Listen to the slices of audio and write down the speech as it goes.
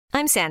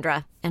I'm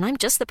Sandra, and I'm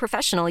just the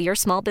professional your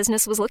small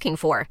business was looking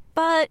for.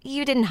 But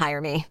you didn't hire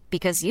me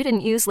because you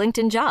didn't use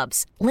LinkedIn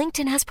Jobs.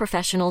 LinkedIn has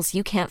professionals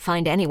you can't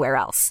find anywhere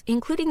else,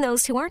 including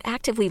those who aren't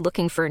actively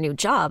looking for a new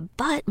job,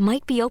 but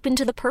might be open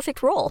to the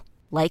perfect role,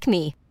 like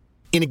me.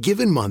 In a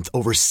given month,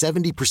 over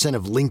 70%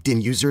 of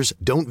LinkedIn users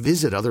don't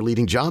visit other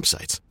leading job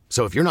sites.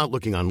 So if you're not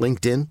looking on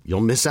LinkedIn,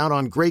 you'll miss out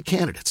on great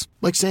candidates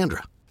like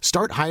Sandra.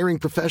 Start hiring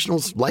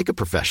professionals like a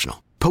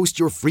professional. Post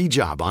your free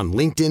job on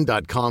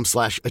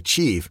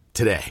linkedin.com/achieve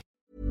today.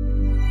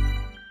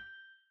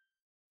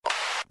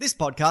 This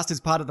podcast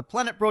is part of the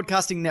Planet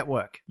Broadcasting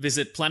Network.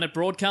 Visit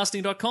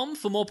planetbroadcasting.com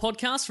for more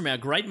podcasts from our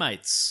great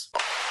mates.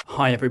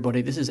 Hi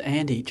everybody, this is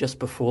Andy just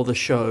before the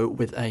show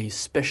with a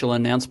special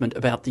announcement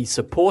about the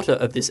supporter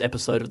of this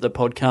episode of the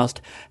podcast,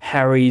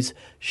 Harry's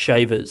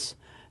Shavers.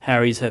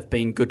 Harry's have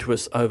been good to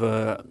us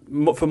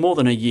for more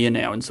than a year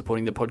now in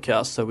supporting the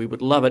podcast, so we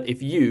would love it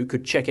if you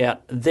could check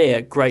out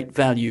their great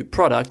value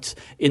products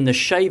in the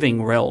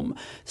shaving realm.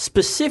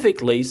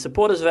 Specifically,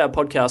 supporters of our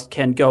podcast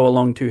can go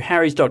along to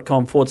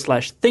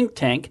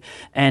harrys.com/thinktank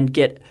and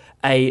get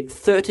a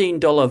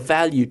 $13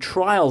 value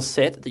trial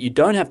set that you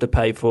don't have to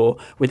pay for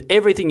with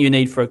everything you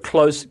need for a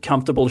close,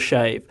 comfortable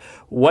shave.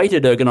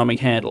 Weighted ergonomic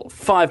handle,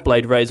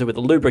 5-blade razor with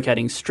a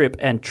lubricating strip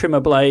and trimmer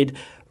blade,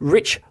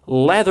 rich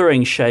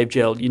lathering shave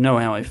gel. You know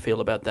how I feel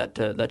about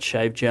that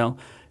shave gel.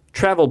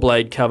 Travel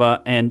blade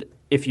cover, and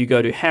if you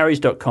go to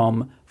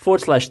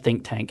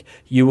harrys.com/thinktank,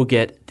 you will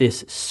get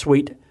this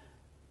sweet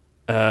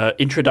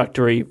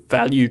introductory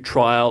value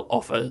trial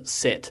offer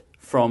set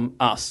from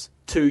us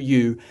to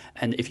you,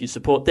 and if you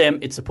support them,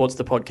 it supports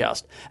the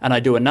podcast. And I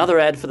do another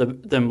ad for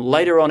them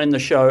later on in the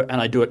show,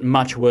 and I do it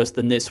much worse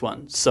than this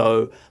one.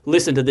 So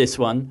listen to this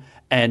one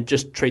and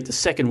just treat the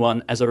second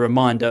one as a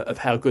reminder of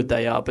how good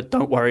they are, but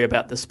don't worry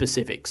about the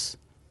specifics.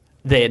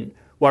 Then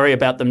worry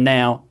about them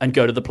now and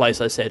go to the place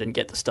I said and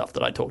get the stuff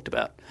that I talked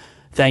about.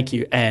 Thank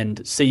you,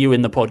 and see you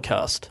in the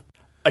podcast.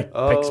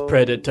 Apex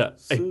Predator,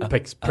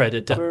 Apex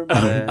Predator,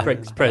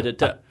 Apex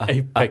Predator,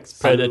 Apex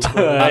Predator,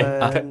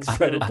 Apex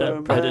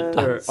Predator,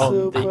 Predator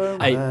on the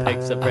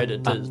Apex of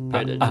Predators,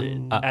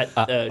 Predator at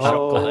the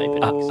Chocolate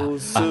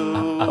Apex.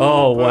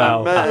 Oh,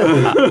 wow.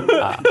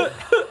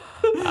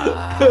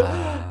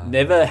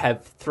 Never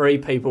have three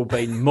people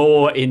been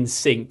more in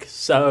sync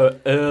so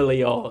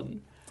early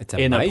on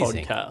in a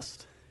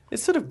podcast.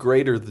 It's sort of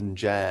greater than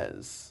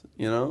jazz,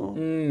 you know?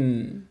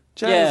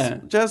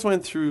 Jazz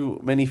went through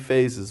many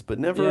phases, but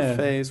never a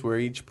phase where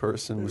each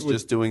person was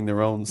just doing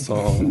their own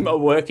song.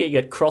 Working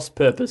at cross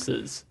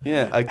purposes.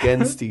 Yeah,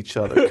 against each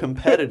other.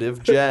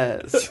 Competitive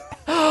jazz.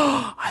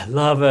 I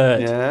love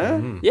it.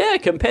 Yeah? Yeah,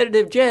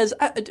 competitive jazz.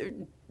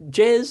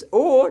 Jazz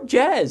or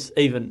jazz,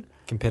 even.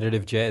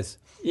 Competitive jazz.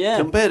 Yeah.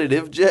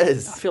 Competitive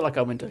jazz. I feel like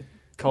I went to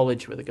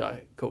college with a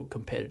guy called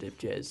Competitive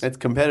Jazz. It's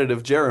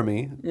Competitive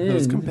Jeremy,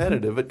 who's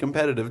competitive at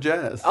Competitive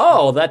Jazz.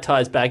 Oh, that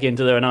ties back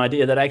into an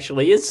idea that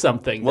actually is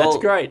something. Well,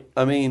 that's great.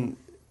 I mean,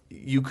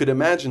 you could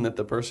imagine that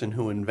the person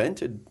who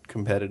invented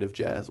competitive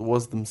jazz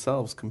was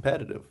themselves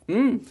competitive.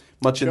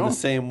 Much in the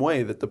same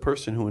way that the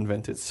person who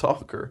invented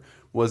soccer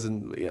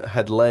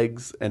had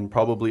legs and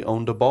probably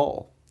owned a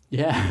ball.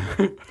 Yeah.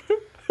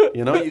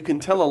 You know, you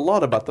can tell a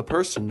lot about the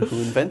person who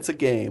invents a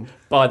game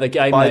by the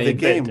game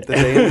that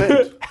they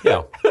invent.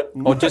 Yeah.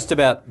 Or just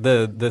about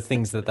the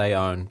things that they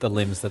own, the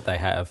limbs that they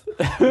have.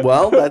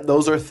 Well,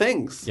 those are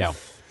things. Yeah.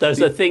 Those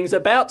are things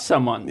about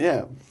someone.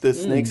 Yeah. The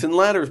Snakes and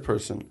Ladders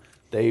person,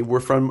 they were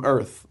from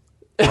Earth.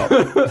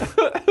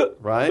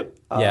 Right?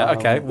 Yeah,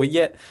 okay. Well,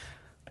 yeah,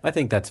 I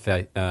think that's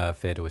fair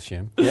to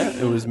assume. Yeah,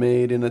 it was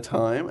made in a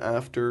time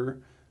after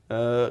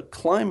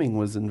climbing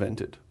was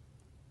invented.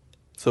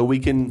 So we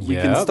can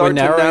start to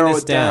narrow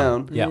it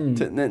down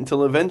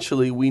until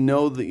eventually we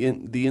know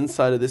the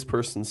inside of this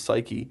person's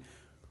psyche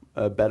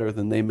better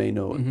than they may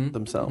know it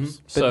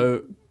themselves.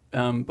 So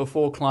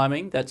before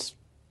climbing, that's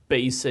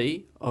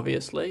BC,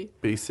 obviously.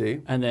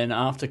 BC. And then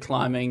after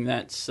climbing,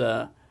 that's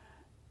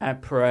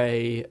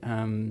après...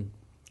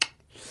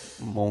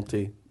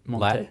 Monte.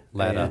 Ladder.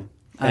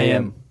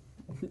 AM.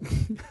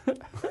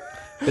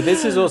 But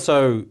this is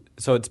also...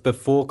 So it's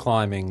before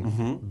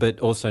climbing, but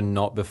also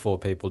not before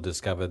people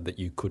discovered that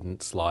you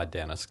couldn't slide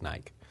down a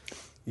snake.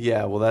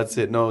 Yeah, well, that's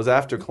it. No, it was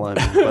after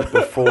climbing, but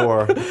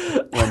before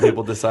when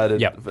people discovered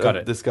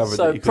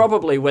So that you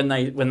probably when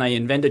they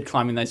invented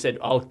climbing, they said,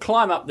 I'll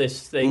climb up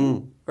this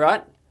thing,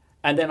 right?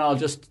 And then I'll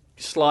just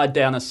slide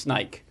down a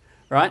snake,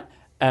 right?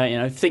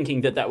 Thinking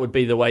that would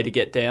be the way to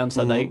get down.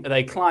 So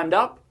they climbed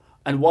up,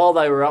 and while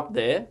they were up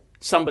there,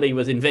 somebody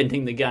was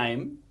inventing the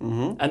game,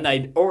 and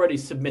they'd already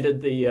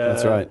submitted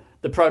the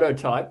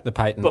prototype, the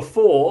patent,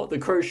 before the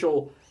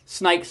crucial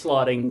snake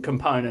sliding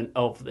component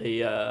of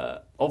the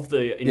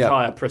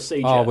entire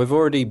procedure. Oh, we've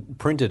already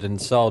printed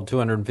and sold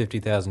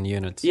 250,000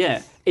 units.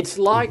 Yeah, it's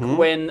like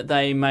when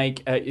they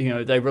make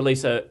they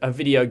release a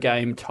video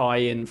game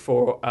tie-in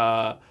for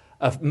a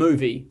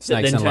movie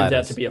that then turns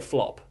out to be a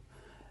flop.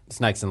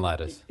 Snakes and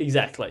Ladders.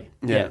 Exactly.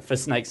 Yeah, for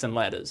Snakes and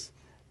Ladders.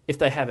 If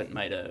they haven't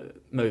made a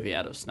movie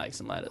out of Snakes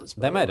and Ladders.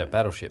 They made a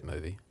Battleship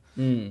movie.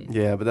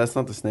 Yeah, but that's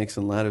not the Snakes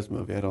and Ladders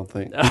movie, I don't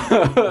think.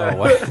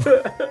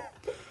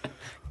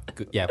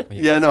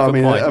 Yeah, no,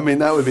 I mean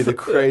that would be the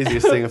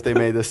craziest thing if they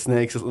made the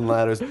Snakes and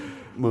Ladders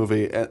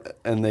movie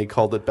and they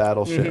called it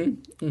Battleship.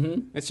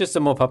 It's just a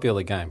more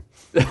popular game.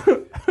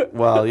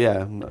 Well,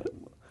 yeah.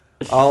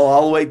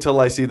 I'll wait till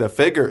I see the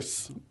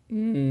figures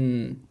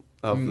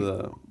of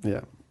the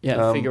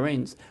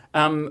figurines.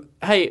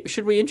 Hey,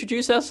 should we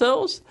introduce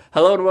ourselves?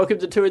 Hello and welcome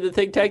to Two in the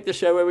Think Tank, the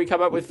show where we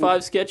come up with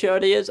 5 sketch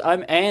ideas.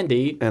 I'm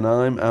Andy. And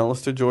I'm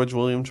Alistair George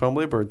William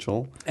Trombley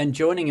Birchall. And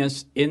joining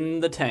us in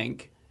the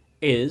tank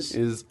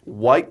is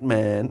white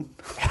man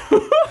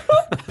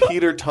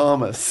Peter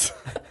Thomas.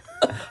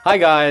 Hi,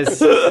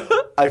 guys.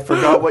 I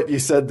forgot what you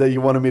said that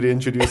you wanted me to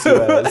introduce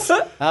you as.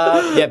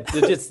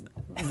 Just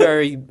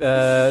very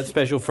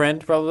special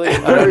friend, probably.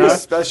 Very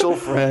special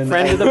friend.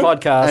 Friend of the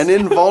podcast. And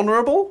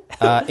invulnerable?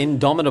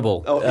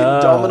 Indomitable. Oh,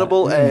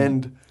 indomitable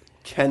and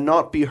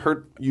cannot be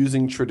hurt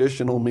using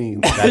traditional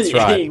means. That's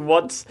right. He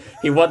wants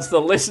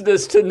the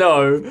listeners to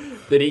know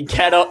that he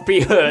cannot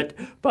be hurt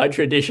by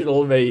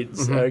traditional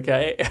means,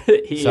 okay?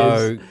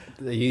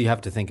 You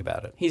have to think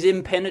about it. He's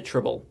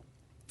impenetrable.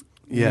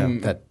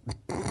 Yeah.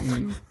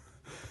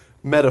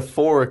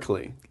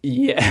 Metaphorically.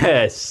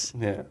 Yes.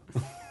 Yeah.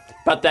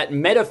 But that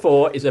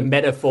metaphor is a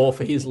metaphor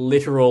for his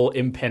literal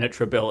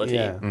impenetrability.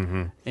 Yeah.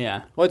 Mm-hmm.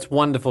 Yeah. Well, it's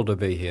wonderful to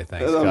be here.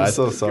 Thanks, I'm guys.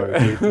 so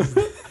sorry.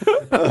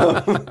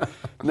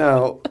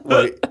 Now,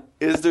 wait.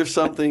 Is there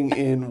something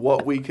in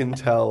what we can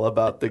tell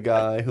about the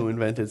guy who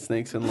invented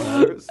Snakes and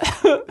Ladders?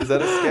 Is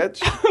that a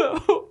sketch?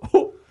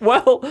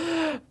 Well,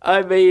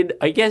 I mean,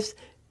 I guess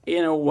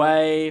in a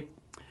way,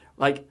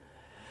 like...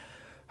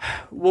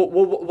 Well,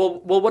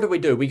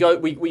 what do?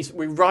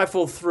 We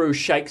rifle through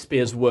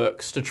Shakespeare's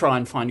works to try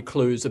and find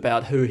clues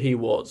about who he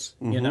was,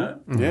 you know?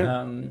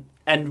 Yeah.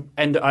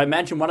 And I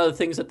imagine one of the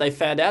things that they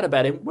found out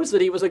about him was that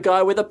he was a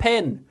guy with a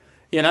pen,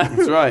 you know?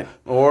 That's right.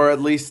 Or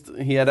at least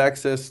he had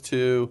access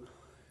to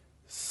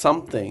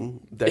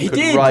something that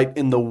could write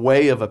in the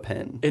way of a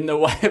pen. In the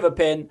way of a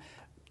pen.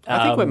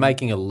 I think we're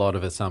making a lot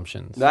of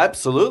assumptions.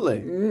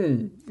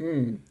 Absolutely.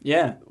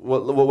 Yeah.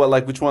 What,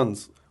 like which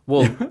ones?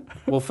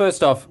 Well,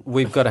 first off,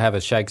 we've got to have a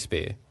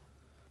Shakespeare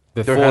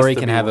before he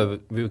can have a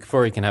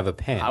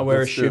pen.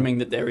 We're assuming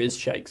that there is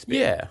Shakespeare.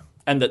 Yeah,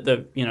 and that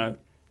the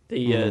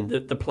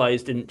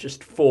plays didn't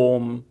just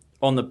form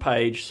on the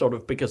page sort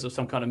of because of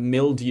some kind of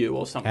mildew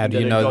or something. How do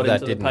you know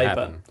that didn't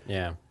happen?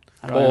 Yeah,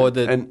 or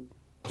that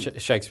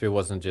Shakespeare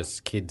wasn't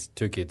just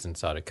two kids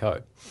inside a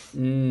coat.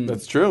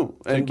 That's true.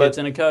 Two kids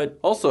in a coat.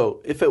 Also,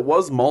 if it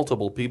was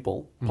multiple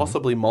people,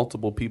 possibly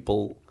multiple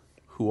people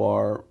who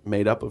are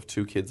made up of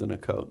 2 kids in a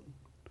coat,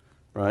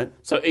 right?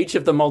 So each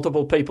of the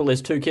multiple people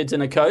is 2 kids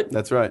in a coat?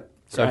 That's right.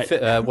 So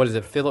what is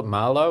it, Philip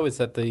Marlowe? Is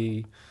that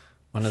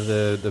one of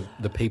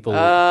the people?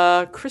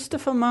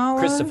 Christopher Marlowe?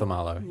 Christopher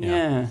Marlowe,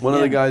 yeah. One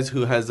of the guys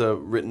who has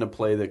written a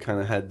play that kind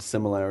of had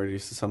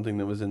similarities to something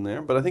that was in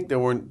there, but I think they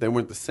weren't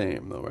the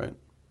same though, right?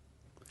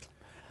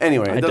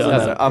 Anyway, it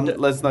doesn't matter.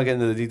 Let's not get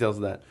into the details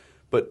of that.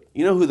 But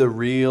you know who the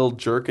real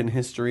jerk in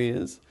history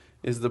is?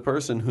 Is the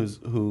person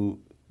who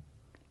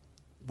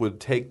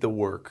would take the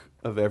work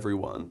of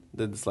everyone.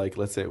 That's like,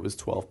 let's say it was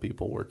 12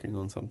 people working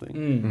on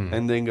something.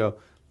 And then go,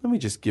 let me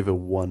just give it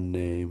one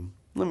name.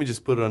 Let me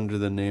just put it under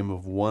the name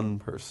of one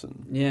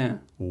person. Yeah.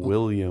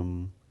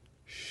 William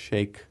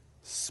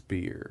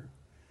Shakespeare.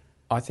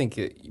 I think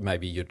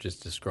maybe you're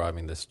just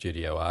describing the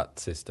studio art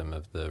system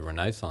of the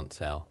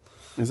Renaissance, Al.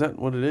 Is that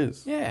what it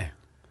is? Yeah.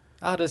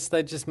 Artists,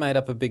 they just made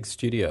up a big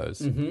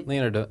studios.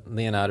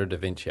 Leonardo da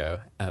Vinci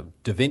and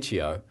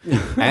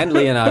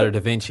Leonardo da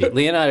Vinci.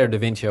 Leonardo da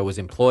Vinci was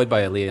employed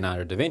by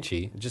Leonardo da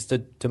Vinci just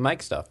to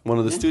make stuff. One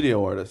of the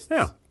studio artists.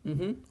 Yeah.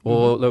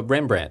 Or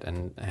Rembrandt,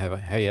 and how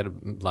he had a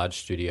large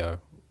studio.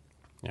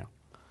 Yeah.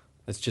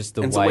 It's just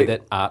the way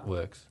that art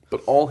works.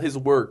 But all his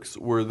works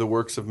were the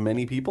works of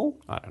many people?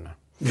 I don't know.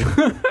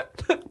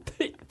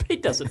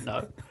 Pete doesn't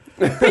know.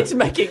 Pete's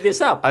making this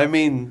up. I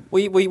mean...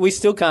 We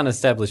still can't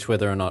establish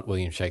whether or not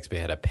William Shakespeare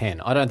had a pen.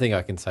 I don't think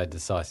I can say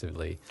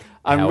decisively.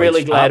 I'm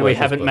really glad we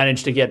haven't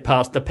managed to get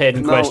past the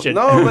pen question.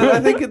 No, but I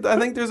think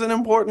there's an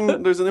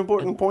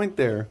important point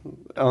there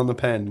on the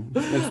pen.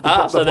 It's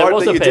the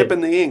part that you dip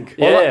in the ink.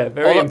 Yeah,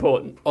 very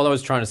important. All I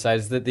was trying to say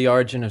is that the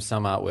origin of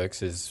some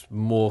artworks is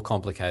more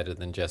complicated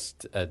than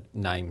just a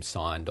name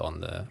signed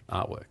on the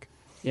artwork.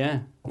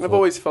 Yeah. I've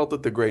always felt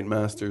that the great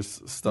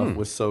masters' stuff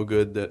was so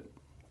good that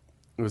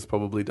it was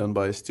probably done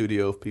by a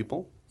studio of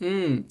people.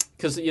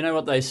 Because you know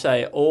what they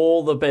say,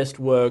 all the best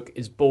work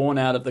is born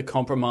out of the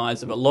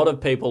compromise of a lot of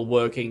people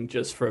working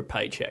just for a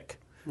paycheck.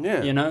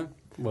 Yeah. You know?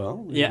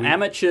 Well...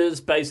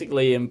 amateurs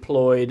basically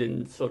employed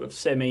in sort of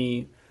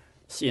servile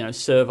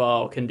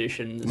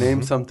conditions.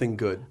 Name something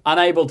good.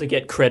 Unable to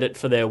get credit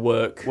for their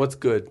work. What's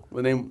good?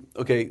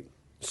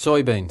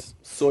 Soybeans.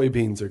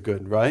 Soybeans are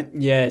good, right?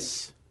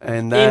 Yes.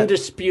 And that...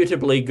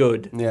 indisputably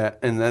good. Yeah,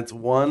 and that's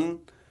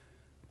one...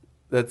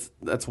 That's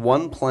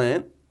one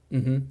plant,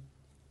 and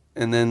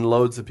then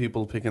loads of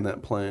people picking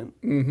that plant,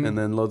 and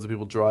then loads of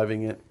people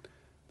driving it,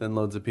 then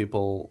loads of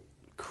people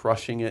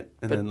crushing it,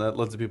 and then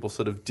lots of people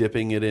sort of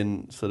dipping it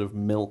in sort of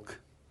milk.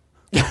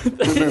 And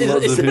then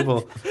lots of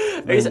people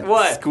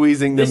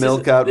squeezing the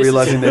milk out,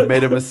 realizing they've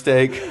made a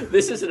mistake.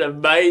 This is an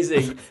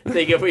amazing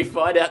thing. If we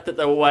find out that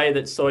the way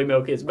that soy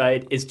milk is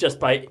made is just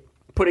by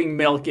putting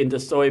milk into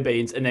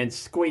soybeans and then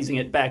squeezing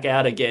it back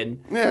out again.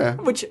 Yeah.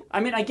 Which, I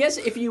mean, I guess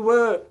if you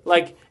were,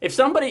 like, if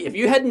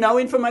you had no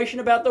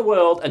information about the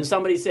world and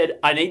somebody said,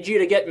 I need you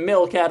to get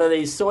milk out of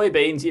these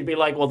soybeans, you'd be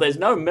like, well, there's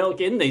no milk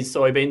in these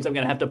soybeans. I'm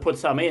going to have to put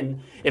some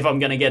in if I'm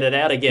going to get it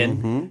out again.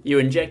 Mm-hmm. You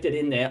inject it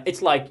in there.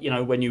 It's like,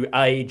 when you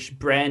age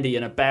brandy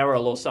in a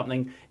barrel or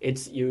something,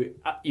 it's you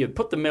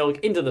put the milk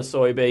into the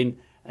soybean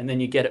and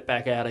then you get it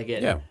back out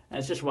again. Yeah. And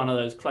it's just one of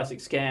those classic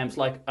scams,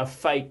 like a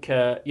fake,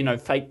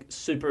 fake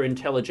super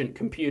intelligent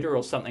computer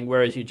or something.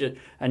 Whereas you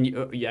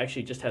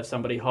actually just have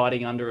somebody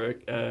hiding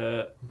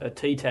under a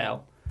tea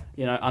towel,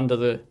 under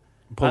the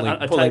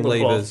pulling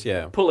levers,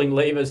 pulling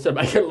levers to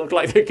make it look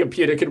like the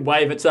computer can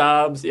wave its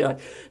arms.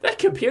 That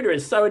computer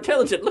is so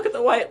intelligent. Look at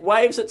the way it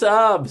waves its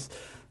arms,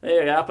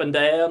 up and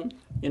down.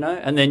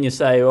 And then you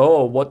say,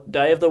 oh, what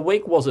day of the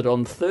week was it?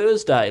 On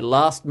Thursday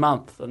last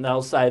month. And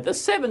they'll say, the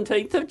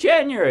 17th of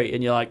January.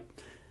 And you're like,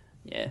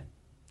 yeah,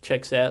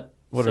 checks out.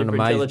 What an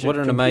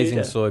amazing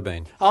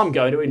soybean. I'm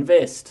going to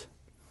invest.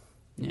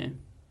 Yeah.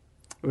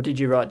 What did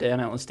you write down,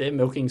 Alistair?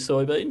 Milking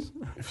soybeans?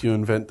 If you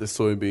invent the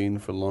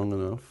soybean for long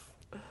enough,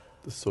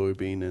 the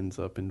soybean ends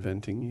up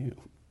inventing you.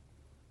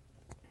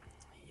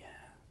 Yeah.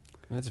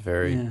 That's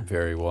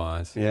very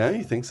wise. Yeah,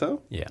 you think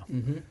so? Yeah.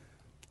 Mm-hmm.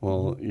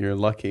 Well, you're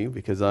lucky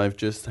because I've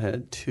just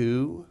had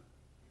 2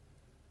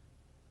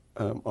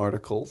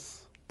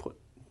 articles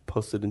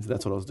posted into.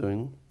 That's what I was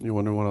doing. You're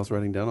wondering what I was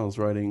writing down? I was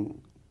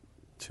writing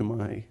to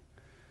my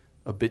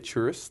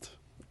obituarist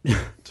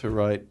to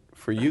write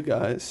for you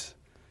guys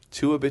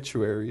 2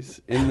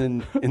 obituaries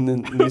in the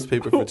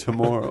newspaper for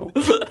tomorrow,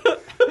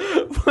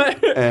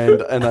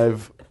 and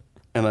I've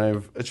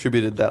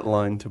attributed that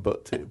line to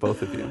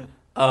both of you.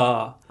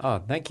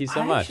 Thank you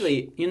so much.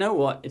 Actually, you know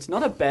what? It's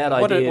not a bad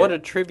idea. What a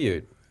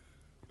tribute.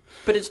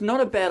 But it's not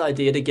a bad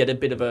idea to get a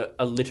bit of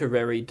a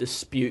literary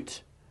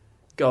dispute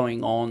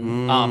going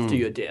on after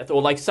your death,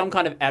 or like some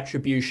kind of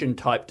attribution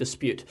type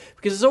dispute,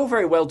 because it's all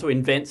very well to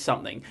invent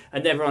something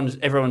and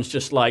everyone's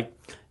just like,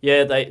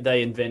 yeah,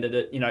 they invented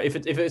it, if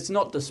it's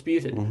not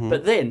disputed. Mm-hmm.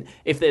 But then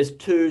if there's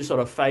 2 sort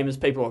of famous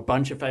people or a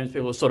bunch of famous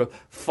people sort of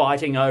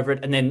fighting over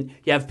it, and then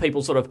you have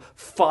people sort of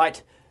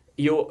fight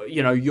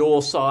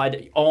your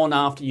side on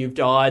after you've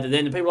died, and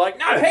then the people are like,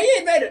 no, he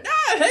invented it.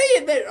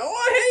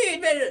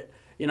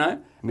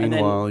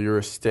 Meanwhile, your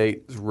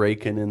estate's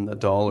raking in the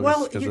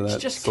dollars because of that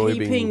just soybean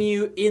keeping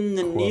you in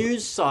the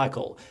news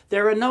cycle.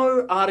 There are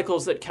no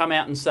articles that come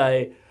out and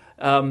say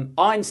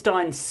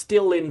Einstein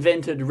still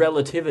invented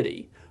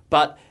relativity,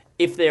 but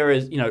if there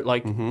is,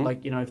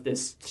 if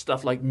there's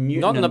stuff like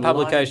Newton, not in the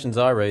publications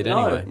I read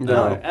anyway.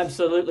 No,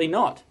 absolutely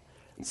not.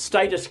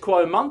 Status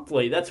Quo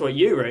Monthly, that's what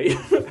you read.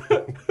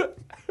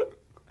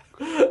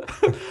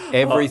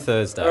 Every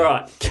Thursday. All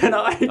right.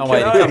 It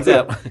comes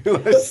out.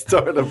 Let's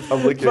start a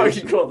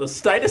publication. It's called the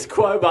Status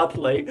Quo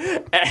Monthly,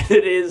 and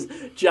it is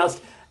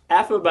just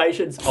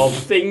affirmations of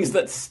things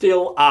that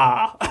still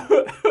are.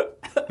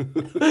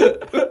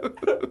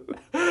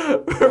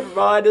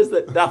 Reminders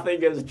that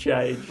nothing has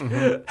changed.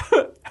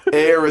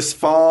 Air is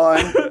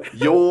fine.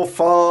 You're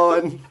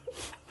fine.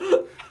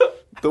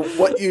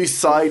 What you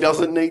say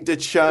doesn't need to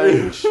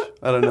change.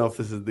 I don't know if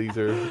these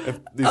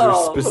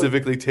are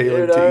specifically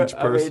tailored to each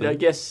person. I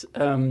guess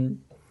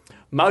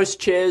most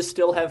chairs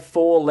still have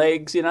 4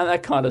 legs,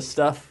 that kind of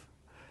stuff.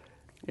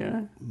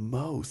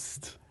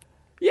 Most.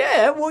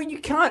 Yeah, well, you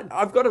can't.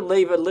 I've got to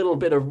leave a little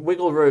bit of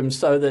wiggle room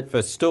so that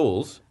for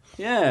stools.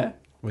 Yeah.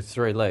 With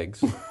 3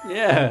 legs.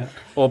 Yeah.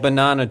 Or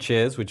banana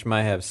chairs, which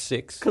may have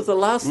 6. Because the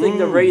last thing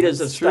the readers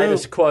of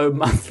Status Quo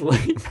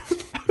Monthly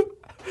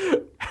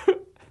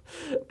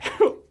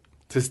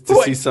to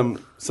see some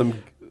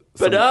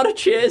banana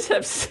chairs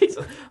have 6.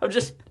 I'm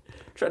just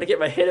trying to get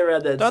my head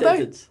around that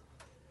sentence.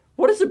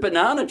 What is a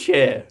banana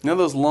chair?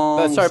 Those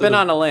long...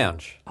 banana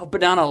lounge. Oh,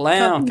 banana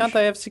lounge. Can't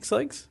they have 6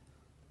 legs?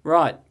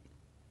 Right.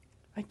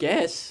 I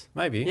guess.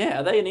 Maybe.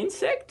 Yeah, are they an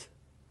insect?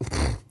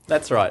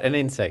 That's right, an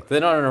insect.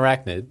 They're not an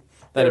arachnid.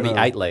 That'd be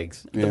 8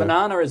 legs. The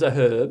banana is a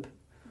herb,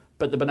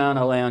 but the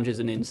banana lounge is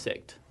an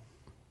insect.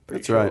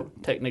 That's right.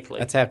 Technically.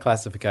 That's how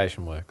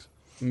classification works.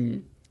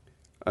 Mm.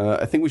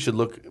 I think we should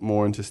look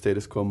more into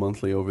Status Quo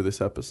Monthly over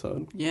this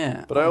episode.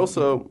 Yeah. But I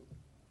also...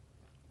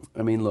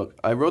 look,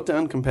 I wrote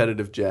down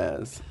competitive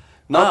jazz.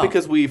 Not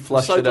because we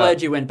flushed it out. I'm so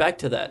glad you went back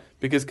to that.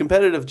 Because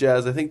competitive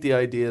jazz, I think the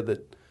idea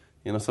that,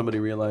 somebody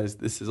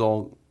realized this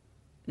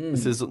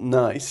is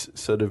nice,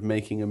 sort of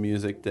making a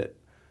music that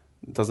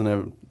doesn't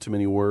have too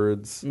many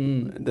words,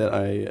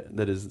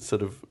 that is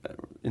sort of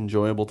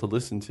enjoyable to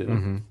listen to.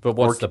 Mm-hmm. But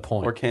what's the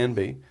point? Or can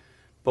be.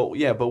 But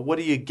what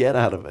do you get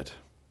out of it?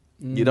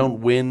 You don't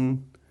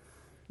win.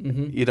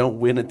 Mm-hmm. You don't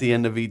win at the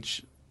end of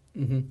each...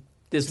 Mm-hmm.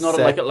 There's not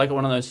like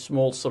one of those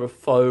small sort of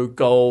faux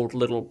gold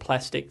little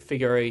plastic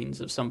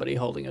figurines of somebody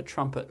holding a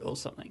trumpet or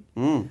something.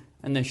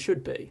 And there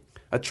should be.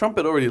 a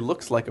trumpet already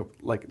looks like a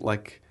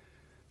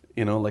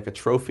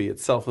trophy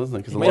itself, doesn't it?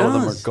 Because a lot of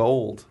them are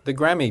gold. The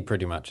Grammy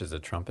pretty much is a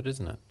trumpet,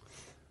 isn't it?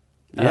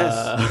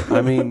 Yes.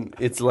 I mean,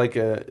 it's like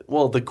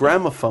the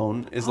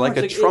gramophone is like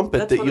a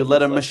trumpet that you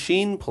let a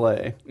machine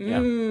play.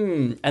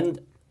 And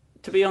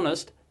to be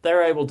honest,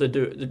 they're able to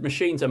the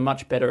machines are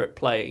much better at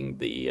playing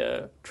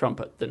the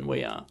trumpet than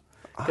we are.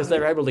 Because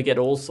they're able to get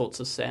all sorts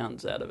of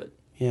sounds out of it.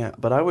 Yeah,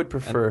 but I would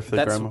prefer if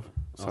the gramophone...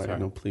 Sorry,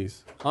 no,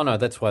 please. Oh, no,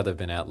 that's why they've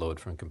been outlawed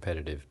from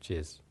competitive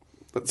jizz.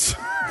 That's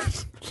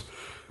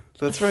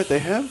right, they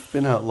have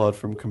been outlawed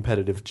from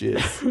competitive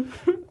jizz.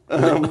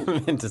 I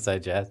meant to say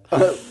jazz.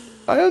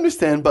 I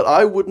understand, but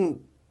I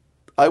wouldn't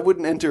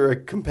enter a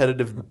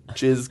competitive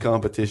jizz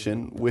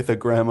competition with a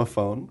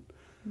gramophone.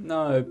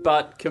 No,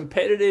 but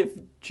competitive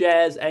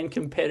jazz and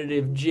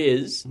competitive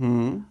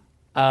jizz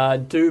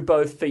do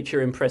both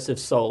feature impressive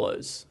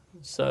solos.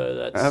 So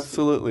that's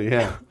absolutely,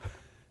 yeah.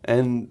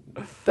 And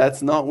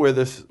that's not where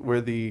the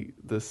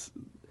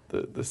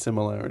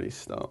similarities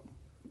stop.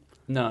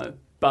 No,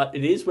 but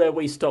it is where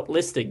we stop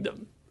listing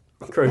them.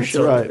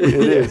 Crucial. That's right. It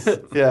is.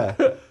 Yeah.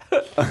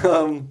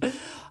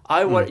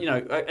 I want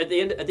at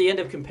the end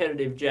of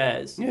competitive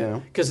jazz. Yeah.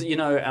 Because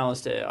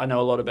Alistair, I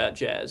know a lot about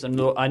jazz, and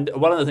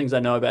one of the things I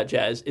know about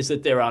jazz is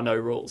that there are no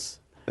rules,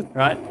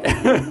 right?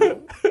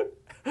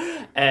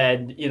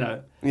 And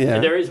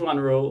there is one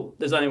rule.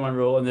 There's only one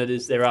rule, and that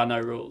is there are no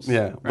rules.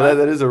 Yeah, right? but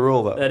that is a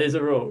rule, though. That is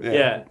a rule.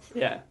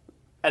 Yeah.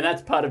 And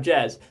that's part of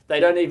jazz. They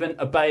don't even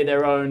obey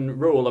their own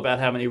rule about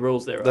how many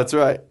rules there are. That's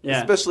right. Yeah,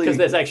 especially because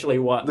there's actually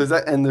one. There's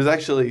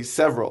actually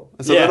several.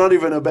 So they're not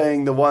even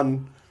obeying the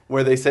one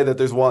where they say that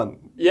there's one.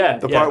 Yeah.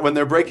 The part when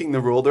they're breaking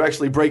the rule, they're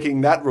actually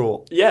breaking that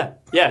rule. Yeah.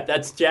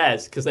 That's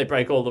jazz because they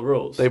break all the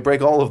rules. They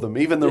break all of them,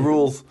 even the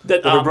rules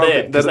that aren't broken,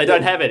 there because they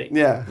don't have any.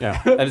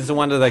 Yeah. And it's a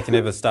wonder they can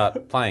ever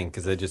start playing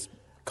because they're just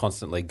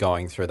constantly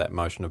going through that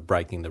motion of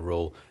breaking the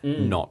rule,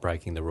 not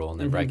breaking the rule, and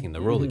then breaking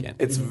the rule again.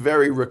 It's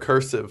very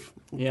recursive.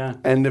 Yeah.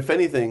 And if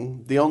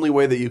anything, the only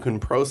way that you can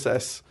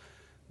process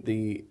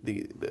the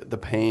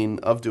pain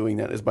of doing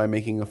that is by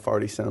making a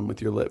farty sound with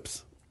your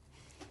lips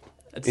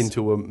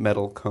into a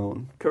metal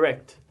cone.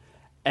 Correct.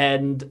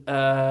 And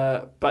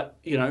but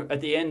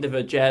at the end of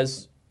a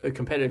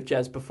competitive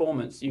jazz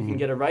performance, you can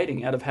get a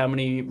rating out of how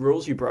many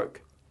rules you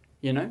broke.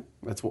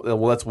 That's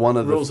one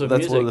of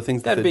the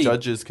things that the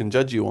judges can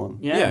judge you on.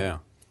 Yeah.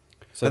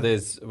 So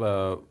there's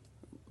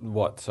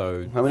what?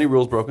 So how many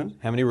rules broken?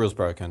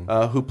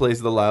 Who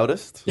plays the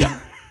loudest? Yeah.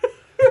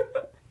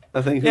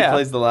 I think who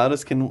plays the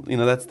loudest can.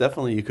 That's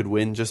definitely you could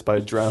win just by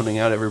drowning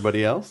out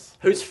everybody else.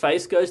 Whose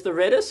face goes the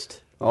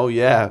reddest? Oh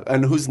yeah,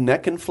 and whose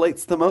neck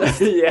inflates the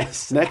most?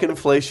 Yes. Neck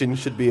inflation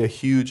should be a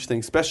huge thing,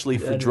 especially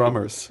for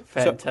drummers.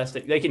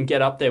 Fantastic. They can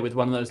get up there with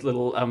one of those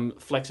little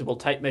flexible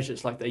tape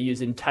measures like they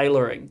use in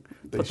tailoring.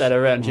 Put that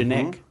around your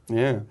neck.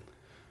 Yeah.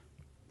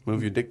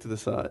 Move your dick to the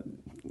side.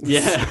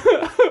 Yeah.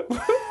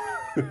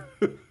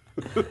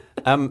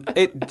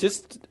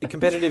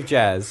 Competitive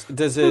jazz.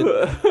 Does it?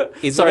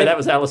 That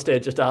was Alistair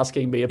just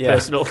asking me a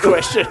personal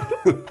question.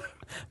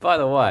 By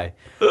the way,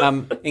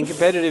 in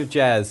competitive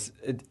jazz,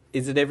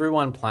 is it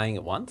everyone playing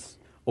at once,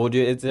 or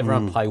does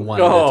everyone play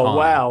one at a time? Oh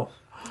wow!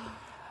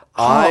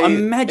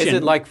 Imagine. Is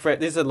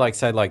it like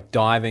say like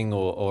diving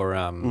or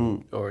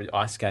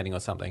ice skating or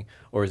something,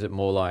 or is it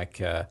more like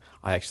I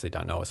actually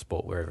don't know a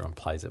sport where everyone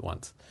plays at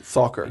once?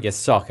 Soccer. Yes,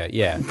 soccer.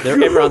 Yeah,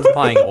 everyone's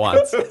playing at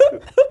once.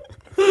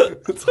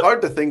 It's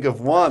hard to think of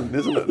one,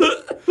 isn't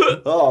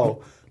it?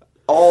 Oh,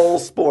 all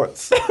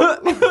sports.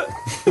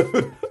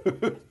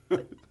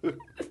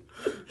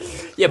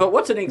 Yeah, but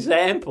what's an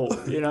example,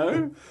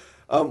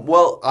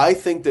 Well, I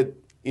think that,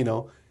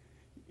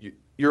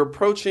 you're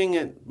approaching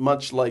it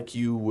much like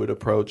you would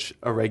approach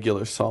a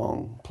regular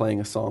song, playing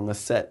a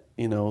set,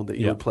 that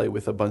you would play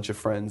with a bunch of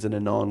friends in a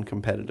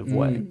non-competitive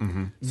way.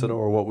 Mm-hmm. Sort of,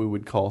 or what we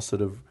would call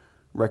sort of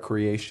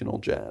recreational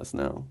jazz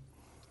now.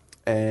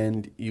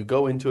 And you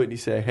go into it and you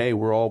say, hey,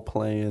 we're all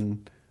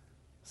playing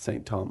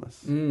St.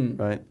 Thomas,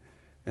 right?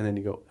 And then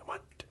you go, 1,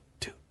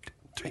 2,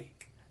 3.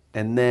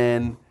 And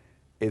then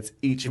it's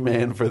each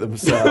man for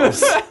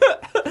themselves.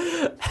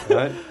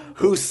 Right?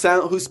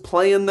 Who's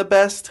playing the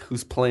best?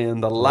 Who's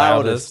playing the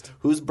loudest?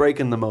 Who's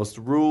breaking the most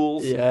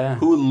rules? Yeah.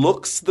 Who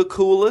looks the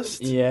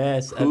coolest?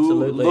 Yes, Who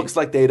absolutely. looks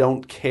like they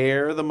don't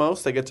care the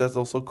most? I guess that's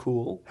also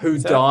cool. Who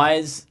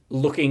dies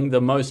looking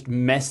the most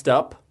messed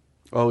up?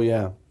 Oh,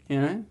 yeah.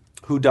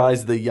 Who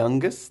dies the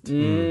youngest?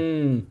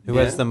 Who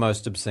has the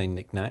most obscene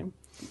nickname?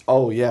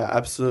 Oh, yeah,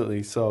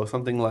 absolutely. So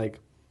something like,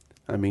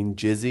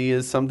 Jizzy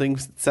is something,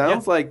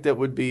 sounds like that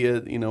would be a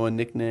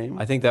nickname.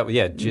 I think that,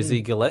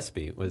 Jizzy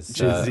Gillespie was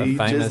Jizzy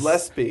famous.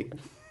 Gillespie.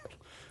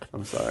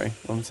 I'm sorry.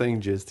 I'm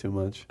saying jizz too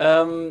much.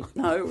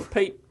 No,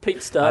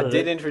 Pete started I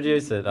did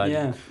introduce it.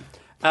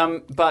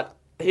 But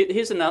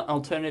here's an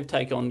alternative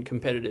take on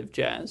competitive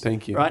jazz.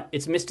 Thank you. Right?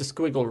 It's Mr.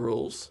 Squiggle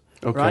rules.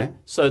 Okay. Right?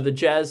 So the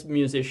jazz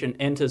musician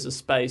enters a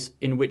space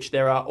in which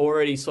there are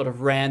already sort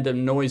of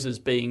random noises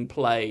being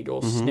played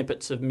or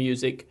snippets of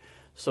music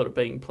sort of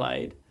being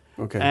played.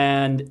 Okay.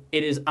 And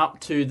it is up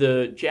to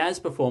the jazz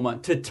performer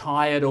to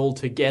tie it all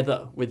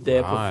together with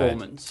their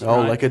performance.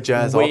 Oh, like a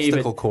jazz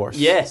obstacle course.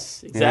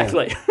 Yes,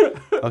 exactly. Yeah.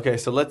 Okay,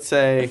 so let's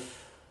say,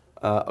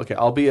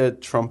 I'll be a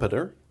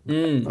trumpeter.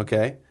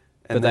 Okay.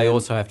 But they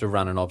also have to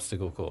run an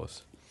obstacle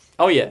course.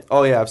 Oh, yeah.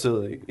 Oh, yeah,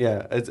 absolutely.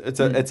 Yeah,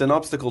 it's an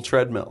obstacle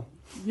treadmill.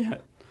 Yeah.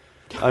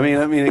 I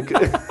mean, it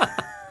could...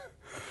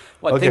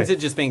 What, things are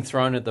just being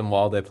thrown at them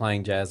while they're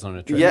playing jazz on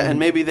a treadmill? Yeah, and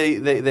maybe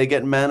they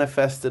get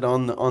manifested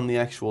on the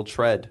actual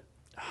tread.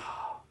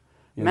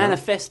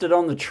 Manifested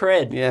on the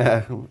tread.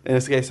 Yeah.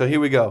 Okay, so here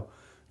we go.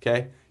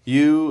 Okay,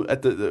 you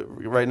at the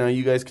right now,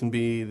 you guys can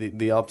be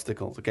the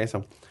obstacles. Okay,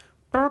 so.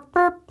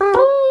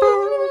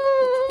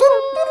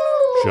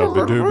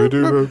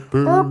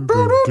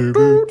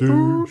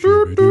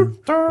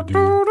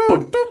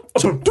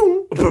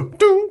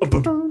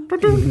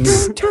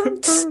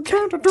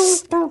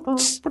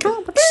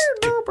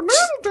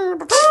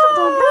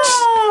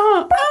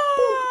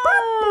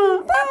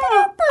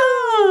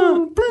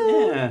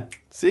 Yeah.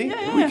 See,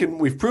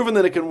 we've proven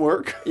that it can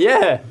work.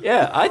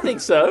 Yeah, I think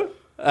so.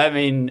 I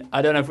mean,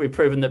 I don't know if we've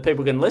proven that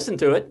people can listen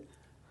to it.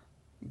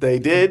 They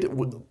did.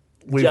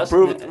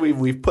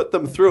 We've put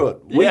them through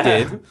it.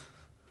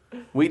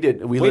 We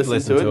did. We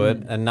listened to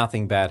it, and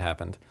nothing bad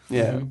happened.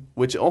 Yeah,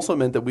 which also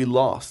meant that we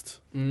lost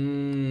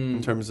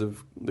in terms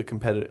of the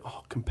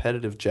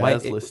competitive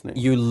jazz listening.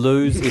 You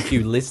lose if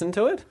you listen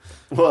to it?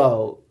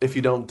 Well, if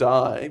you don't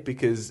die,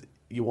 because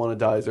you want to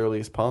die as early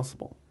as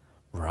possible.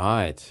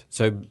 Right.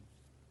 So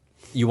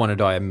you want to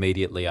die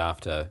immediately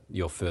after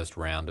your first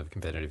round of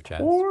competitive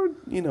jazz? Or,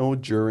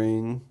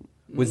 during...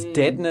 Was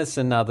deadness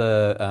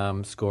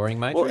another scoring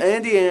matrix? Well,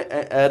 Andy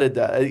added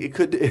that. It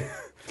could...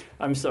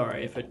 I'm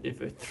sorry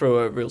if it threw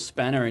a real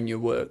spanner in your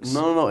works.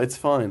 No, it's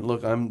fine.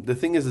 Look, the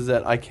thing is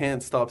that I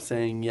can't stop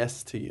saying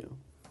yes to you.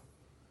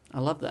 I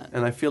love that.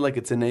 And I feel like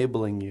it's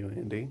enabling you,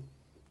 Andy.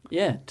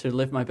 Yeah, to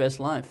live my best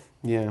life.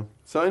 Yeah.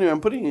 So anyway,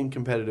 I'm putting in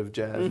competitive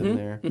jazz in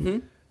there. Mm-hmm.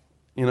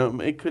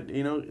 It could,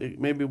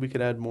 maybe we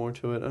could add more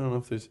to it. I don't know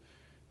if there's...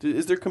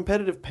 Is there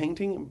competitive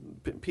painting?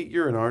 Pete,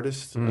 you're an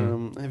artist.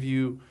 Have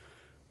you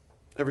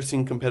ever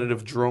seen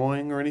competitive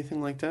drawing or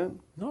anything like that?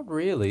 Not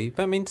really.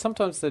 But I mean,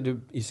 sometimes they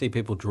do. You see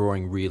people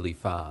drawing really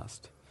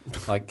fast.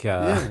 Like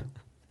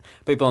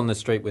people on the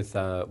street with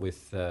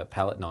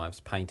palette knives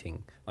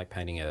painting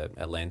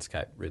a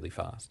landscape really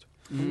fast.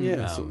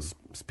 Yeah, so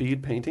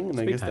speed painting. And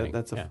I guess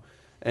that's a... Yeah.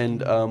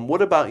 And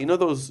what about,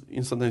 those...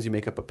 sometimes you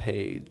make up a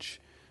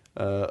page...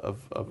 of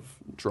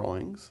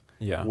drawings,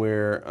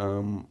 where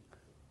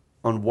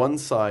on one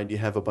side you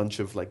have a bunch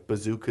of like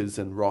bazookas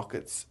and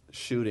rockets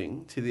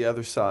shooting to the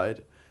other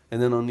side,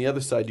 and then on the other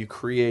side you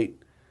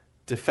create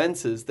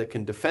defenses that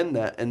can defend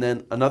that, and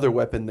then another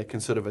weapon that can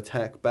sort of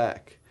attack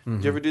back.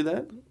 Did you ever do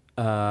that?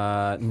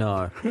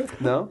 No.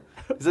 No?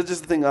 Is that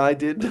just the thing I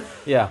did?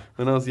 Yeah.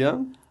 When I was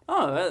young?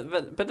 Oh,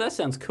 but that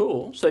sounds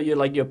cool. So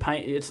you're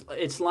paint.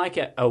 It's like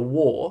a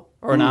war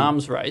or an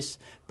arms race,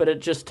 but it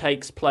just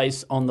takes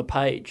place on the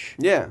page.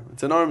 Yeah,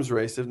 it's an arms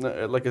race,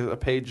 like a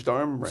paged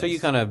arm race. So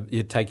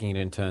you're taking it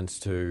in turns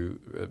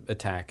to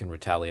attack and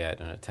retaliate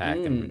and attack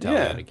and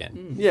retaliate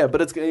again. Yeah,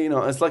 but it's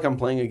it's like I'm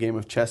playing a game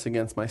of chess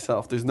against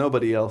myself. There's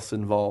nobody else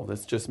involved.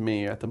 It's just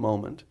me at the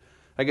moment.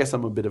 I guess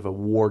I'm a bit of a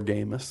war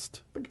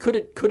gamist. But could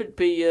it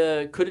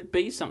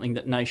be something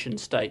that nation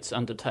states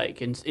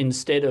undertake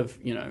instead of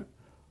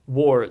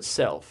war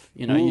itself?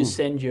 You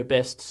send your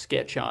best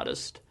sketch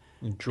artist,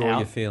 you draw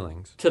your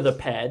feelings to the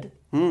pad,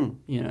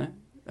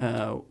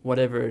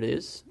 whatever it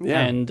is,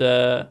 and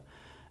they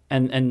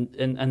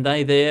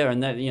there,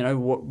 and that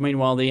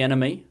meanwhile the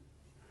enemy,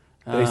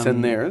 they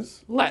send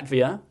theirs.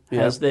 Latvia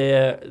has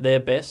their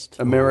best.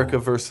 America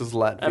versus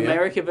Latvia.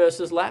 America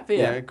versus Latvia.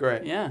 Yeah,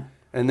 great. Yeah,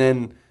 and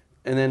then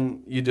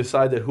you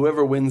decide that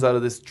whoever wins out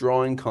of this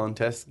drawing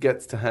contest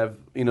gets to have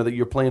that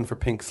you're playing for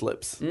pink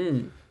slips.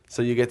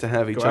 So you get to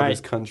have each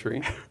other's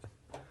country.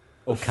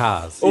 Or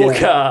cars. Or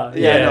car.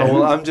 Yeah. No,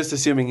 well, I'm just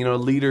assuming,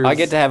 leaders... I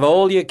get to have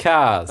all your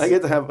cars. I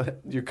get to have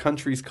your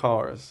country's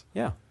cars.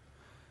 Yeah.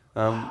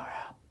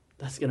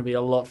 That's going to be a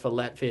lot for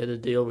Latvia to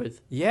deal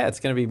with. Yeah, it's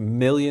going to be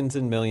millions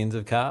and millions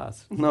of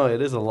cars. No,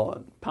 it is a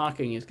lot.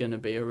 Parking is going to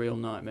be a real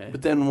nightmare.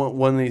 But then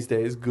one of these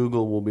days,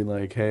 Google will be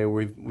like, hey,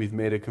 we've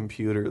made a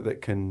computer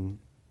that can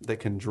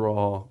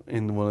draw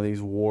in one of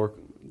these war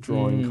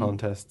drawing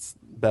contests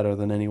better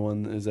than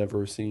anyone has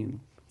ever seen.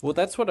 Well,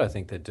 that's what I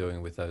think they're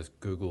doing with those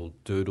Google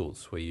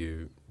Doodles, where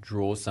you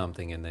draw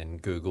something and then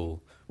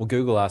Google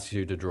asks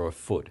you to draw a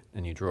foot,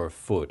 and you draw a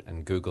foot,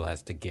 and Google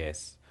has to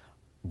guess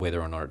whether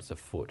or not it's a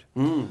foot.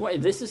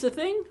 Wait, this is a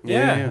thing?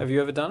 Yeah. Have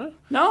you ever done it?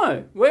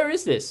 No. Where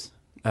is this?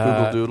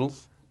 Google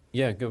Doodles?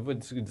 Yeah,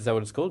 is that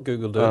what it's called?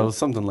 Google Doodles?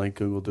 Something like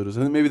Google Doodles.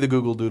 And maybe the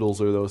Google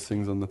Doodles are those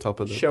things on the top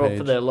of the Show page. up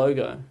for their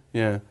logo.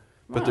 Yeah.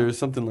 But there's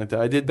something like that.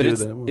 I did do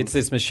that. It's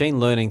this machine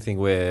learning thing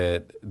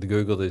where the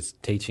Google is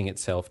teaching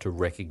itself to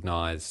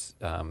recognize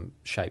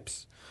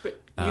shapes. But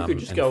you could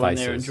just go in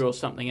there and draw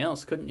something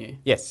else, couldn't you?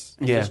 Yes.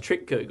 And just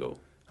trick Google.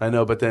 I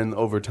know, but then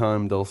over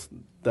time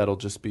that'll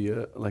just be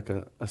a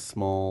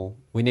small.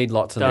 We need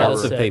lots and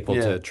lots of people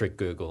to trick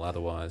Google.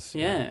 Otherwise,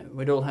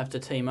 we'd all have to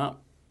team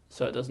up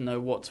so it doesn't know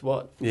what's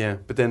what. Yeah,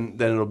 but then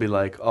it'll be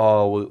like,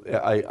 oh, well,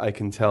 I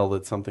can tell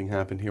that something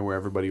happened here where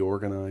everybody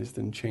organized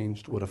and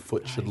changed what a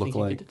foot should look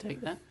like. You could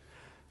detect that?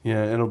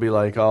 Yeah, and it'll be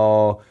like,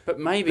 oh, but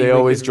maybe they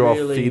always draw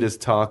feet as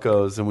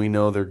tacos, and we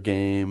know their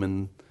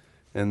game,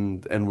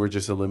 and we're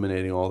just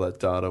eliminating all that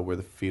data where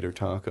the feet are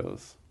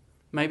tacos.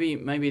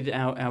 Maybe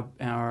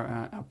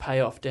our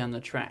payoff down the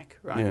track,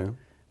 right? Yeah.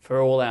 For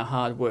all our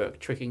hard work,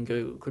 tricking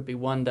Google could be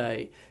one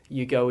day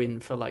you go in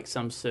for like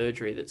some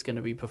surgery that's going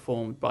to be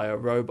performed by a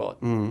robot,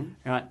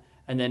 right?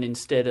 And then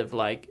instead of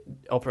like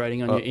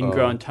operating on your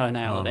ingrown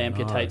toenail, it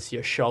amputates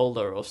your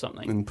shoulder or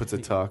something. And puts a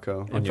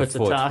taco. And puts a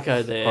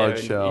taco there. Hard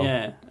shell.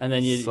 Yeah. And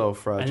then so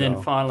fragile. And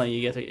then finally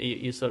you get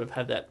you sort of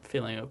have that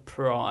feeling of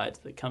pride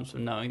that comes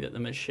from knowing that the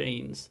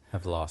machines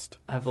have lost.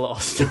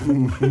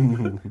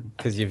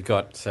 Because you've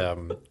got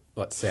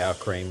sour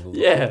cream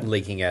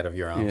leaking out of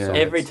your arm. Yeah.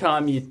 Every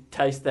time you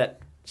taste that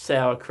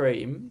sour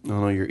cream. Oh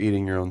no, you're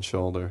eating your own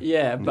shoulder.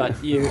 Yeah, but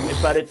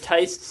it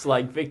tastes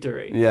like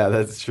victory. Yeah,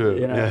 that's true.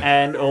 You know,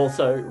 and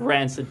also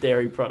rancid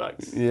dairy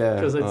products. Yeah,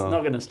 because it's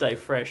not going to stay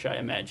fresh, I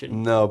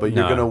imagine. No, but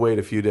you're going to wait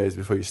a few days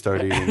before you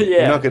start eating.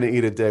 You're not going to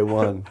eat it day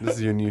one. This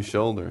is your new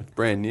shoulder, it's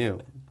brand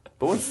new.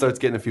 But once it starts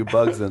getting a few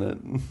bugs in it,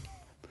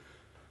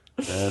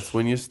 that's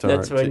when you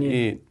start to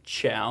eat.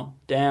 Chow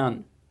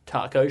down,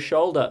 taco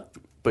shoulder.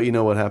 But you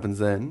know what happens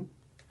then?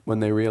 When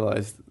they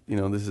realize,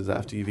 this is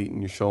after you've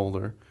eaten your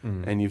shoulder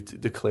and you've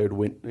declared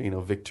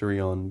victory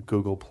on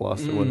Google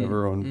Plus or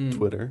whatever on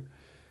Twitter,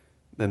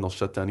 then they'll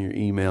shut down your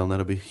email and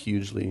that'll be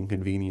hugely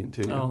inconvenient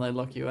to you. Oh, they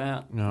lock you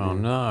out. Oh,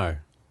 no.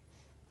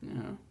 Yeah.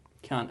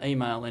 Can't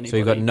email anybody. So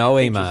you've got no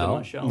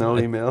email. No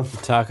email.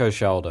 Taco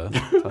shoulder.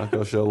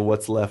 Taco shoulder,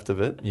 what's left of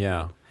it.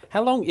 Yeah.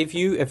 How long,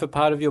 if a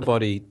part of your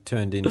body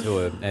turned into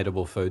an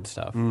edible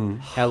foodstuff,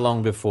 how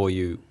long before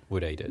you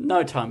would eat it?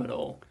 No time at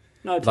all.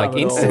 No time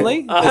like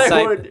instantly?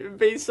 I would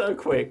be so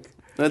quick.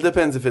 It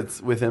depends if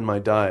it's within my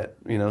diet,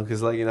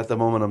 because at the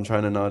moment I'm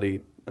trying to not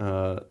eat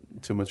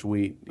too much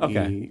wheat,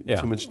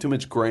 too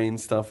much grain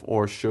stuff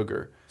or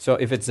sugar. So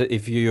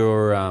if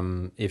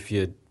your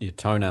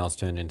toenails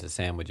turned into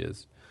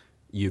sandwiches,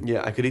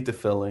 I could eat the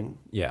filling.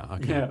 Yeah,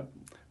 okay. Yeah.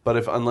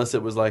 But unless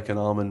it was like an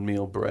almond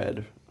meal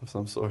bread of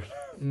some sort.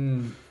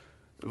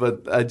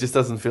 But it just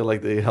doesn't feel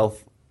like the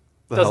health.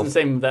 Doesn't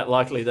seem that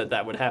likely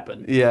that would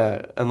happen.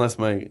 Yeah, unless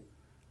my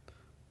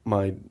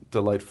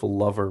delightful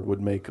lover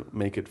would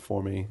make it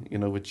for me,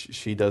 which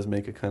she does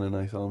make a kind of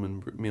nice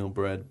almond meal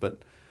bread.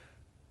 But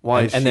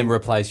why? And then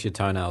replace your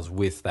toenails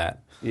with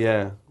that.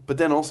 Yeah, but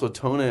then also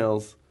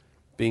toenails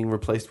being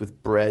replaced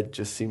with bread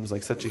just seems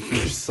like such a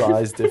huge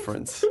size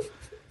difference.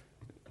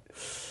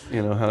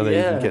 How they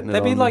even getting it.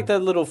 They'd be like the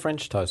little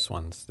French toast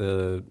ones,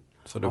 the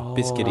sort of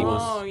biscuity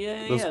ones. Oh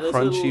yeah, those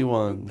crunchy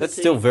ones. That's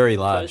still very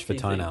large for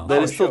toenails.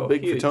 That is still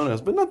big for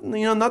toenails, but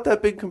not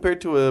that big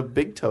compared to a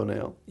big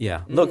toenail.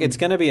 Yeah, look, it's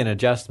going to be an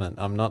adjustment.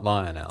 I'm not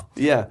lying, Al.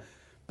 Yeah,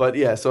 but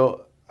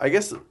so I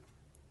guess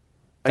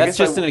that's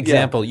just an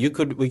example. We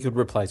could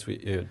replace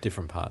with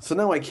different parts. So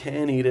now I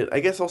can eat it. I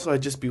guess also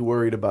I'd just be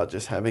worried about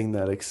just having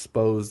that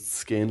exposed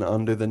skin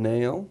under the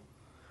nail.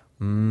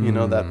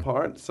 That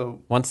part.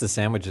 So once the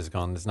sandwich is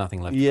gone, there's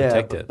nothing left to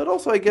protect it. But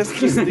also, I guess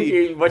just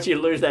once you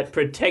lose that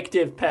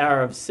protective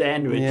power of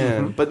sandwich.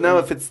 Yeah, but now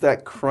if it's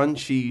that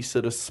crunchy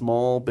sort of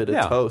small bit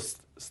of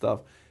toast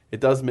stuff, it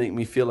does make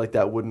me feel like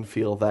that wouldn't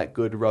feel that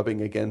good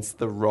rubbing against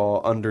the raw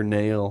under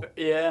nail.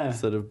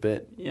 sort of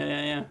bit.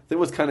 Yeah. I think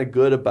what's kind of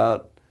good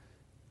about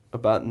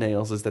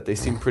nails is that they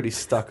seem pretty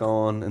stuck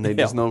on, and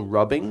there's no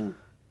rubbing.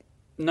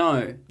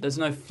 No, there's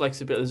no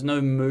flexibility. There's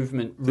no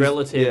movement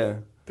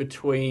relative.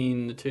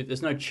 Between the two,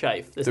 there's no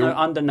chafe. There's no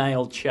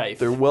under-nail chafe.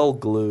 They're well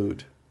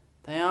glued.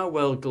 They are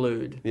well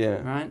glued.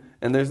 Yeah. Right?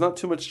 And there's not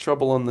too much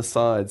trouble on the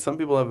sides. Some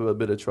people have a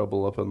bit of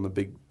trouble up on the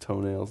big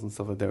toenails and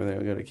stuff like that.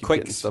 They've got to keep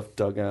getting stuff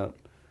dug out.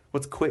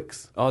 What's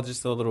quicks? Oh,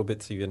 just the little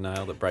bits of your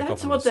nail that break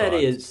off on the side. That's what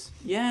that is.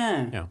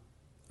 Yeah. Yeah.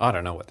 I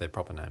don't know what their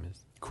proper name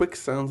is. Quicks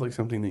sounds like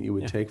something that you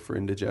would take for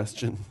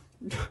indigestion.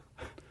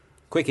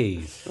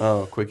 Quickies.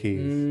 Oh,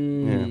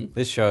 Quickies. Yeah.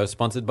 This show is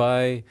sponsored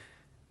by...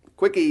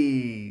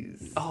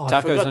 Quickies. Oh,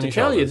 I forgot to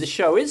tell you, this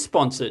show is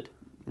sponsored.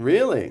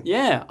 Really?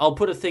 Yeah, I'll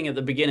put a thing at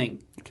the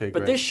beginning. Okay, but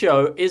great. This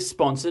show is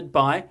sponsored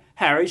by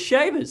Harry's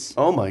Shavers.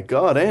 Oh my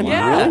God, Andy,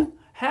 really?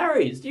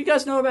 Harry's. Do you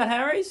guys know about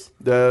Harry's?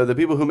 The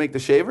people who make the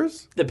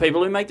shavers? The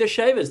people who make the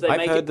shavers.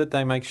 I've heard that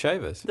they make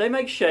shavers. They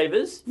make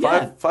shavers.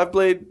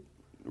 Five-blade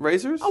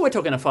razors? Oh, we're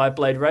talking a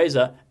 5-blade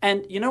razor.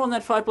 And on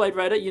that 5-blade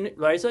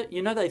razor,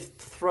 they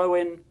throw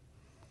in...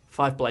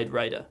 5-Blade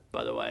Raider,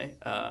 by the way.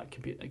 A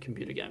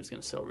computer game is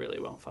going to sell really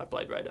well,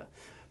 5-Blade Raider.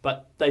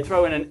 But they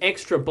throw in an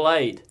extra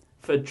blade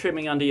for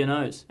trimming under your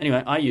nose.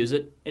 Anyway, I use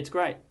it. It's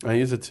great. I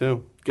use it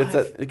too.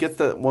 It gets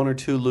that one or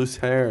two loose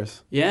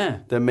hairs. Yeah.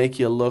 That make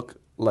you look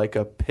like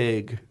a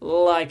pig.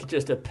 Like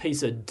just a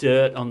piece of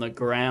dirt on the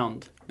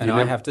ground. And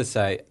I have to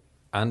say,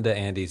 under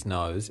Andy's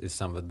nose is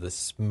some of the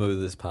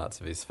smoothest parts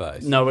of his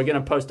face. No, we're going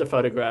to post a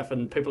photograph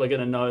and people are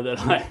going to know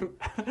that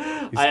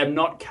I am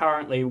not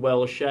currently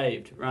well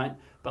shaved, right?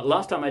 But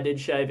last time I did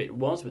shave, it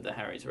was with the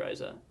Harry's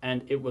razor,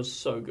 and it was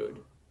so good.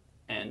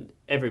 And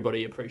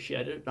everybody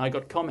appreciated it, and I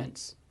got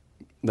comments.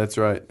 That's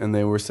right. And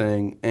they were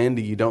saying,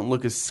 Andy, you don't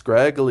look as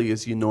scraggly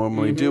as you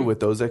normally do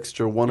with those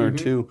extra one or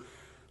two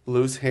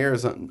loose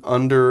hairs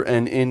under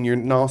and in your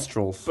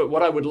nostrils. But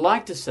what I would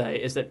like to say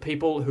is that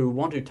people who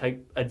want to take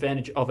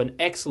advantage of an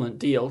excellent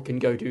deal can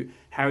go to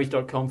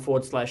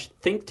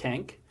harrys.com/think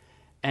tank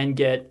and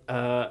get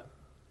a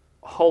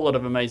whole lot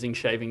of amazing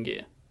shaving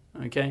gear,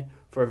 okay,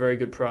 for a very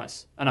good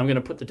price. And I'm going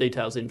to put the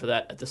details in for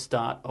that at the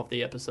start of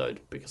the episode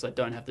because I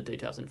don't have the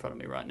details in front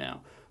of me right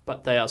now.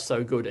 But they are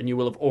so good, and you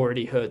will have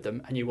already heard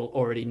them, and you will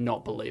already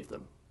not believe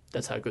them.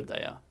 That's how good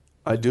they are.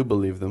 I do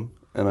believe them,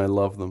 and I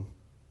love them.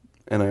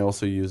 And I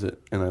also use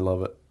it, and I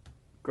love it.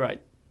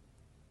 Great.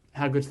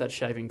 How good's that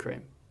shaving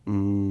cream?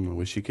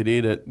 Wish you could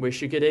eat it.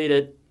 Wish you could eat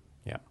it.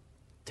 Yeah.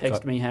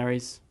 Text me,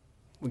 Harry's.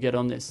 We'll get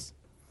on this.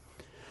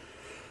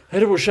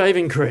 Edible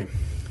shaving cream.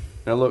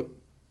 Now, look,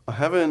 I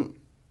haven't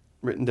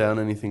written down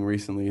anything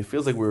recently. It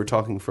feels like we were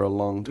talking for a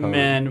long time.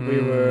 Man, we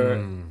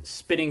were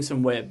spinning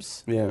some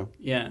webs. Yeah.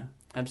 Yeah,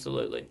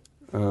 absolutely.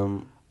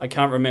 I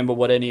can't remember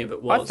what any of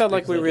it was. I felt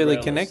like we really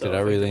connected.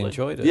 I really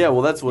enjoyed it. Yeah,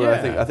 well, that's what I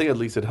think. I think at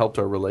least it helped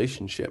our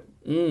relationship.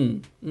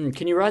 Can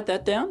you write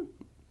that down?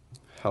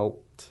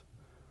 Helped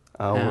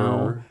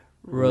our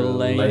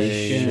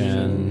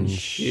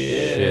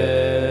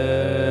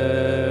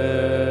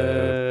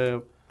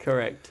relationship.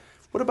 Correct.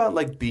 What about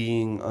like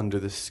being under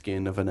the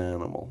skin of an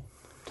animal?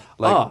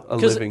 Like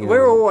because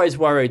we're always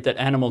worried that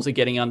animals are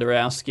getting under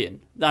our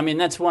skin. I mean,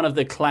 that's one of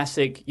the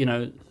classic,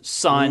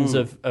 signs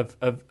of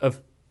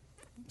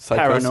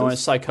paranoia,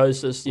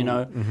 psychosis,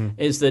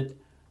 is that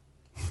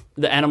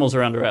the animals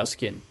are under our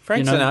skin.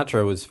 Frank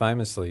Sinatra was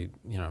famously,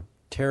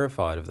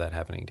 terrified of that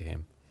happening to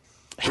him.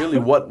 Really?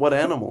 What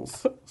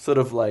animals? Sort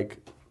of like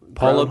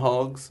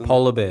groundhogs?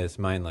 Polar bears,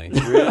 mainly.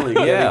 Really?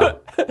 Yeah.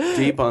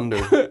 Deep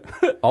under.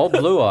 Old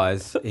Blue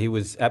Eyes, he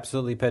was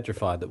absolutely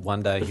petrified that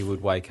one day he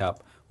would wake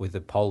up with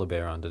a polar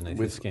bear underneath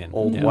his skin.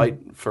 Old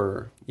white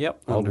fur.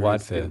 Yep, old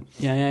white fur.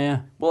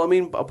 Yeah. Well, I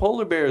mean, a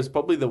polar bear is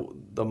probably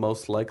the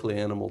most likely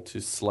animal to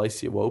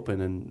slice you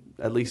open and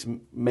at least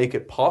make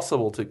it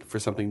possible for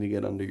something to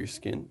get under your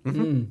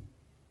skin.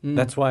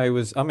 That's why he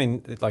was,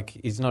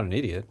 he's not an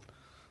idiot.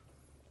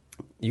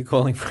 You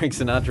calling Frank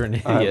Sinatra an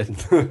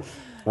idiot?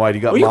 Why, do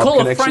you got you mob calling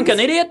connections? Frank an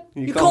idiot?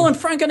 You calling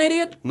Frank an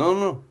idiot?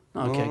 No.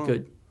 Okay, No.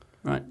 good.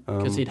 Right,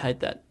 because he'd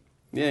hate that.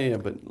 Yeah,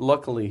 but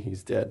luckily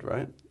he's dead,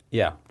 right?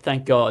 Yeah.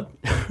 Thank God.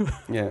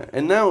 Yeah,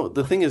 and now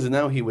the thing is,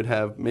 now he would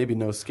have maybe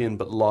no skin,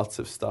 but lots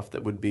of stuff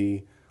that would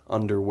be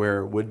under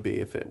where it would be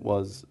if it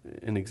was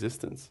in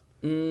existence.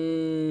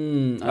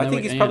 I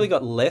think he's probably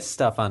got less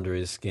stuff under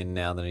his skin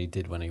now than he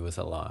did when he was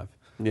alive.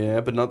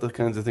 Yeah, but not the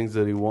kinds of things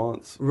that he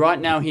wants. Right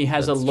now he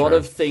has a lot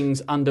of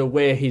things under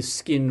where his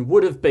skin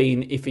would have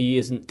been if he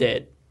isn't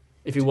dead.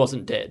 If he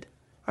wasn't dead.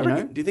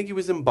 Do you think he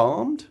was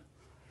embalmed?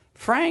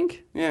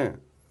 Frank? Yeah.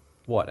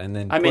 What? And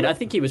then I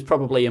think he was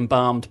probably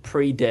embalmed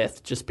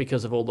pre-death just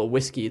because of all the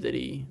whiskey that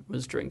he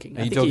was drinking.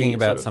 Are you talking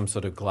about some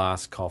sort of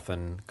glass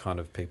coffin kind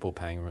of people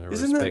paying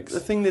respects? Isn't that the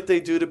thing that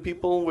they do to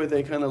people where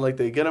they kind of like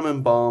they get them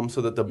embalmed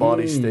so that the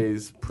body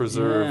stays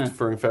preserved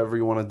for if ever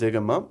you want to dig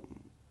them up?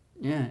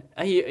 Yeah.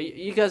 Are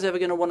you guys ever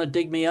going to want to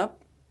dig me up?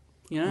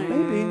 Maybe.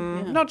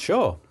 Yeah. Not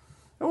sure.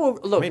 Well,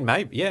 look.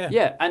 Maybe, yeah.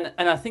 Yeah, and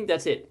I think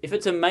that's it. If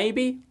it's a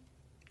maybe,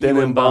 then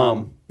you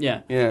embalm.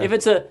 Yeah. If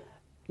it's a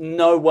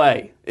no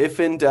way, if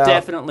in doubt,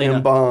 definitely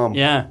embalm.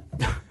 Yeah.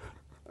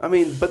 I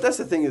mean, but that's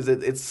the thing is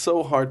that it's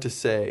so hard to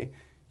say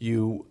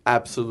you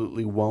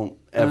absolutely won't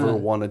ever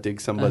want to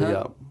dig somebody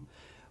up.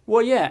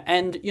 Well, yeah,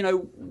 and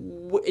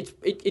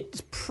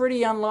it's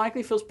pretty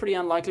unlikely. Feels pretty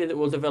unlikely that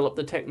we'll develop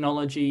the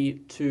technology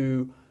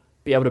to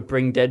be able to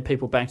bring dead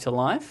people back to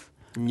life.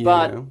 Yeah.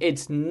 But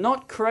it's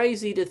not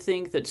crazy to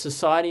think that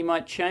society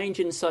might change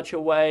in such a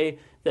way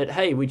that,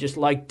 hey, we just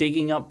like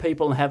digging up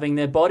people and having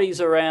their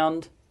bodies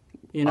around.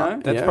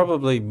 That's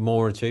probably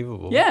more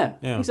achievable. Yeah,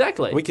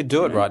 exactly. We could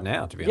do it right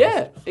now, to be honest.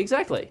 Yeah,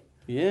 exactly.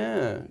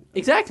 Yeah.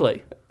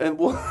 Exactly. And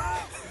well,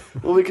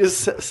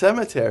 because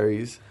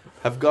cemeteries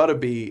have got to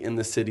be in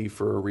the city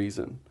for a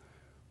reason.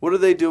 What are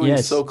they doing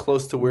so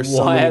close to where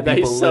so many people live? Why are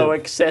they so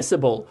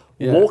accessible?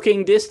 Yeah.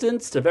 Walking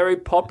distance to very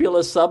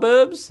popular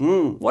suburbs?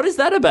 What is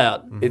that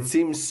about? It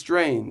seems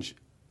strange.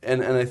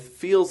 And it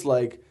feels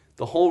like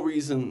the whole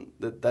reason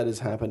that is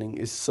happening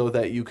is so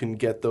that you can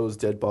get those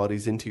dead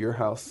bodies into your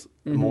house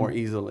more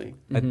easily.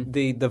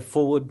 The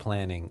forward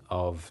planning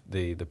of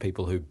the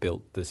people who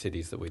built the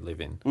cities that we live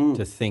in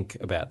to think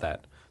about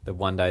that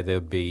one day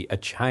there'll be a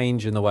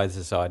change in the way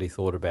society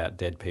thought about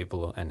dead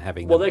people and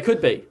having them. Well, there could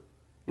be.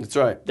 That's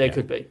right. There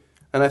could be.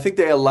 And I think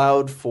they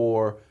allowed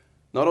for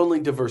not only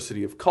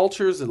diversity of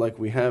cultures like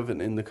we have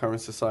in the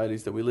current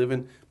societies that we live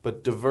in,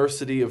 but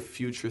diversity of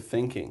future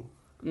thinking.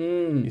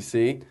 You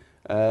see?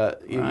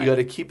 You got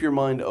to keep your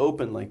mind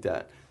open like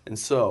that. And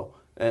so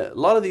a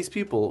lot of these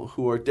people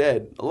who are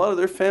dead, a lot of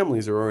their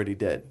families are already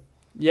dead.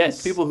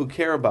 Yes. People who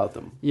care about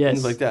them. Yes.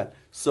 Things like that.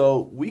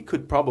 So we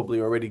could probably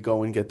already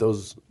go and get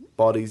those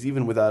bodies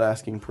even without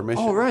asking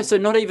permission. Oh, right. So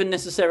not even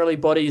necessarily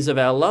bodies of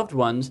our loved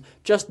ones,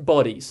 just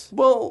bodies.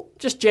 Well,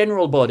 just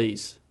general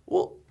bodies.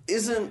 Well,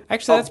 isn't...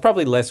 Actually, that's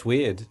probably less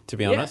weird, to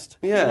be honest.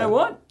 Yeah. You know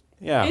what?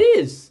 Yeah. It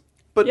is.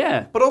 But,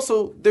 yeah. But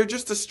also, they're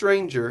just a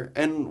stranger.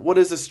 And what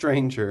is a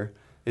stranger?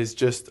 Is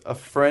just a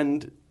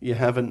friend you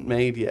haven't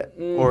made yet.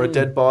 Or a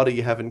dead body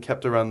you haven't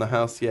kept around the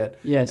house yet.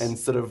 Yes. And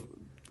sort of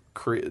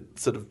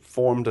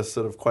formed a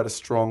sort of quite a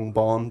strong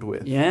bond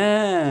with.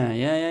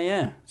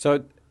 Yeah.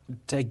 So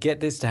to get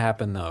this to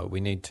happen, though, we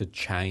need to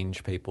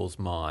change people's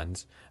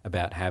minds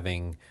about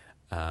having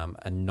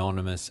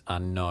anonymous,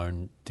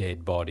 unknown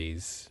dead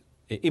bodies,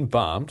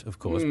 embalmed, of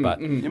course,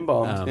 but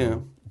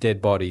embalmed,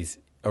 dead bodies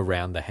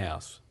around the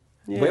house.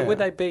 Yeah. Where would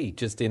they be?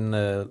 Just in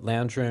the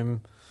lounge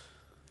room?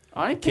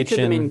 I picture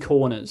them in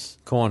corners.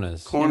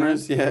 Corners,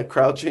 yeah,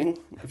 crouching.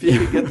 If you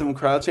could get them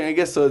crouching, I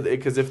guess so,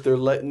 because if their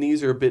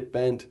knees are a bit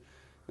bent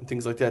and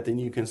things like that, then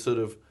you can sort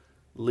of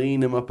lean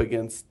them up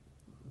against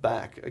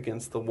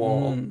the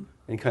wall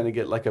and kind of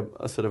get like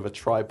a sort of a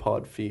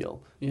tripod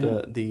feel.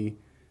 Yeah.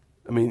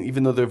 I mean,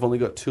 even though they've only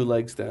got 2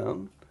 legs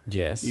down,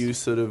 yes, you're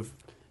use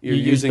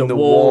using the the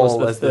wall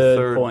wall as the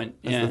third point.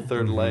 as the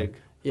third leg.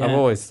 Yeah. I've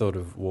always thought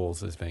of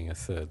walls as being a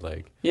third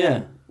leg.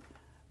 Yeah.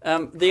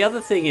 The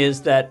other thing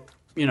is that,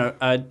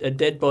 a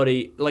dead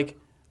body, like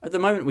at the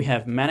moment we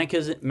have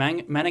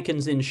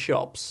mannequins in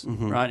shops,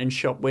 right, in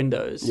shop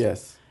windows.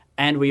 Yes.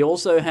 And we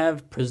also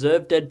have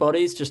preserved dead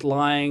bodies just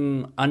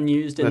lying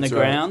unused in the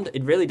ground. Right.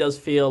 It really does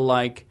feel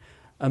like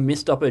a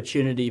missed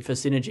opportunity for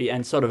synergy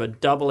and sort of a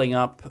doubling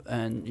up.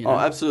 And Oh,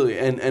 absolutely.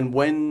 And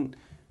when,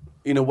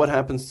 what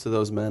happens to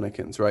those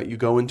mannequins, right? You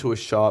go into a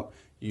shop,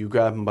 you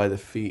grab them by the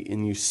feet,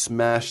 and you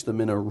smash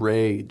them in a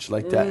rage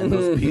like that. And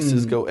those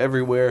pieces go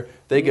everywhere.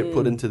 They get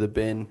put into the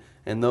bin,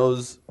 and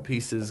those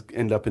pieces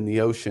end up in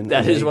the ocean.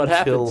 That is what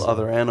happens. Kill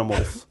other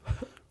animals.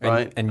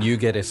 Right, and you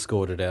get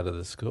escorted out of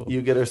the school.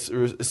 You get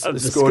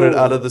escorted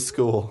out of the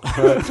school.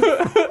 Right?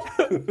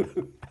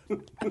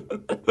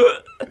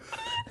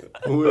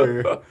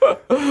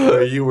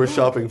 where you were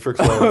shopping for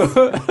clothes,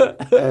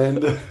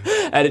 and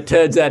it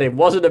turns out it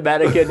wasn't a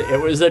mannequin;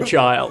 it was a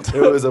child.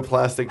 It was a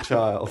plastic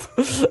child.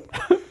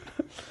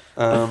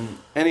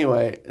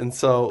 Anyway, and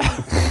so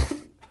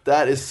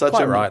that is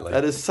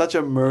such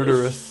a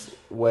murderous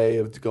way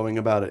of going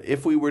about it.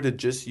 If we were to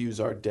just use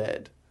our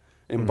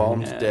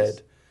embalmed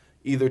dead.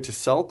 Either to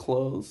sell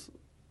clothes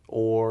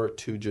or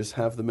to just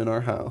have them in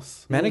our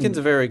house. Mannequins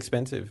are very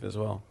expensive as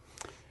well.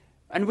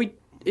 And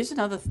here's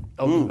another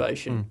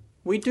observation.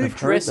 We do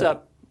dress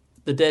up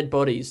the dead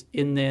bodies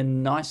in their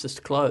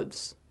nicest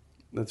clothes.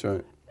 That's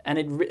right.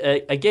 And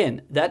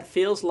again, that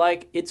feels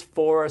like it's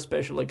for a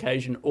special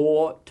occasion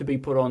or to be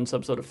put on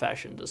some sort of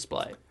fashion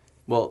display.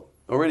 Well,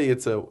 already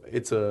it's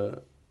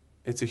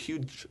a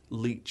huge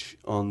leech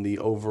on the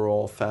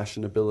overall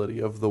fashionability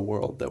of the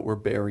world that we're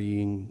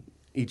burying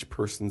each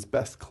person's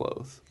best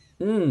clothes.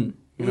 You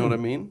know what I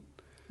mean?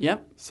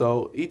 Yep.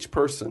 So each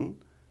person,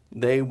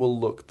 they will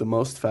look the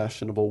most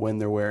fashionable when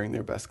they're wearing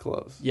their best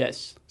clothes.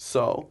 Yes.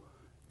 So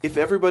if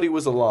everybody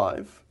was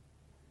alive,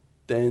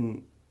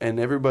 and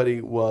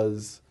everybody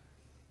was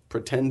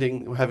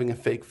having a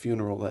fake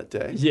funeral that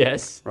day.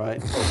 Yes.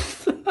 Right?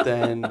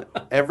 Then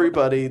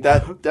everybody,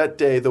 that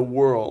day, the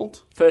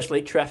world...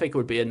 Firstly, traffic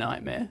would be a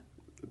nightmare.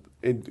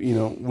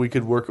 We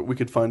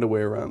could find a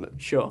way around it.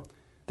 Sure.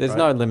 There's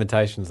no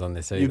limitations on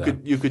this either.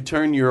 You could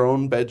turn your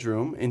own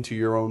bedroom into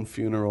your own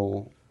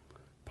funeral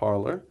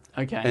parlor.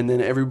 Okay. And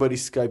then everybody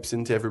Skypes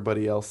into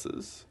everybody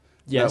else's.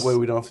 Yes. That way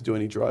we don't have to do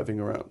any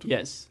driving around.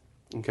 Yes.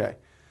 Okay.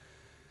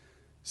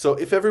 So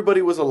if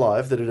everybody was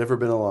alive that had ever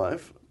been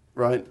alive,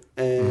 right?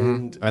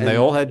 And they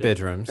all had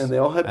bedrooms. And they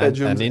all had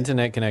bedrooms. And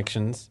internet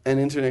connections.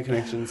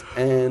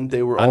 And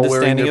they were all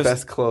wearing their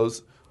best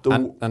clothes.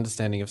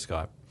 Understanding of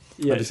Skype.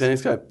 Yes. Understanding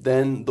Skype.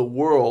 Then the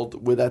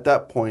world would, at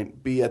that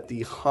point, be at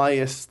the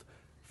highest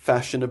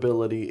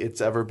fashionability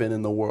it's ever been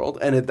in the world,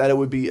 and that it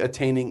would be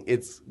attaining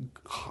its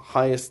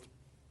highest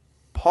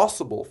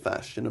possible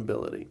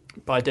fashionability.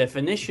 By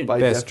definition.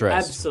 Best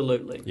dressed.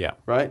 Absolutely. Yeah.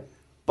 Right?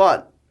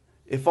 But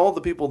if all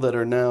the people that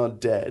are now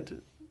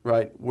dead,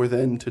 right, were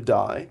then to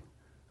die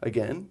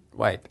again...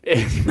 Wait.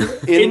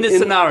 In the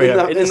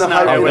scenario. In the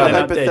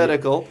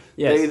hypothetical,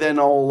 yes. They then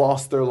all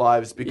lost their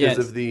lives because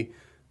of the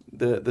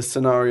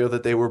scenario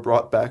that they were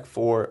brought back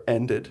for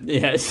ended.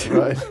 Yes.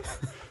 Right?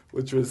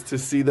 Which was to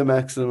see the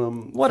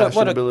maximum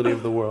fashionability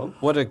of the world.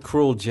 What a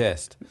cruel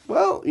jest.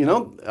 Well,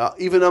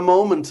 even a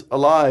moment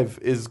alive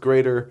is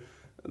greater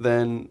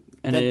than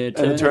an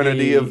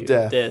eternity of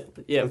death. Yep.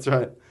 That's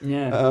right.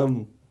 Yeah.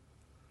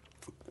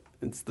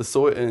 It's the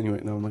soy...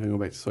 Anyway, no, I'm not going to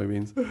go back to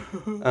soybeans.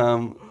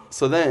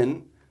 So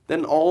then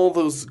all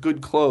those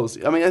good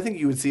clothes... I mean, I think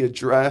you would see a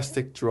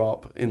drastic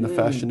drop in the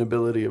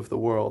fashionability of the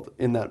world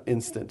in that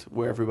instant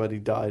where everybody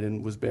died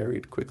and was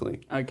buried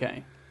quickly.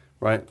 Okay.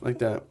 Right? Like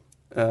that.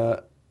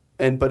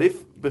 But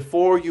if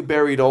before you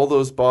buried all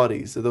those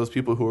bodies, of those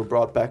people who were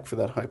brought back for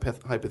that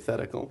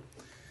hypothetical,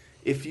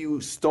 if you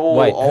stole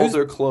all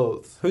their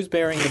clothes, who's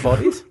burying the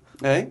bodies?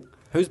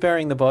 Who's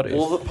burying the bodies?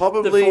 Well,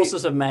 probably the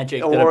forces of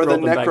magic, or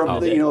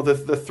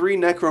the three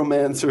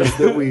necromancers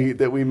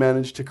that we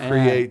managed to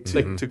create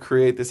to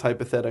create this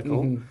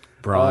hypothetical.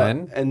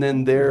 Brian, and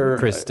then their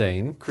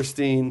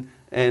Christine,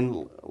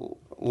 and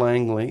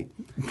Langley,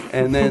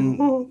 and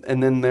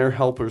then their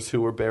helpers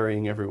who were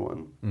burying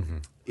everyone. Mm-hmm.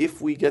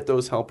 If we get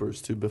those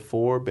helpers to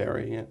before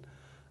burying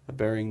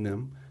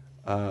them,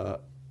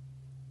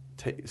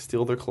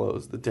 steal their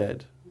clothes, the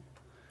dead,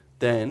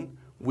 then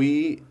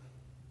we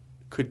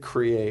could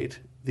create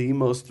the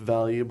most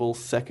valuable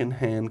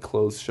second-hand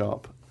clothes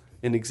shop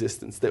in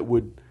existence that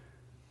would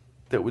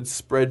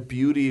spread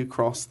beauty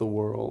across the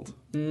world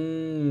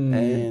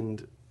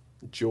and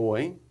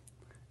joy,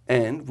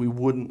 and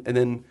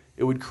then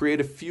it would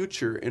create a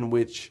future in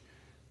which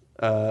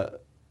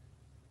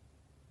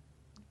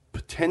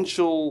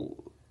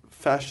potential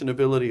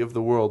fashionability of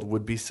the world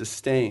would be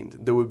sustained.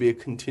 There would be a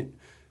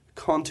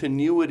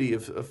continuity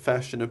of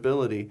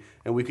fashionability,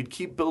 and we could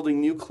keep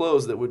building new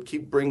clothes that would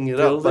keep bringing it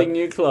up. Building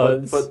new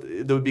clothes. But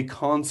there would be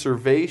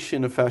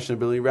conservation of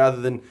fashionability rather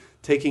than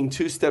taking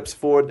 2 steps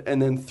forward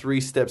and then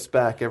 3 steps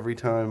back every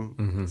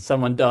time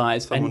someone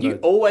dies. You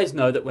always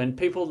know that when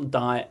people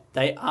die,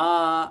 they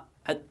are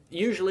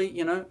usually,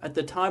 at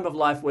the time of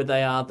life where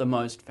they are the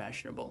most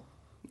fashionable.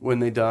 When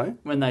they die?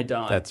 When they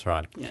die. That's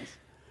right. Yes.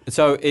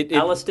 So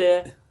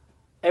Alistair,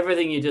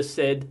 everything you just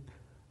said,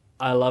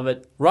 I love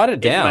it. Write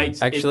it down,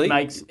 actually.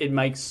 It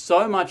makes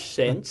so much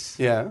sense.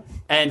 Yeah.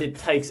 And it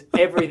takes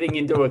everything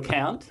into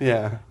account.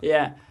 Yeah.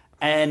 Yeah.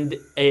 And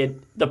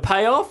the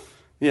payoff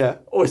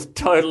was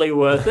totally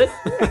worth it.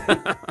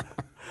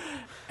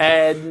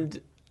 And,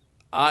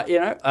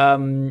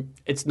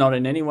 it's not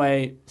in any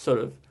way sort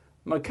of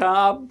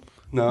macabre.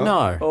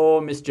 No. Or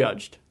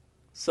misjudged.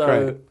 So...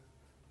 Great.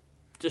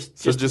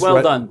 Just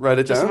well done. Write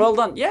it down? Just well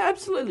done. Yeah,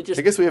 absolutely.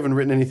 I guess we haven't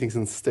written anything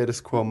since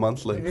Status Quo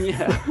Monthly.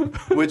 Yeah.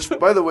 Which,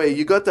 by the way,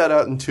 you got that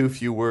out in too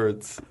few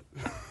words.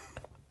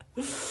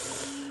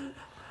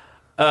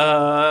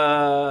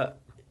 I'm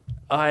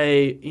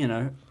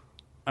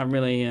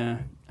really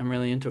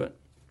into it.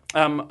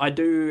 I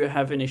do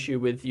have an issue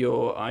with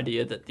your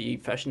idea that the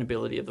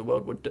fashionability of the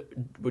world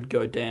would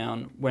go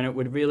down when it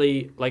would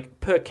really,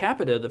 like, per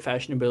capita, the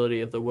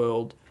fashionability of the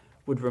world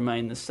would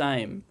remain the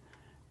same.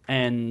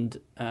 And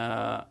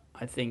I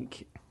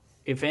think,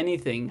 if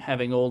anything,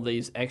 having all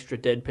these extra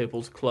dead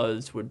people's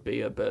clothes would be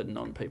a burden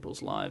on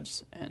people's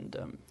lives.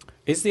 And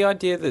is the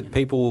idea that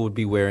people would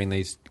be wearing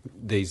this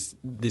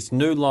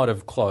new lot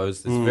of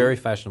clothes, this very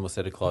fashionable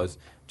set of clothes,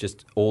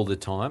 just all the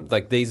time?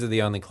 Like, these are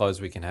the only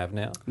clothes we can have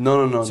now?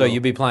 No. So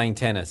you'd be playing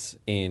tennis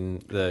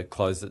in the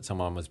clothes that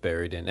someone was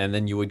buried in, and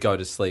then you would go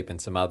to sleep in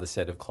some other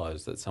set of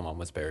clothes that someone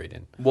was buried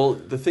in. Well,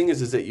 the thing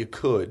is that you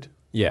could.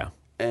 Yeah.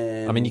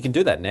 I mean, you can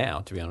do that now,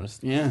 to be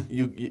honest. Yeah.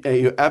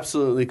 You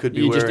absolutely could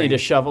be You wearing... just need a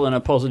shovel and a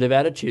positive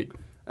attitude.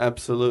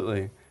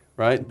 Absolutely.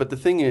 Right? But the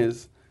thing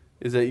is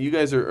that you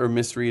guys are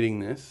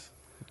misreading this,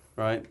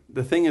 right?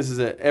 The thing is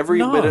that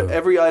every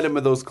item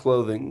of those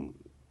clothing,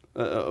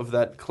 of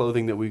that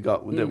clothing that we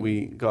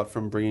got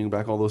from bringing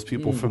back all those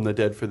people from the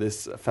dead for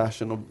this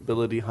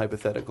fashionability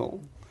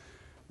hypothetical,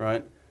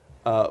 right,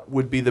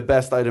 would be the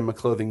best item of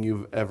clothing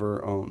you've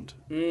ever owned,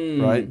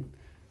 right?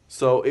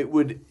 So it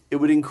would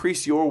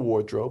increase your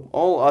wardrobe.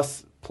 All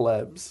us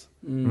plebs,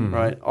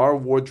 right? Our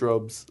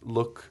wardrobes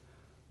look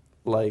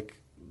like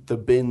the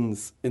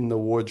bins in the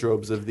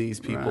wardrobes of these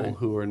people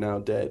who are now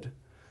dead,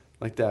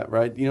 like that,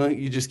 right?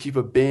 You just keep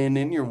a bin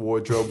in your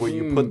wardrobe where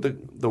you put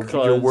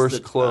your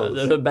worst clothes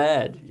that are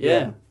bad.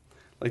 Yeah,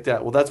 like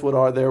that. Well, that's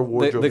what their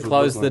wardrobes. The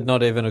clothes that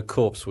not even a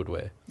corpse would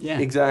wear. Yeah,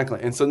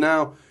 exactly. And so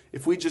now,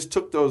 if we just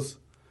took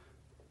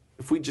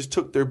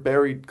their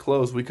buried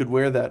clothes, we could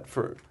wear that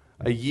for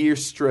a year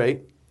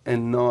straight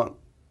and not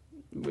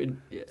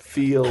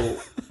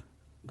feel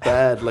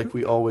bad like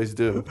we always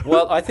do.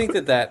 Well, I think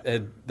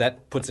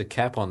that puts a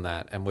cap on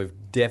that, and we've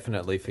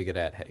definitely figured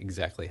out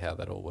exactly how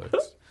that all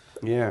works.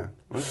 Yeah,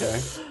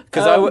 okay.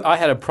 Because I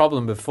had a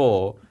problem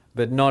before,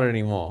 but not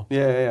anymore.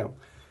 Yeah.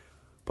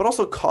 But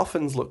also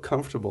coffins look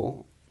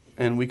comfortable,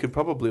 and we could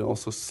probably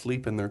also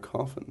sleep in their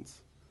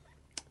coffins.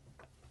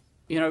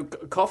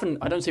 Coffin,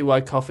 I don't see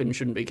why coffin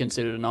shouldn't be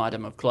considered an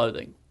item of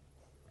clothing.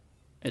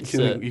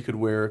 You could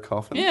wear a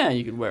coffin? Yeah,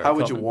 you could wear a coffin.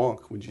 How would you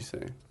walk, would you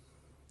say?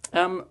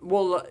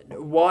 Well,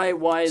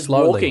 why is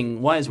slowly.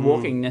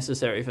 walking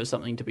necessary for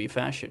something to be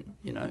fashion,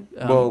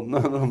 Well, no,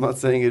 I'm not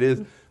saying it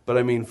is, but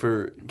I mean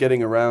for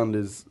getting around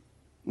is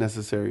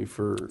necessary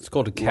for It's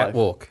called a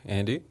catwalk,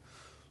 Andy.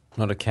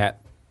 Not a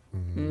cat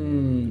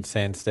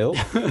stand still.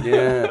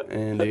 Yeah,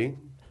 Andy.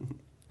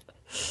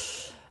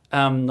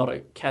 Not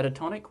a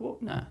catatonic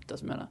walk? Nah,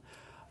 doesn't matter.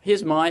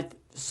 Here's my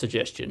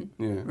suggestion,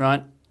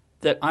 right?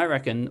 That I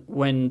reckon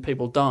when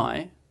people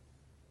die,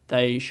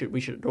 we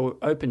should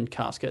open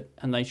casket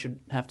and they should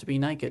have to be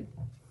naked.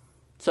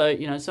 So,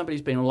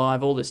 somebody's been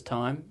alive all this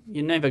time.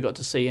 You never got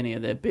to see any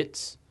of their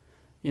bits.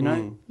 You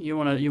know, you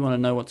want to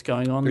know what's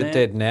going on They're there.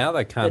 dead now.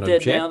 They can't They're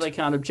object. dead now. They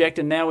can't object,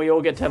 and now we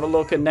all get to have a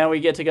look, and now we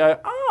get to go,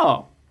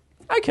 oh,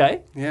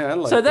 okay. Yeah, I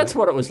like so that's that.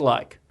 what it was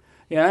like,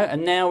 you know.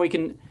 And now we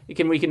can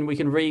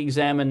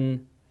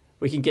re-examine.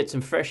 We can get some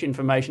fresh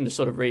information to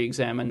sort of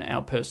re-examine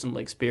our personal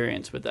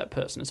experience with that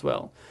person as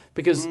well.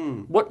 Because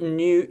what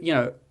new, you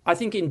know, I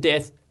think in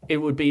death it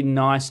would be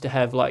nice to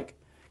have like,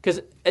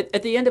 because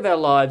at the end of our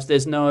lives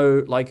there's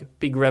no like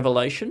big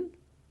revelation,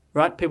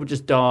 right? People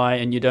just die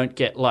and you don't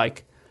get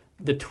like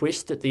the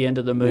twist at the end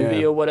of the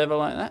movie or whatever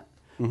like that.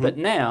 Mm-hmm. But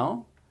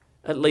now,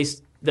 at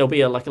least there'll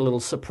be a little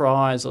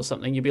surprise or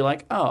something. You'd be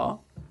like, oh,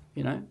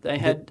 you know, they're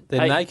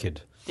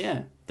naked.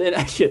 Yeah. They're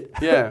naked.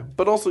 Yeah,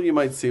 but also you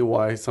might see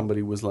why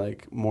somebody was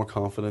like more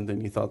confident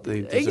than you thought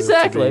they deserved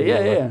exactly, to be.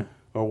 Yeah.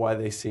 Or why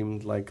they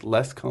seemed like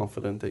less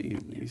confident that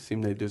you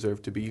seem they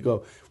deserve to be. You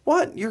go,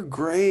 what? You're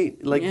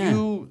great. Like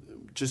you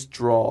just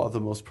draw the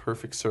most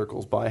perfect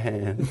circles by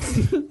hand.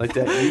 Like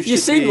that. You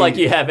seem like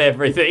you have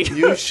everything.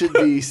 You should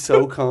be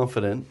so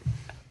confident.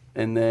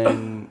 And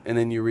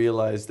then you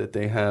realize that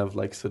they have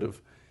like sort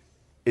of,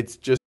 it's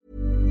just.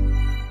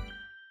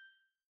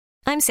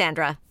 I'm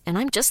Sandra, and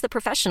I'm just the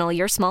professional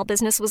your small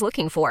business was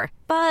looking for.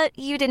 But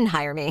you didn't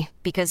hire me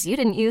because you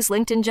didn't use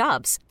LinkedIn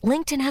Jobs.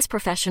 LinkedIn has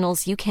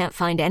professionals you can't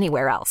find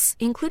anywhere else,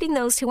 including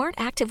those who aren't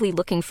actively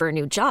looking for a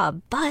new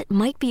job, but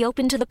might be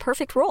open to the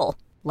perfect role,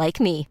 like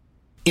me.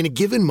 In a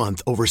given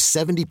month, over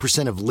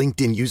 70% of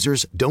LinkedIn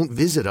users don't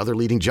visit other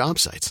leading job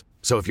sites.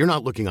 So if you're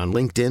not looking on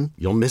LinkedIn,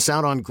 you'll miss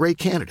out on great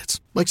candidates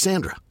like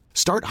Sandra.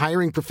 Start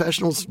hiring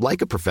professionals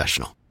like a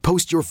professional.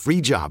 Post your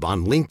free job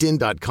on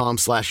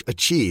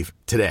linkedin.com/achieve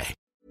today.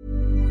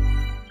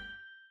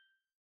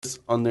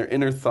 On their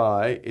inner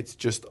thigh, it's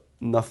just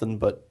nothing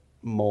but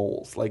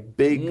moles, like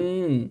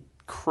big,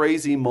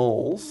 crazy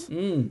moles,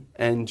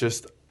 and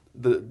just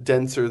the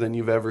denser than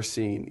you've ever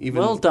seen.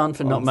 Even well done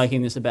for not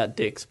making this about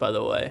dicks, by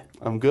the way.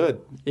 I'm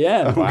good.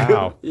 Yeah.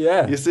 Wow.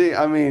 Yeah. You see,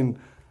 I mean,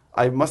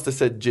 I must have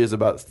said jizz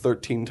about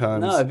 13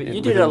 times. No, but you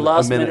did a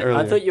last minute. Earlier.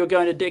 I thought you were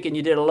going to dick, and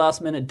you did a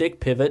last minute dick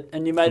pivot,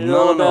 and you made it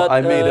all about.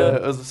 I made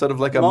a sort of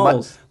like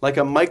moles.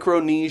 a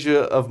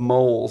Micronesia of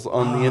moles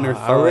on the inner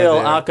thigh. A real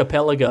there.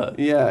 archipelago.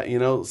 Yeah, you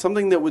know,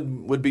 something that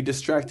would be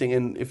distracting,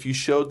 and if you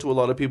showed to a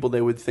lot of people,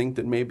 they would think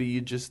that maybe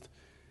you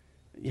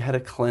had a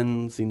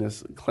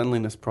cleanliness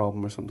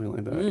problem or something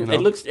like that. You know?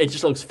 It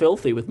just looks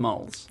filthy with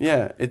moles.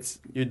 Yeah,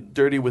 you're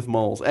dirty with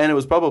moles, and it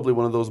was probably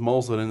one of those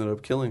moles that ended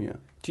up killing you.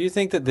 Do you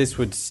think that this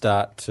would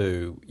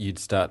you'd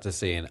start to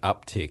see an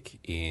uptick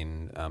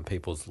in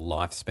people's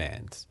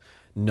lifespans,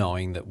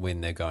 knowing that when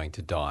they're going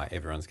to die,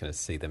 everyone's going to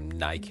see them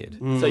naked?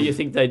 So you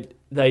think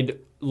they'd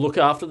look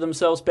after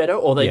themselves better,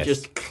 or they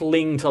just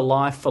cling to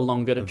life for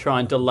longer to try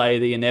and delay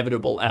the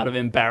inevitable out of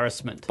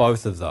embarrassment?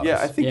 Both of those.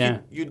 Yeah, I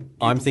think you'd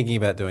I'm thinking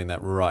about doing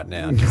that right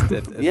now, just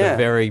at the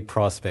very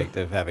prospect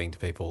of having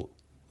people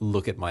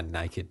look at my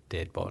naked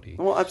dead body.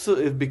 Well,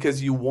 absolutely,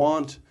 because you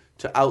want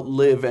to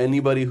outlive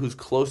anybody who's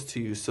close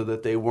to you so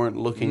that they weren't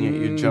looking at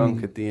your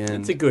junk at the end.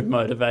 It's a good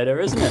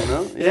motivator, isn't it? You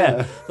know?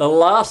 Yeah. The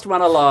last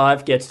one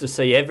alive gets to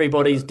see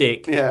everybody's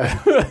dick.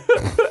 Yeah.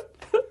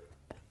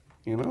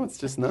 You know, it's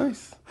just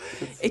nice.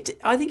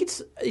 I think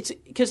it's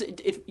because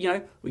if you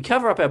know, we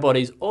cover up our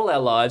bodies all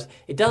our lives.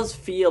 It does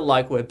feel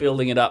like we're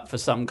building it up for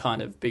some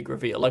kind of big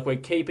reveal, like we're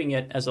keeping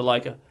it as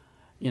the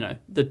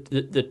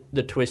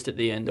twist at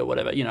the end or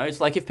whatever. You know,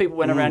 it's like if people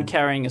went around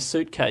carrying a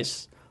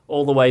suitcase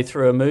all the way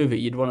through a movie,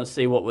 you'd want to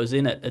see what was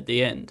in it at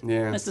the end.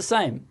 Yeah, it's the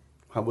same.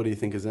 What do you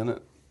think is in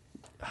it?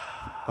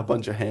 A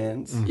bunch of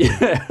hands.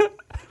 Yeah.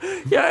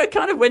 Yeah, it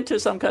kind of went to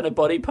some kind of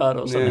body part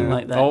or something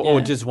like that.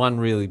 Or just one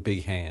really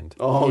big hand.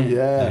 Oh,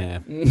 yeah.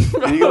 And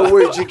you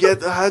go,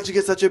 how'd you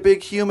get such a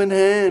big human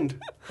hand?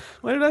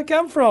 Where did that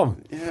come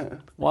from? Yeah.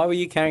 Why were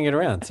you carrying it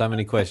around? So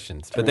many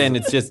questions. But then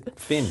it's just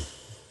Finn.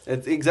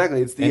 It's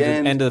the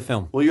end of the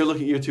film. Well,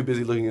 you're too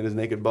busy looking at his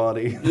naked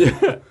body.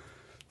 Yeah.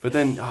 But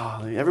then,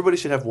 everybody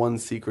should have one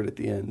secret at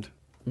the end.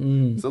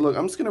 So look,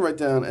 I'm just going to write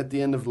down, at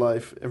the end of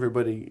life,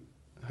 everybody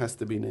has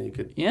to be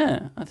naked.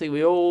 Yeah, I think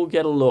we all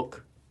get a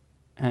look.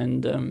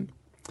 And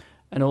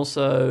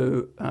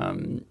also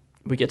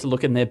we get to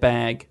look in their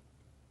bag,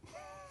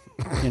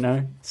 you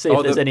know, see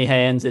if there's any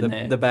hands in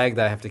there. The bag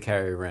they have to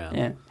carry around.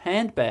 Yeah,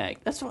 handbag.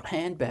 That's what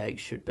handbags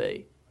should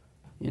be,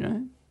 you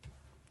know.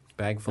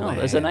 Bag full of hands.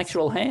 There's an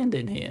actual hand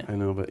in here. I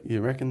know, but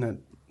you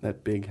reckon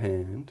that big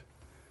hand,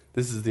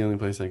 this is the only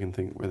place I can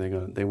think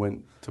where they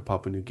went to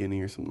Papua New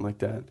Guinea or something like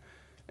that,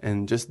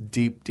 and just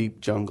deep,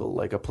 deep jungle,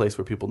 like a place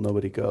where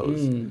nobody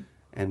goes,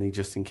 and they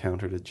just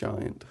encountered a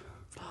giant.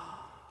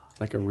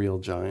 Like a real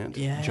giant.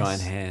 Yes.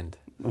 Giant hand.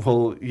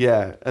 Well,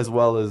 yeah, as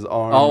well as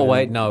arm. Oh,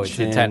 wait, no, it's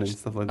attached. And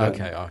stuff like that.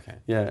 Okay.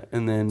 Yeah,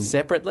 and then...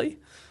 Separately?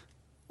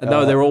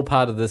 No, they're all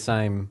part of the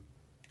same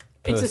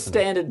person. It's a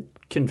standard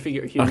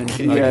human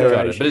configuration.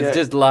 Got it. But it's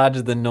just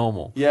larger than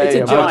normal. Yeah, it's a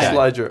giant. much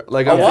larger.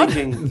 Like, I'm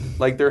thinking,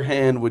 like, their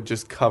hand would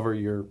just cover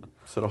your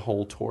sort of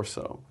whole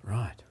torso.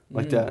 Right.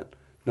 Like that.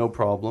 No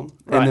problem.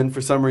 Right. And then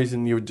for some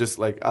reason, you would just,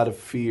 like, out of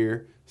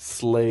fear...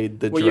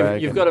 slayed the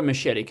dragon. You've got a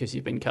machete because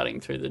you've been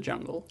cutting through the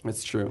jungle.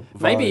 It's true.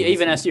 Maybe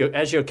even as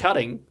you're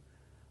cutting,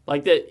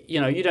 like that,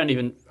 you don't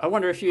even. I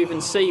wonder if you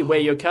even see where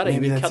you're cutting.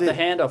 Maybe you cut the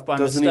hand off by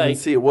Doesn't mistake.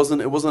 even see. It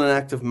wasn't an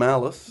act of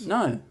malice.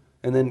 No.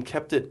 And then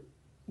kept it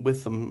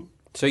with them.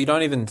 So you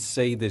don't even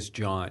see this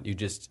giant.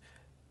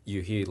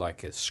 You hear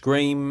like a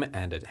scream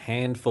and a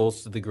hand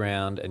falls to the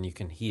ground, and you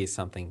can hear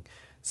something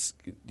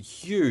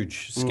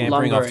huge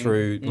lumbering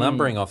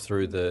off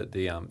through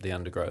the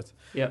undergrowth.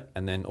 Yeah.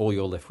 And then all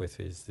you're left with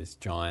is this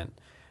giant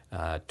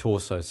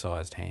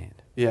torso-sized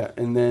hand. Yeah,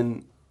 and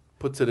then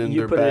puts it in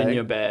You put it in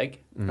your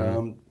bag.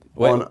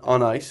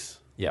 On ice.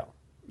 Yeah.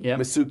 Yeah.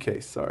 My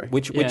suitcase, sorry.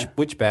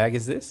 Which bag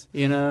is this?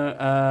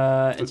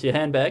 It's your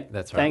handbag.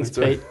 That's right. Thanks,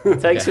 Pete.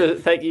 Thanks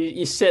for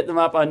you set them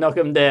up, I knock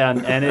them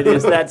down, and it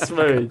is that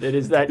smooth. It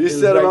is that. You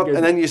set them up,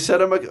 and then you set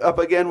them up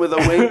again with a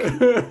wink,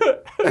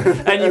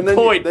 and you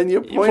point. Then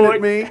you point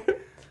at me,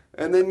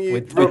 and then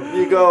you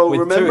go. With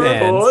remember, 2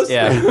 hands. Pause.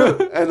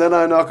 Yeah. And then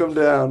I knock them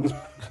down.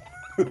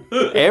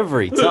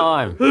 Every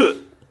time.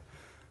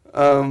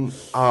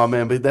 Oh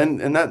man, but then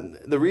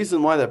the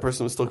reason why that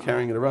person was still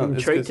carrying it around. I'm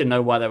intrigued to know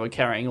why they were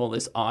carrying all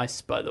this ice.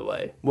 By the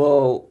way,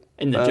 well,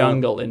 in the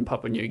jungle in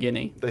Papua New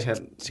Guinea, they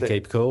had to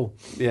keep cool.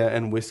 Yeah,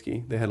 and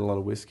whiskey. They had a lot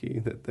of whiskey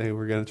that they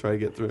were going to try to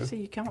get through. See,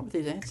 you come up with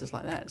these answers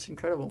like that. It's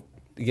incredible.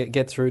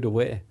 Get through to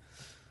where?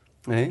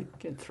 Hey,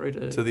 get through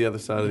to the other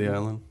side of the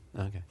island.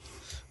 Okay.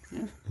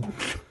 Yeah.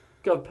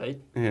 God,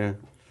 Pete. Yeah.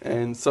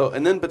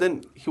 But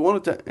then he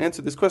wanted to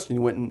answer this question. He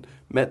went and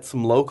met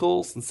some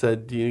locals and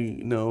said, "Do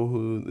you know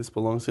who this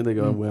belongs to?" They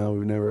go, "Well,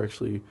 we've never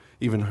actually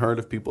even heard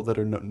of people that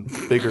are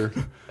bigger."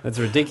 That's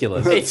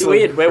ridiculous. It's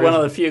weird. We're one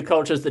of the few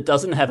cultures that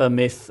doesn't have a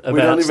myth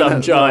about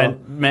some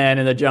giant man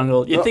in the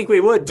jungle. You'd think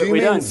we would, but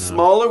we don't.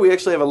 Smaller? We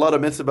actually have a lot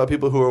of myths about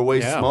people who are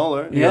way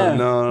smaller. Yeah.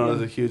 No,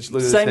 there's a huge.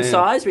 Look at same his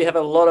hand. size. We have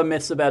a lot of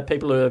myths about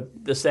people who are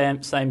the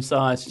same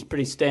size. It's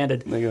pretty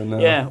standard. They go, no.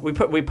 Yeah, we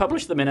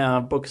publish them in our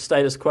book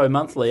Status Quo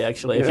Monthly.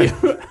 Actually, if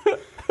you.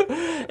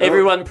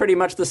 Everyone pretty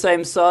much the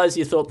same size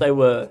you thought they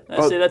were.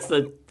 See, that's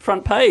the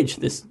front page.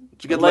 This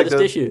latest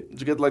issue. Did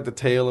you get like the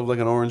tail of like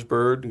an orange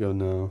bird? You go,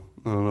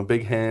 no,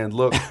 big hand.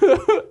 Look,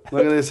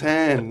 look at this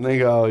hand. And they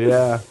go,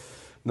 yeah.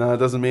 No, it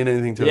doesn't mean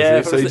anything to us. Yeah,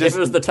 if it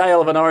was the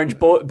tail of an orange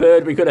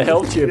bird, we could have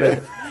helped you,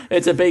 but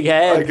it's a big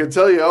hand. I could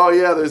tell you,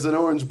 there's an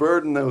orange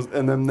bird and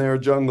then there are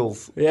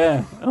jungles.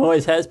 Yeah,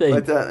 always has been.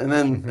 Like that. And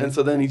then and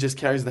so then he just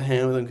carries the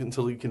hand with him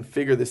until he can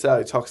figure this out.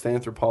 He talks to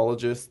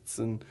anthropologists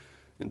and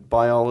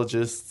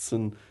biologists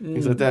and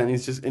things like that,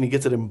 and he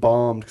gets it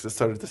embalmed because it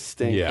started to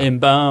stink. Yeah.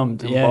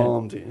 Embalmed, like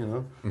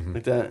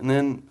that,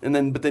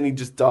 but then he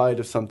just died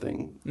of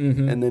something,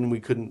 and then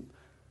we couldn't.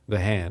 The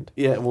hand.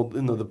 Yeah, well,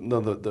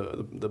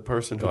 the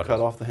person who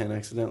cut off the hand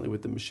accidentally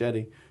with the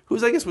machete,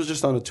 who's I guess was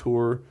just on a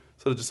tour,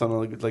 sort of just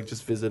on like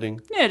just visiting.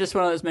 Yeah, just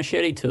one of those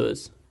machete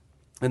tours.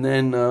 And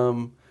then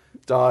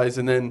dies,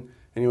 and then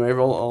anyway,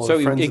 all so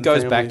his friends it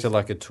goes and back to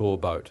like a tour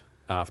boat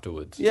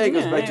afterwards. Yeah, he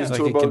goes back to his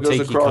tour boat, goes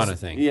across. Kind of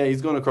thing. Yeah,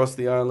 he's going across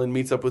the island,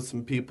 meets up with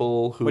some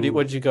people who. What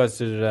did you guys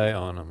do today?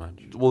 Oh, not much.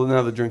 Well,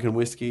 now they're drinking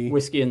whiskey.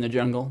 Whiskey in the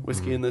jungle.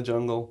 Whiskey in the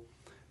jungle.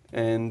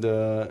 And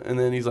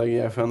then he's like,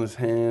 I found this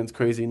hand. It's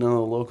crazy. None of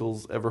the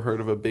locals ever heard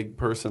of a big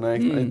person.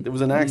 It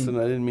was an accident.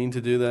 I didn't mean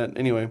to do that.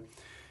 Anyway,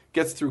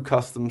 gets through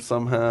customs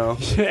somehow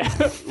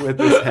with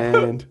this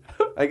hand.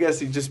 I guess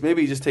he just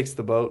takes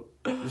the boat.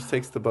 Just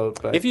takes the boat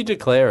back. If you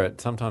declare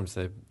it, sometimes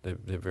they're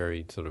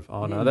very sort of,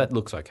 oh no, that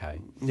looks okay.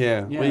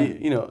 Yeah.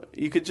 Well,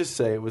 you could just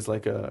say it was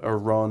like a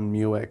Ron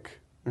Mueck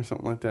or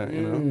something like that.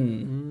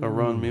 A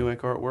Ron Mueck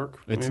artwork.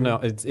 It's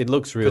not. It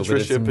looks real,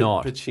 Patricia but it's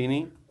not.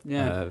 Pacini.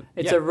 Yeah,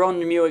 it's a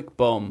Ron Mueck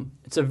bomb.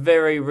 It's a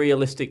very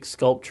realistic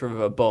sculpture of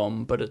a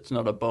bomb, but it's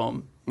not a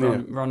bomb.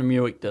 Ron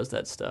Mueck does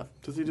that stuff.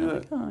 Does he do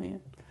that? Oh, yeah.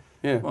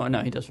 Yeah. Well, no,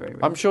 he does very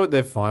well. I'm sure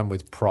they're fine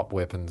with prop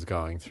weapons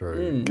going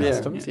through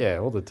customs. Yeah,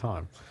 all the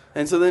time.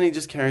 And so then he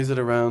just carries it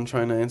around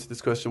trying to answer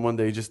this question. One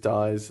day he just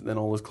dies. Then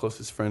all his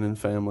closest friends and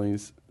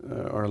families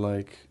are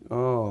like,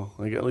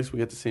 at least we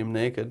get to see him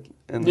naked.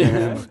 And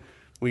then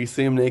we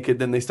see him naked.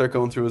 Then they start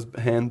going through his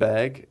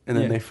handbag. And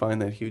then they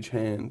find that huge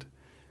hand.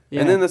 Yeah.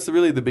 And then that's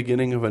really the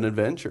beginning of an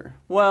adventure.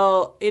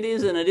 Well, it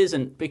is and it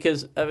isn't,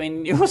 because, I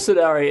mean, your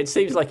scenario, it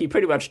seems like he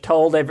pretty much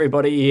told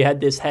everybody he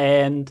had this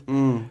hand.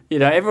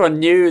 Everyone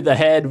knew the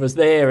hand was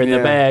there in the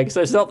bag.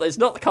 So it's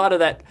not kind of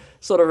that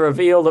sort of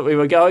reveal that we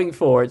were going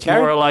for. It's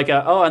more like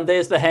and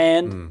there's the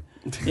hand.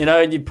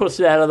 And you push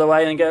it out of the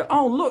way and go,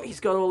 oh, look, he's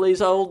got all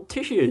these old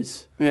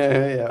tissues.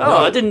 Yeah. Oh,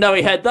 I didn't know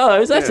he had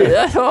those. That's it.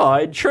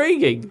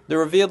 Intriguing. The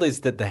reveal is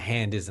that the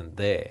hand isn't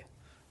there.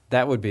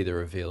 That would be the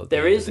reveal.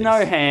 There is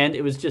no hand.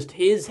 It was just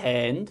his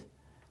hand.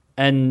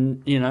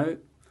 And,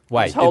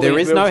 Wait, there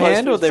is no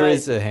hand or there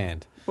is a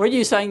hand? Were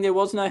you saying there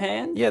was no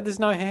hand? Yeah, there's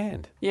no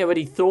hand. Yeah, but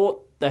he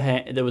thought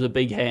there was a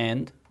big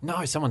hand.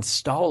 No, someone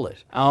stole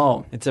it.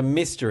 Oh. It's a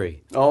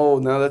mystery. Oh,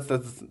 no, that's a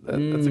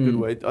good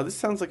way. Oh, this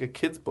sounds like a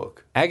kid's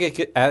book.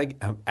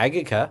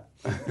 Agatha.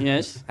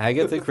 Yes.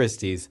 Agatha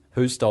Christie's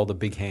Who Stole the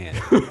Big Hand.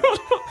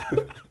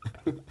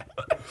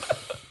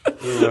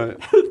 Right.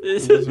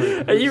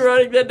 Are you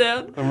writing that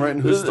down? I'm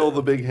writing who stole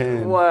the big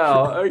hand.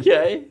 Wow,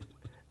 okay.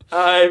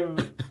 I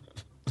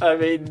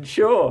mean,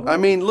 sure. I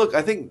mean, look,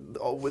 I think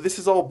this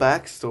is all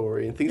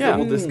backstory and things that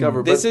we'll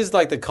discover. This is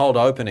like the cold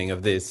opening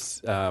of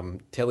this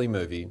telly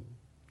movie.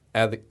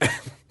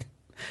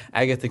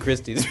 Agatha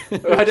Christie's.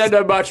 I don't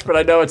know much, but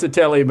I know it's a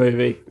telly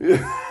movie.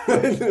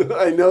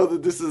 I know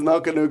that this is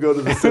not going to go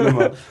to the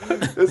cinema.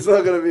 It's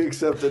not going to be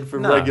accepted for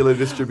regular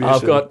distribution.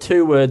 I've got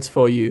 2 words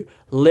for you.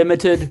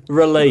 Limited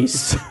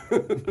release.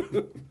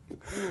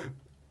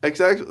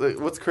 Exactly.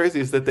 What's crazy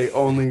is that they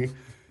only...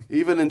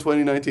 Even in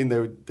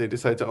 2019, they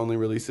decided to only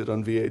release it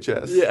on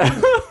VHS. Yeah.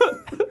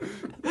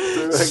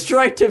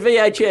 Straight to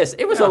VHS.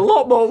 It was a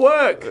lot more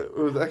work. It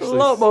was actually a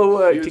lot more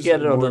work to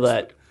get it onto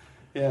that.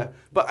 Yeah.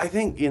 But I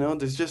think,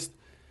 there's just...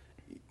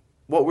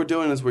 What we're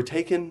doing is we're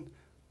taking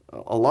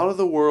a lot of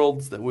the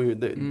worlds that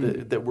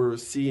we're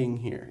seeing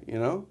here,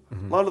 A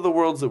lot of the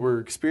worlds that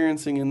we're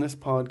experiencing in this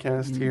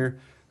podcast here,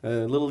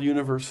 little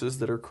universes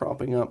that are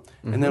cropping up,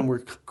 and then we're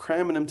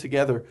cramming them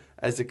together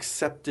as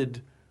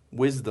accepted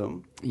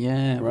wisdom.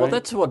 Yeah, right? well,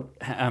 that's what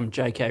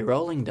J.K.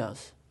 Rowling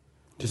does.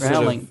 Just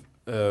Rowling.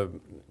 Sort of,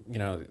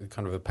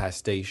 kind of a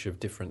pastiche of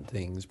different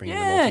things, bringing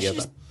them all together. Yeah, she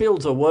just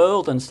builds a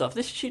world and stuff.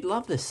 She'd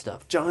love this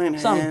stuff. Giant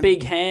hand. Some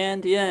big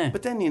hand, yeah.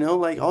 But then,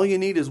 all you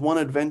need is one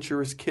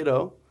adventurous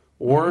kiddo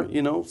or,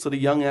 sort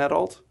of young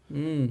adult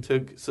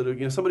to sort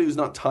of, somebody who's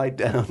not tied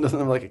down, doesn't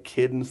have like a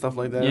kid and stuff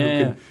like that, who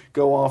can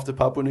go off to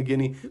Papua New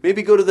Guinea.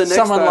 Maybe go to the next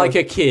Someone like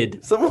a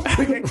kid. Someone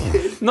like a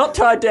kid. Not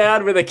tied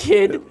down with a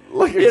kid.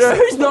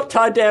 Who's not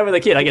tied down with a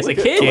kid? I guess a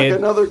kid. Like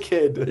another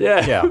kid.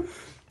 Yeah.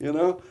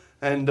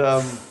 And,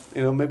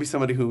 maybe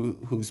somebody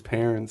whose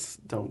parents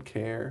don't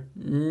care.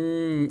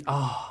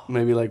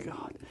 Maybe like...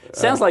 God.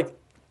 Sounds like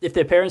if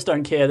their parents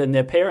don't care, then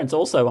their parents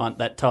also aren't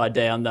that tied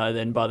down, though,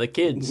 then by the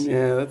kids.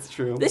 Yeah, that's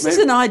true. This is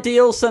an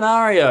ideal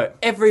scenario.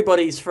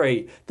 Everybody's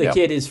free. The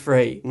kid is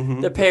free.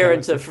 The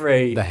parents are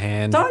free. The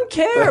hand. Don't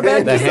care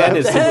about the hand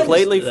is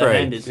completely free. The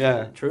hand is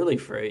truly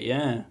free,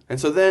 yeah. And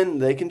so then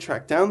they can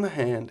track down the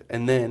hand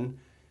and then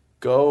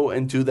go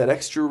and do that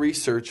extra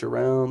research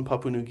around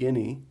Papua New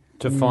Guinea.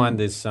 To find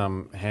this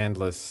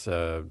handless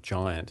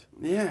giant.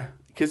 Yeah,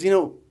 because,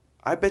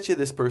 I bet you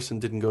this person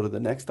didn't go to the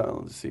next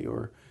island to see,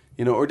 or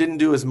didn't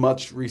do as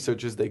much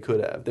research as they could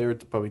have. They were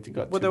probably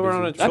got too they were busy.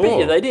 on a tour. I bet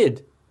you they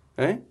did.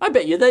 Eh? I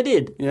bet you they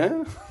did.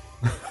 Yeah?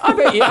 I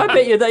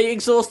bet you they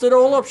exhausted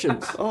all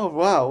options. Oh,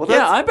 wow. Well,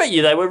 I bet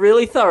you they were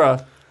really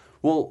thorough.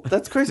 Well,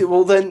 that's crazy.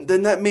 Well, then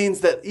that means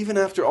that even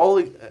after all,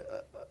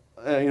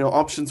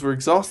 options were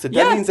exhausted,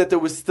 that means that there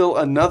was still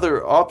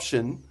another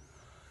option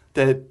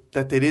that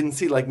they didn't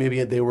see. Like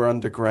maybe they were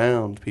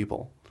underground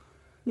people.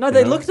 No,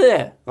 they looked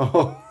there.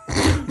 Oh.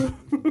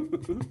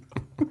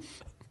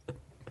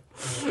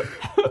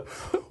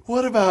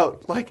 What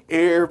about like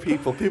air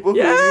people? People who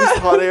use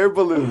hot air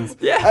balloons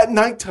at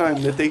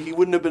nighttime that he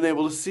wouldn't have been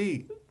able to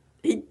see.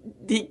 He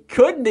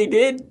couldn't. He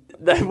did.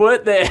 They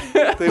weren't there.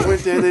 They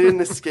weren't there. They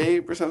didn't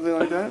escape or something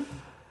like that.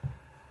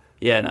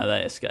 Yeah, no,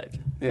 they escaped.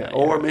 Yeah,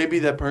 or maybe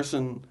that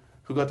person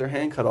who got their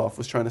hand cut off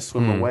was trying to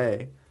swim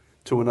away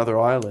to another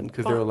island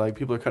because they were like,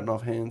 people are cutting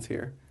off hands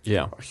here.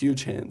 Yeah,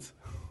 huge hands.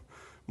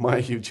 My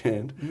huge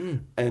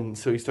hand. And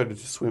so he started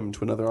to swim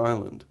to another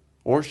island,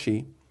 or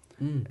she,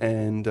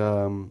 and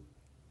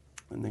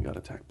they got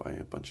attacked by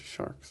a bunch of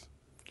sharks,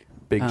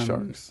 big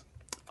sharks.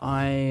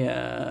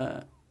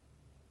 I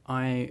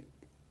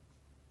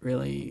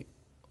really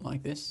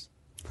like this,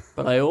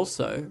 but I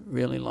also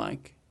really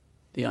like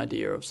the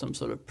idea of some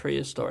sort of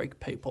prehistoric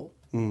people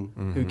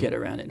who get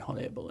around in hot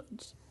air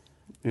balloons.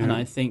 Yeah. And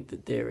I think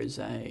that there is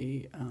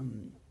a...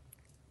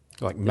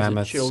 like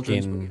mammoth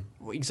skin.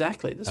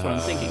 Exactly, that's what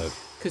I'm thinking.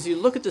 Because you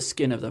look at the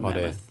skin of the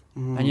mammoth,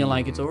 and you're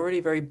like, it's already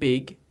very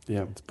big.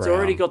 Yeah, it's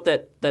already got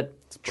that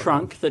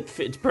trunk that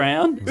fits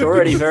brown. It's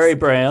already very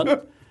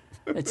brown.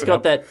 It's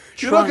got that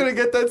trunk. You're not going to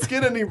get that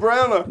skin any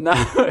browner. No.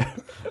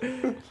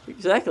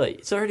 Exactly.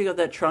 It's already got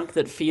that trunk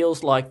that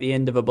feels like the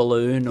end of a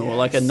balloon or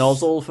like a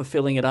nozzle for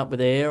filling it up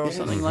with air or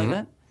something like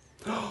that.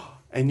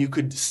 And you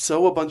could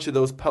sew a bunch of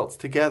those pelts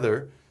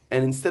together,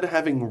 and instead of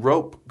having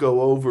rope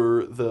go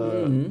over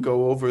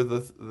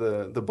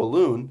the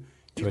balloon,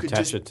 you could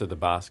attach it to the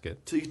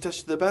basket. So you attach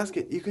it to the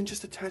basket. You can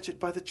just attach it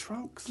by the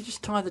trunks. You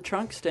just tie the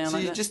trunks down. So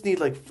like you that. just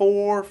need like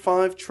 4 or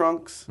 5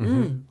 trunks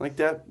like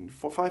that,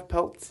 4 or 5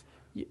 pelts.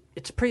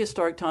 It's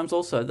prehistoric times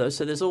also, though,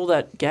 so there's all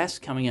that gas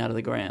coming out of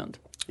the ground.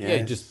 Yes.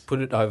 Yeah, just put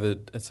it over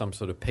some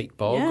sort of peat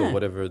bog or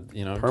whatever,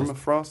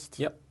 Permafrost.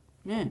 Yep.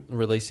 Yeah.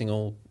 Releasing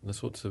all the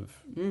sorts of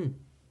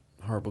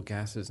horrible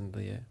gases into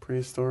the air.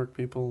 Prehistoric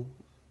people.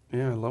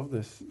 Yeah, I love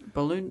this.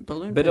 Balloon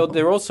But people.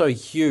 they're also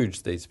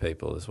huge, these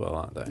people, as well,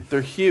 aren't they?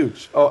 They're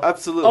huge. Oh,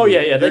 absolutely. Oh,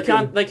 yeah. They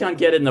can't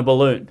get in the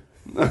balloon.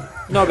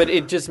 No, but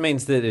it just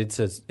means that it's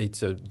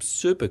a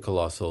super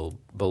colossal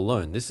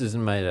balloon. This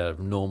isn't made out of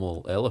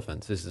normal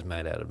elephants. This is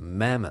made out of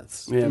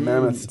mammoths. Yeah,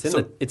 mammoths.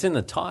 It's in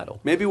the title.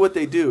 Maybe what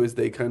they do is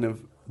they kind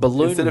of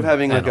instead of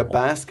having like a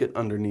basket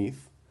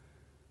underneath,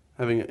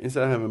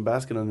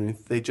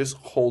 they just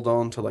hold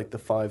on to like the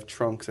 5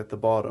 trunks at the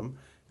bottom,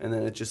 and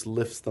then it just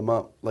lifts them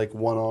up like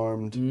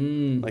one-armed,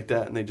 like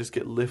that, and they just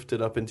get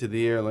lifted up into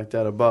the air like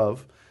that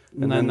above.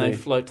 And then they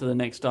float to the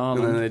next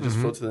island. And then they just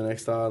float to the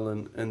next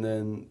island, and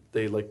then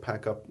they like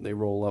pack up, they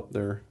roll up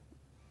their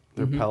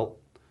pelt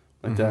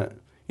like that.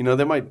 You know,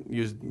 they might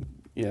use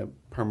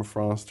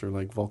permafrost or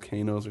like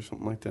volcanoes or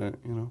something like that.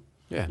 You know.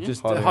 Yeah,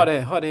 just hot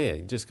air.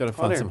 You just got to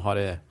find some hot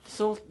air.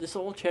 This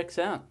all checks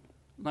out.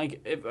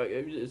 Like,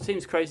 it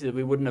seems crazy that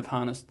we wouldn't have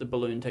harnessed the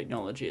balloon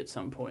technology at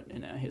some point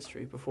in our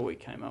history before we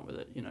came up with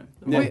it. You know,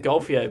 the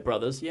Montgolfier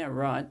brothers. Yeah,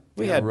 right.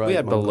 We had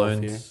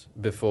balloons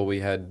before we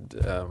had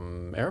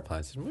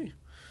airplanes, didn't we?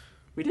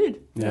 We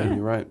did. Yeah,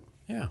 you're right.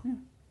 Yeah.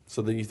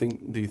 So do you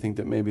think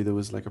that maybe there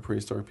was like a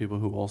prehistoric people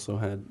who also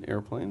had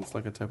airplanes,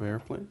 like a type of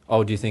airplane?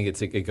 Oh, do you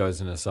think it goes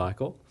in a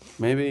cycle?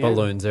 Maybe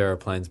balloons,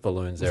 airplanes,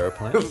 balloons,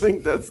 airplanes. I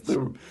think that's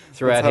throughout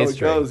that's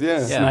history. How it goes,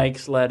 yeah.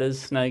 Snakes,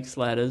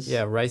 ladders.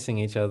 Yeah, racing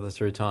each other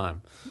through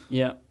time.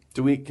 Yeah.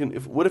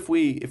 What if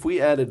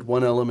we added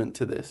one element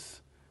to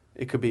this?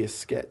 It could be a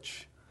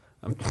sketch,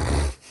 and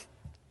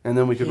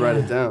then we could write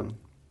it down.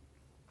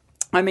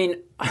 I mean,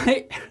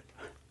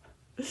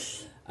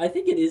 I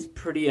think it is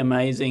pretty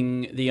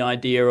amazing, the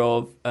idea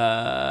of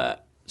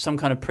some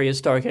kind of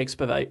prehistoric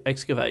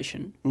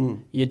excavation.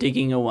 You're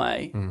digging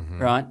away,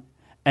 right?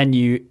 And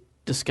you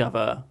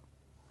discover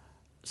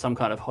some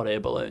kind of hot air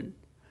balloon,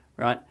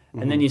 right?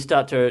 And then you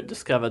start to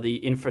discover the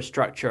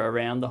infrastructure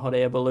around the hot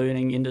air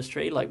ballooning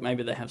industry. Like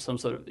maybe they have some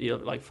sort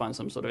of, find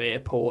some sort of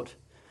airport,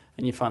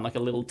 and you find like a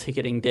little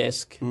ticketing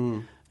desk.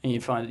 And you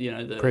find,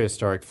 the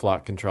prehistoric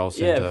flight control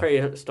center. Yeah,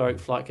 prehistoric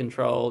flight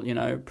control.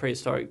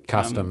 Prehistoric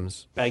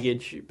customs,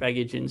 baggage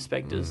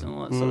inspectors, and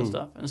all that sort of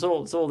stuff. And it's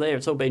all there.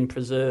 It's all been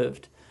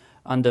preserved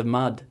under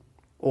mud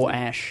or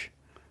ash,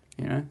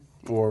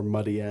 or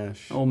muddy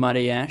ash,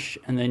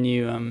 And then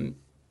you,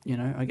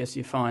 I guess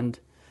you find,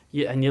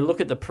 and you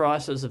look at the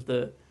prices of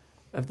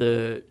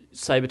the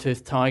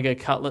saber-toothed tiger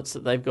cutlets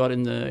that they've got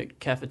in the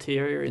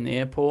cafeteria in the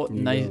airport,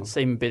 and they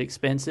seem a bit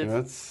expensive. Yeah,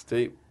 that's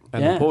steep.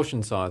 And the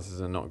portion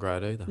sizes are not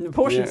great either. The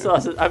portion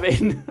sizes, I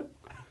mean...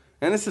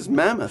 And this is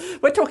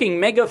mammoth. We're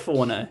talking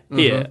megafauna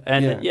here,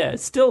 and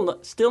it's still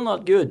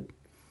not good.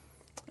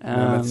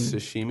 Mammoth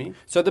sashimi.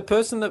 So the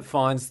person that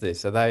finds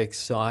this, are they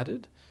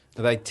excited?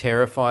 Are they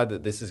terrified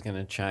that this is going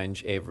to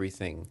change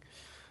everything?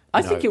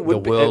 I think it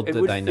would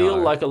feel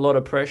like a lot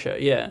of pressure,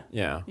 yeah.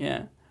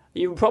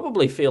 You would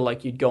probably feel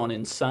like you'd gone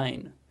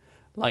insane.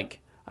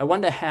 Like, I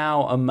wonder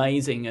how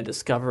amazing a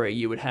discovery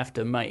you would have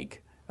to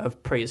make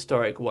of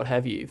prehistoric what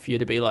have you for you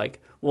to be like,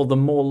 well, the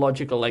more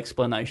logical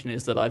explanation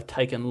is that I've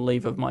taken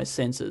leave of my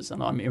senses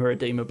and I'm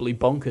irredeemably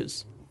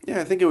bonkers. Yeah,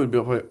 I think it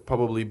would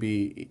probably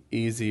be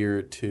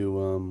easier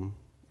to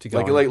go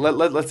like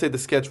let's say the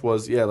sketch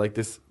was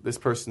this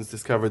person's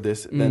discovered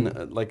this, then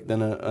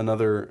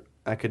another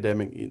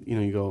academic,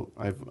 you go,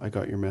 I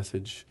got your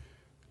message,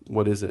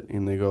 what is it?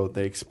 And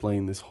they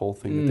explain this whole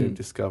thing that they've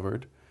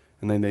discovered.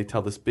 And then they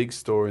tell this big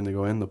story, and they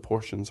go, and the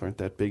portions aren't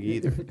that big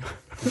either.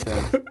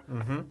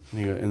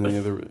 And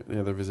the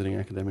other visiting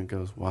academic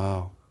goes,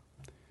 wow,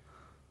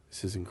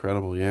 this is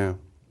incredible, yeah.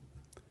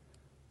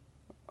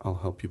 I'll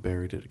help you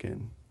bury it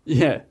again.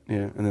 Yeah.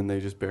 Yeah, and then they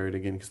just bury it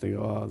again because they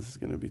go, oh, this is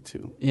going to be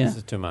this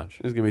is too much.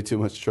 There's going to be too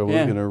much trouble.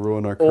 It's going to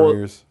ruin our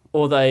careers.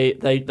 Or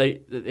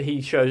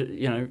he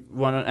shows,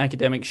 one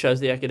academic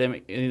shows the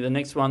academic, the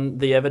next one,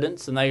 the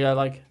evidence, and they go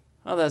like,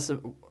 oh, that's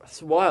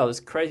wild, it's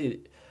crazy.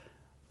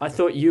 I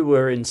thought you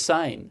were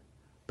insane,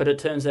 but it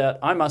turns out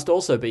I must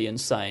also be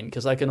insane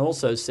because I can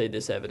also see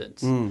this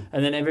evidence. And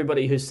then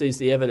everybody who sees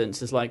the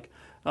evidence is like,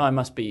 oh, I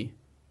must be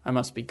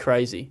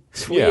crazy.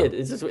 It's weird.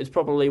 It's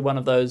probably one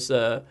of those,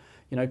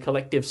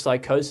 collective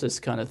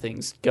psychosis kind of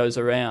things goes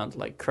around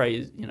like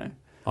crazy,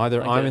 Either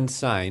like I'm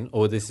insane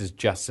or this is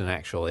just an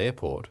actual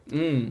airport.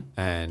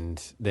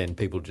 And then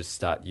people just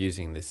start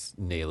using this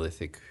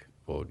Neolithic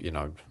or,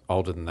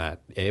 older than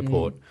that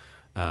airport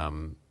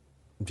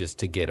just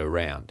to get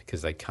around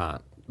because they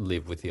can't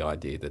live with the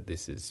idea that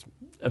this is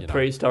a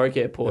prehistoric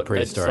airport. They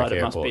decide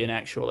it must be an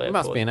actual airport. It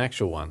must be an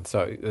actual one.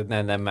 So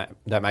then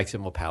that makes it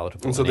more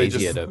palatable and so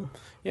easier to...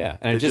 Yeah,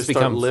 and it just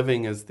becomes start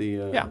living as the...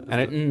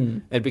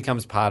 it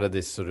becomes part of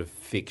this sort of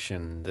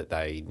fiction that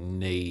they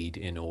need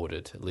in order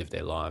to live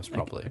their lives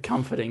properly. A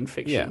comforting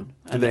fiction.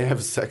 Yeah. Do they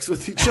have sex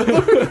with each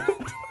other?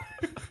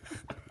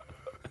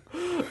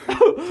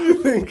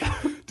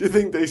 Do you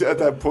think they at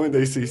that point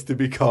they cease to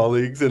be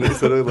colleagues and it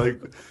sort of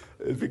like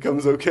it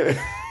becomes okay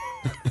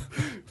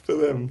for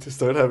them to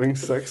start having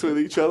sex with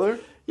each other?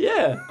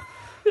 Yeah,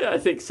 I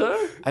think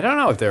so. I don't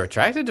know if they're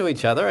attracted to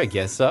each other. I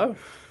guess so.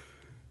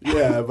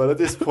 Yeah, but at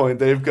this point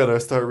they've got to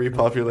start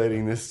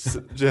repopulating this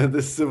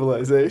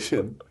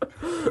civilization.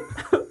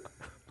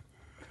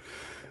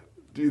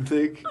 Do you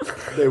think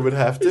they would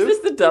have to? Is this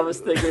the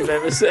dumbest thing we've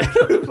ever said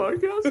on the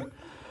podcast?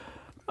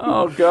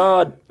 Oh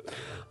God.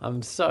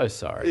 I'm so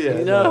sorry.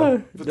 Yeah,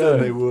 no. Then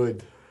they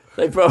would.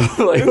 They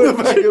probably In the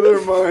back of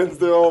their minds,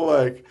 they're all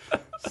like,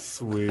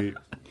 sweet.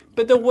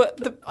 But the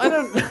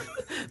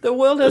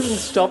world hasn't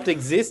stopped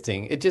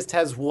existing. It just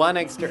has one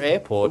extra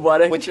airport,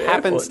 which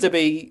happens to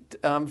be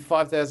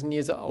 5,000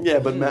 years old. Yeah,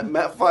 but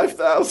Matt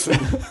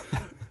 5,000.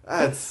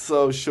 That's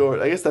so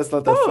short. I guess that's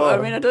not that far.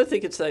 I mean, I don't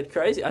think it's that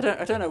crazy. I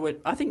don't know what.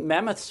 I think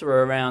mammoths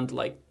were around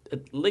like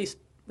at least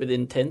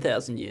within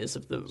 10,000 years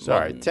of the.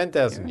 Sorry,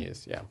 10,000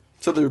 years. Yeah.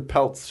 So their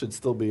pelts should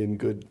still be in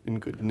good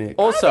nick.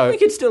 Also, we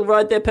could still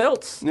ride their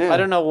pelts. Yeah. I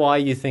don't know why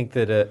you think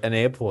that an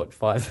airport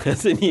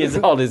 5,000 years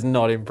old is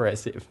not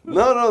impressive.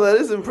 No, that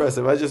is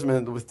impressive. I just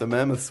meant with the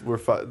mammoths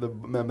the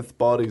mammoth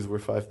bodies were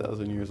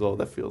 5,000 years old.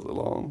 That feels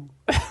long.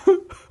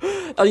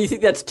 Oh, you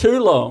think that's too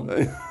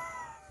long?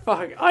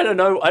 Fuck, I don't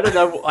know.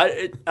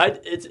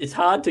 It's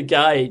hard to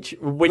gauge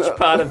which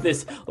part of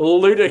this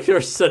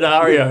ludicrous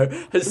scenario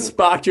has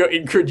sparked your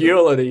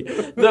incredulity.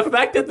 The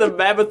fact that the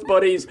mammoth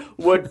bodies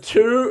were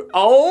too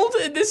old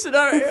in this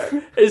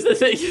scenario is the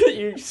thing that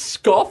you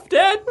scoffed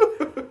at?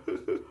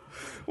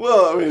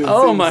 Well, I mean, it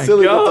seems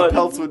silly that the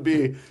pelts would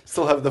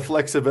still have the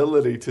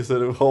flexibility to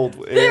sort of hold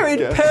air. They're in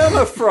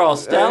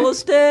permafrost,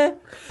 Alistair.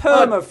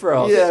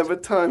 Permafrost. Yeah,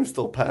 but time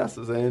still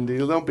passes, Andy.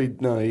 Don't be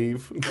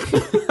naive.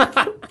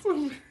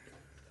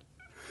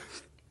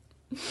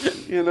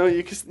 You know,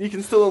 you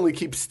can still only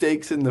keep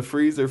steaks in the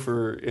freezer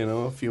for,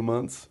 a few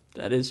months.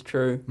 That is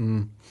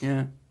true.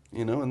 Yeah.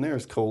 And they're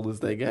as cold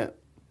as they get.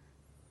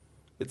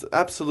 It's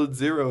absolute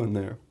zero in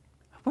there.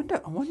 I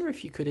wonder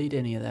if you could eat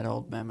any of that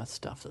old mammoth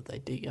stuff that they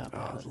dig up.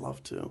 Oh, I'd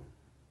love to.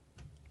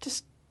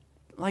 Just,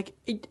 like,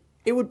 it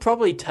would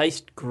probably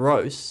taste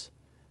gross,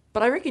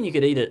 but I reckon you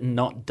could eat it and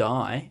not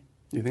die.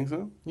 You think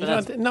so?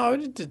 No,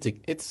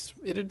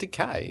 it'd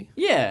decay.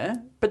 Yeah,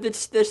 but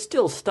there's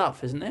still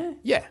stuff, isn't there?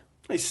 Yeah.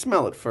 They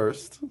smell it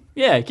first.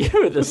 Yeah, give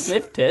it a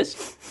sniff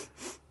test.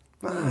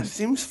 It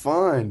seems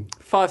fine.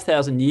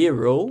 5,000 year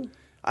rule.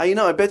 I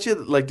bet you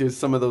there's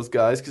some of those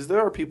guys, because there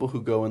are people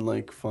who go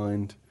and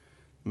find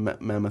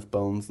mammoth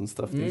bones and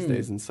stuff these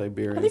days in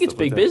Siberia. I think it's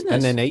big business.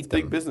 And then eat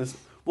them. Big business.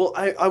 Well,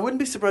 I wouldn't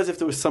be surprised if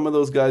there was some of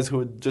those guys who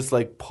would just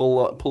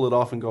pull it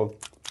off and go,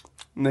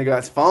 and they go,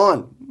 it's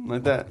fine,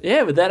 like that.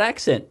 Yeah, with that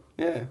accent.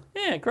 Yeah.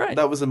 Yeah, great.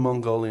 That was a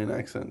Mongolian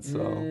accent,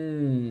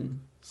 so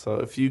so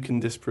if you can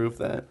disprove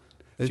that,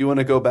 if you want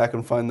to go back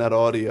and find that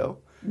audio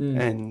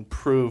and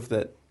prove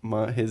that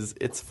his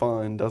 "it's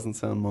fine" doesn't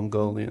sound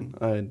Mongolian,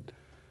 I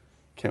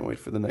can't wait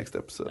for the next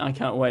episode. I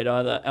can't wait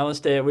either.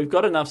 Alistair, we've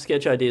got enough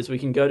sketch ideas. We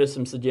can go to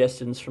some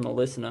suggestions from a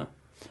listener.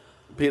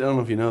 Pete, I don't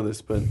know if you know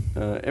this, but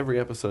every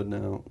episode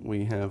now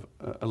we have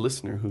a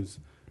listener who's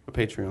a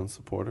Patreon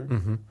supporter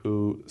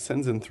who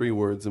sends in 3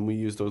 words, and we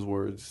use those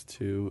words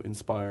to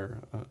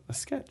inspire a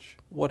sketch.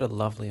 What a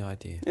lovely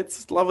idea!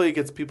 It's lovely. It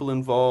gets people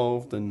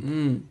involved,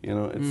 and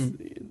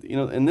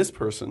and this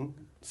person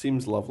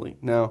seems lovely.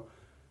 Now,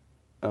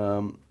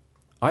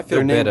 I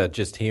feel better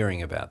just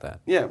hearing about that.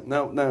 Yeah.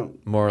 Now,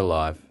 more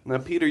alive. Now,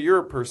 Peter, you're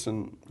a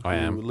person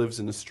who lives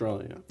in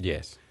Australia.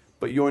 Yes,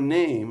 but your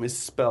name is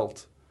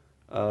spelt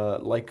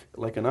like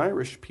an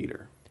Irish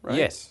Peter, right?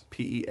 Yes,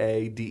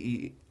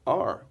 Peader.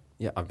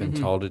 Yeah, I've been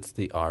told it's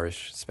the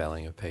Irish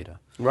spelling of Peter.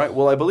 Right.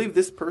 Well, I believe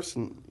this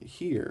person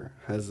here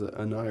has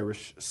an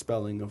Irish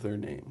spelling of their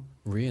name.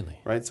 Really?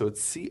 Right. So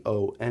it's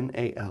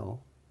CONAL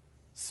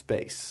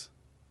space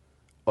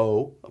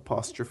O'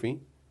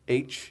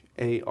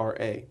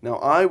 HARA. Now,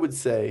 I would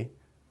say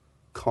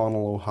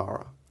Conal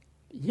O'Hara.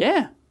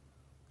 Yeah.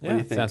 What do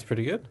you think? Sounds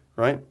pretty good.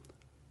 Right?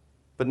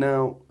 But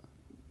now,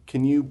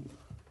 can you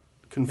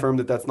confirm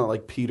that that's not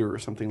like Peter or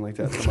something like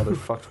that, some other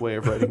fucked way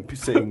of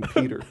saying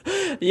Peter?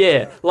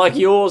 Yeah, like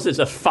yours is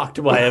a fucked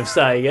way of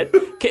saying it.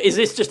 Is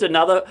this just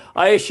another?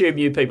 I assume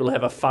you people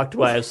have a fucked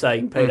way of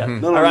saying Peter.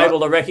 Are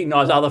able to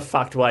recognise other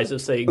fucked ways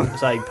of saying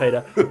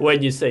Peter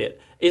when you see it.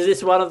 Is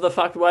this one of the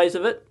fucked ways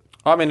of it?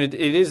 I mean, it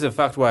is a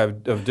fucked way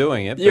of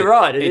doing it. You're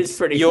right. It is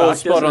pretty You're fucked,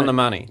 spot on the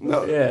money.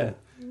 No. Yeah.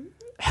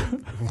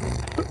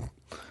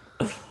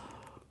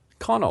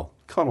 Connell.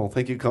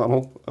 Thank you,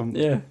 Connell.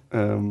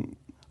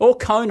 Or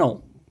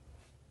Conal.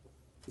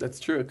 That's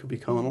true. It could be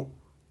Connell.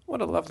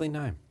 What a lovely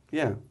name.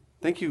 Yeah.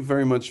 Thank you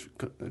very much,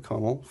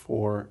 Connell,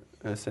 for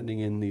sending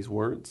in these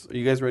words. Are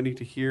you guys ready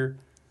to hear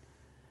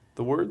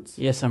the words?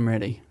 Yes, I'm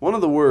ready. One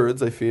of the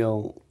words I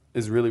feel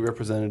is really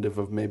representative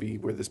of maybe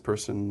where this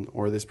person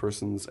or this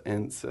person's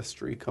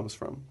ancestry comes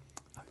from.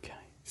 Okay.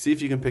 See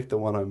if you can pick the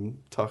one I'm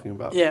talking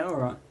about. Yeah, all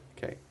right.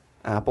 Okay.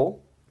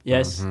 Apple.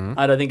 Yes.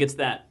 I don't think it's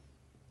that.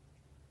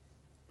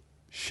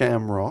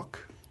 Shamrock.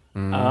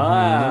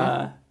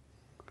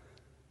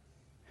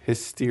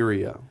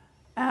 Hysteria.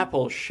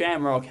 Apple,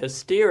 shamrock,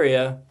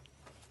 hysteria.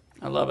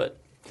 I love it.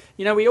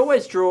 You know, we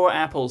always draw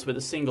apples with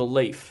a single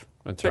leaf.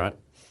 That's right.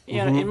 You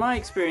know, in my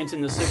experience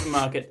in the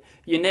supermarket,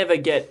 you never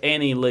get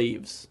any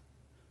leaves.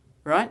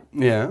 Right?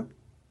 Yeah.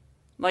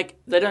 Like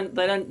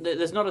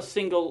there's not a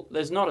single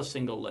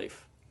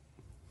leaf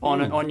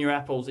on your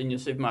apples in your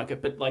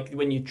supermarket, but like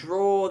when you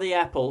draw the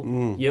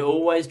apple, you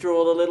always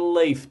draw the little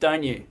leaf,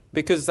 don't you?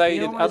 Because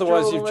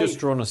otherwise you've just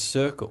drawn a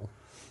circle.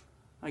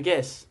 I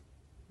guess.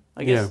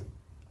 Yeah.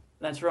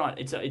 That's right.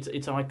 It's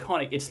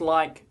iconic. It's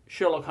like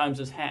Sherlock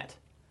Holmes's hat,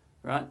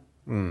 right?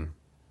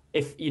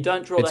 If you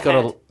don't draw the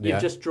hat,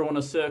 you've just drawn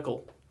a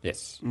circle.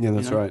 Yes. Yeah,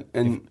 that's right.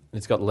 And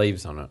it's got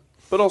leaves on it.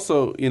 But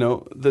also,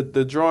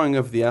 the drawing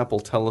of the apple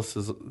tells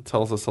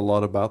us a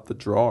lot about the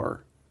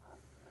drawer.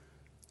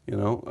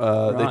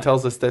 Right. They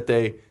tells us that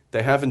they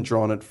haven't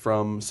drawn it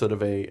from sort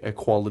of a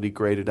quality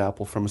graded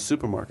apple from a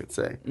supermarket,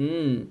 say.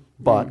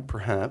 But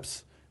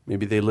perhaps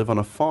maybe they live on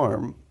a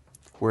farm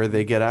where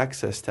they get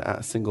access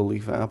to single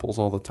leaf apples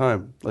all the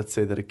time. Let's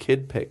say that a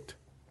kid picked.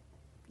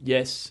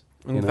 Yes.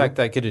 In fact,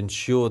 they could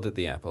ensure that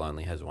the apple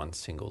only has one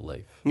single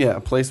leaf. Yeah,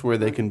 a place where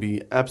they can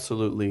be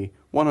absolutely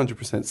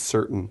 100%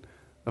 certain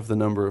of the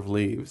number of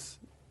leaves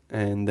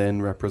and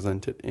then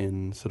represent it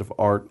in sort of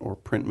art or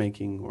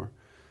printmaking or,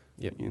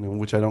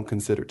 which I don't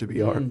consider to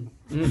be art.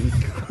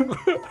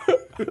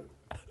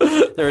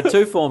 There are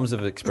two forms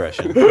of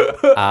expression,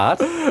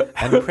 art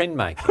and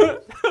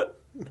printmaking.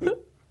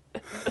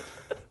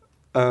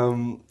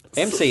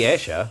 MC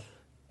Escher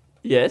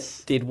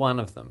did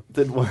one of them.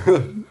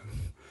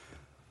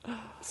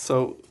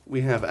 So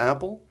we have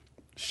apple,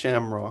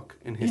 shamrock,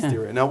 and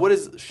hysteria. Now, what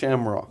is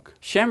shamrock?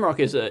 Shamrock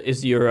is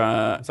your...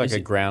 it's like a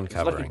ground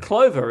covering. It's like a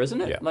clover,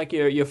 isn't it? Yeah. Like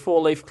your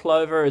four-leaf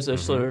clover is a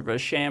sort of a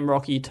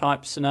shamrocky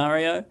type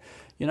scenario,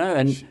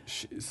 and...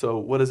 So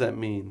what does that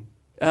mean?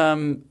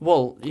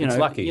 It's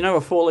lucky.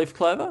 A four-leaf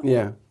clover?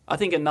 Yeah. I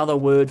think another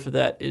word for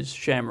that is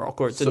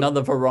shamrock, or it's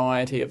another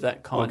variety of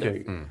that kind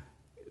of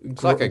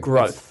It's like a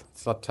growth.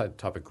 It's a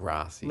type of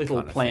grassy little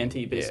kind of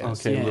planty thing.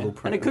 business. Okay, yeah. little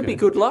And it could be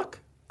good luck.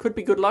 Could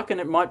be good luck,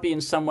 and it might be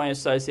in some way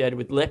associated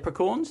with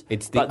leprechauns.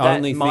 It's the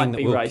only thing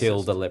that will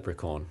kill the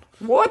leprechaun.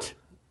 What?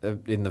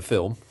 In the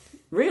film.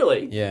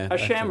 Really? Yeah. A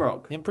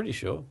shamrock? I'm pretty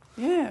sure.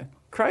 Yeah.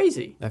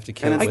 Crazy. They have to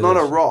kill and it's not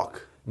a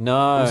rock.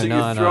 No, so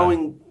you're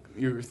throwing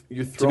you're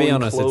throwing to be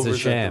honest, it's a clovers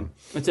sham.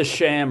 It's a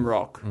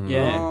shamrock.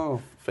 Yeah.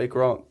 Oh, fake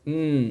rock.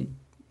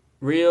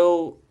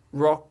 Real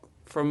rock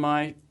from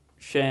my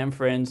sham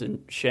friends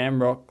and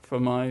shamrock for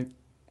my...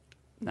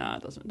 Nah,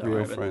 it doesn't.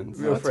 Real friends.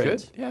 Real That's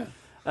friends. good. Yeah.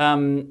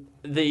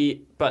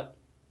 But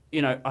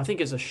I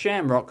think it's a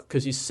shamrock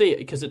because you see it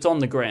because it's on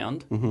the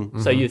ground.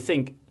 So you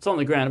think it's on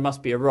the ground. It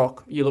must be a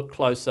rock. You look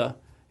closer.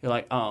 You're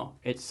like, oh,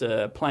 it's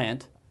a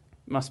plant.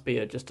 It must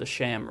be just a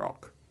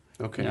shamrock.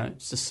 Okay.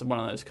 It's just one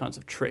of those kinds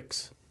of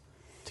tricks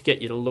to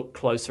get you to look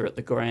closer at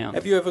the ground.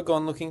 Have you ever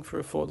gone looking for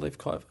a four-leaf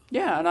clover?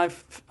 Yeah, and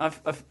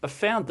I've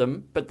found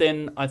them, but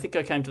then I think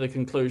I came to the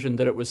conclusion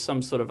that it was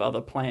some sort of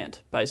other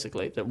plant,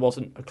 basically, that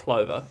wasn't a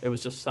clover. It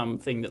was just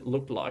something that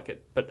looked like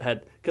it, but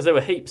had... Because there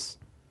were heaps.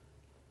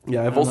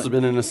 Yeah, I've also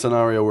been in a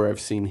scenario where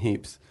I've seen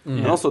heaps.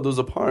 And also, there's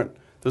a point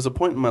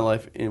in my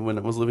life when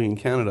I was living in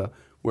Canada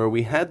where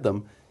we had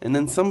them, and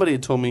then somebody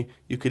had told me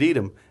you could eat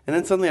them, and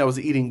then suddenly I was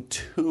eating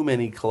too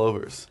many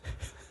clovers.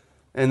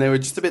 And they were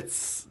just a bit...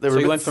 So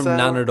you went from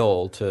none at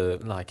all to,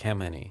 like, how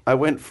many? I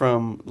went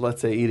from,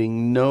 let's say,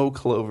 eating no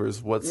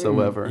clovers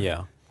whatsoever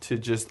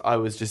to I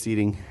was just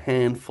eating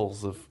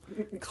handfuls of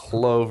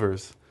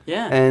clovers.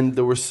 Yeah. And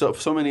there were so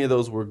many of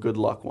those were good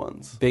luck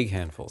ones. Big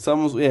handfuls.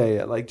 Some was,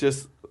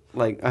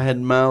 like I had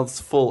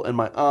mouths full and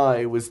my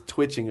eye was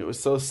twitching. It was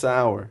so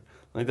sour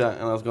like that.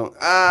 And I was going,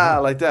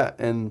 like that.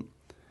 And,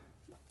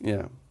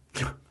 yeah.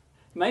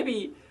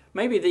 Maybe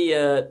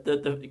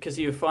the because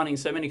you're finding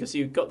so many because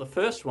you've got the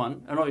first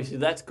one and obviously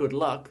that's good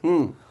luck.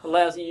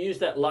 Allows you to use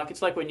that luck.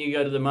 It's like when you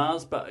go to the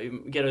Mars bar,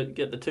 get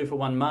the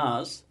 2-for-1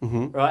 Mars,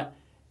 right?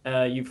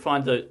 You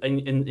find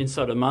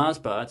inside a Mars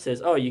bar it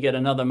says, oh, you get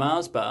another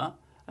Mars bar,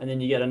 and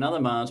then you get another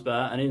Mars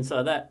bar, and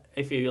inside that,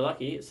 if you're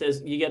lucky, it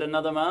says you get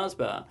another Mars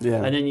bar,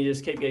 and then you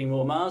just keep getting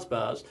more Mars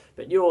bars.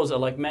 But yours are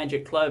like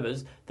magic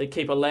clovers that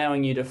keep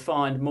allowing you to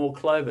find more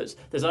clovers.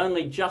 There's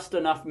only just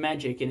enough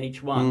magic in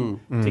each one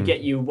to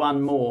get you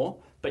one more,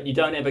 but you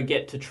don't ever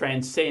get to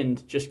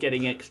transcend just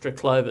getting extra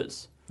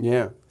clovers.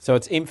 Yeah. So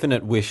it's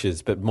infinite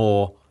wishes, but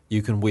more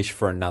you can wish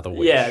for another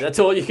wish. Yeah, that's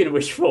all you can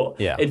wish for.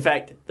 Yeah. In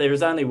fact, there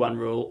is only one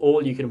rule.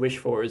 All you can wish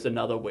for is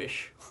another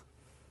wish.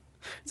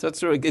 So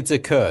it's a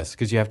curse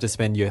because you have to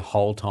spend your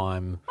whole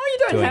time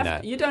doing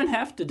that. You don't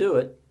have to do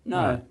it.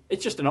 No,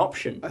 it's just an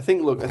option. I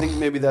think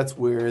maybe that's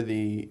where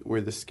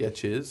the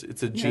sketch is.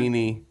 It's a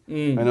genie.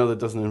 I know that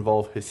doesn't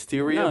involve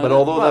hysteria, but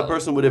although that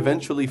person would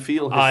eventually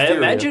feel hysteria. I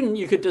imagine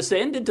you could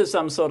descend into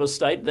some sort of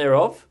state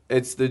thereof.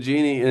 It's the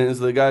genie, and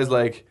the guy's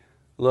like,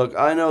 look,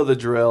 I know the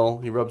drill.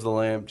 He rubs the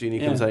lamp. Genie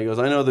comes out. He goes,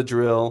 I know the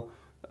drill.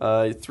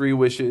 3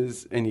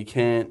 wishes, and you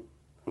can't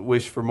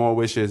wish for more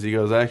wishes. He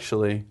goes,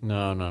 actually,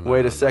 no.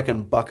 Wait a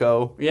second,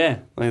 bucko. Yeah.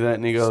 Like that,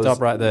 and he goes,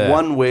 stop right there.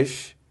 1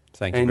 wish.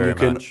 Thank you and very you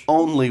can much.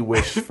 only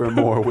wish for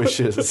more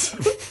wishes.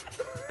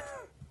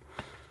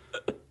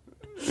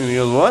 And he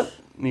goes, what?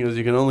 And he goes,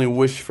 you can only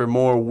wish for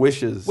more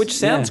wishes. Which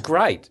sounds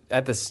great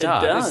at the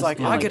start. It does. It's like,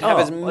 You're I like, could have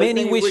as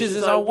many wishes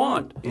as I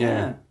want.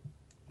 Yeah.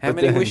 How But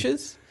many then-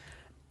 wishes?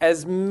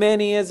 As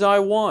many as I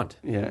want.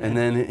 Yeah, and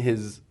then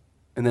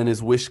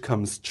his wish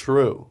comes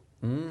true.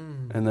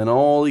 And then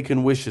all he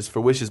can wish is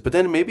for wishes. But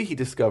then maybe he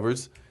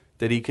discovers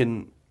that he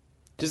can...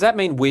 Does that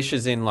mean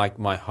wishes in like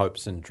my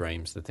hopes and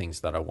dreams, the things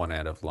that I want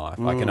out of life?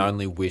 I can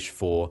only wish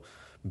for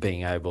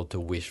being able to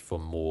wish for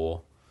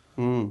more.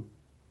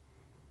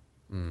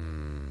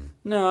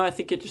 No, I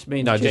think it just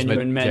means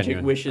genuine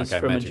magic wishes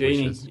from a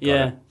genie. Wishes.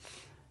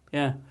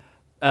 Yeah.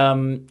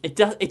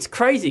 It's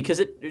crazy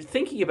because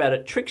thinking about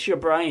it tricks your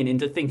brain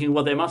into thinking,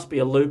 well, there must be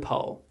a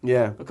loophole.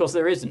 Yeah. Because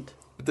there isn't.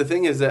 But the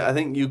thing is that I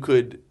think you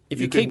could... If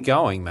you keep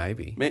going,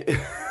 maybe.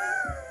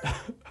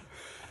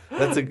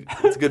 That's a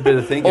good bit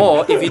of thinking.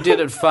 Or if you did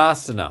it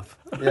fast enough.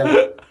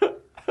 Yeah.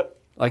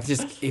 Like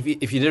just if you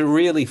did it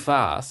really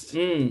fast,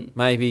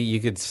 maybe you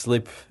could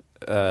slip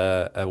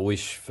a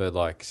wish for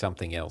like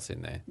something else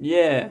in there.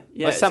 Yeah.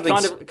 Like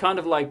it's kind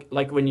of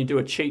like when you do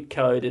a cheat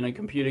code in a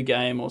computer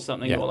game or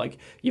something, or like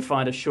you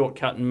find a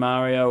shortcut in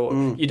Mario,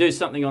 or you do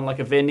something on like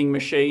a vending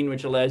machine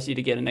which allows you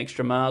to get an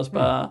extra Mars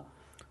bar.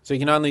 So you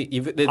can only...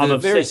 I'm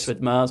obsessed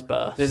with Mars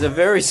bars. There's a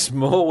very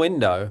small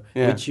window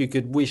which you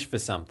could wish for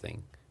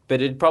something.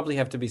 But it'd probably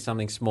have to be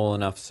something small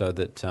enough so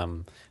that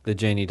the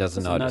genie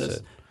doesn't notice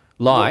it.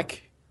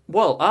 Like...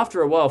 Well,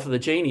 after a while for the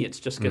genie, it's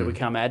just going to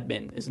become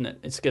admin, isn't it?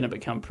 It's going to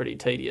become pretty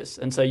tedious.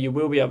 And so you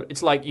will be able...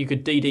 It's like you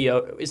could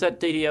Is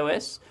that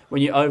DDoS?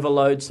 When you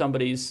overload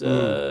somebody's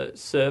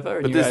server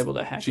and you're able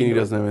to hack it. Genie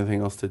doesn't have anything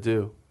else to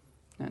do.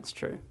 That's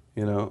true.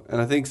 You know, and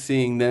I think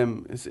seeing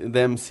them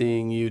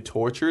seeing you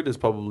tortured is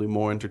probably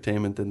more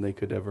entertainment than they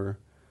could ever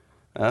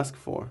ask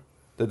for,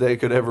 that they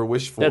could ever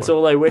wish for. That's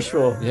all they wish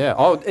for. Yeah.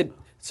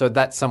 So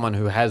that's someone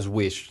who has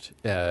wished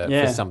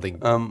for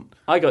something.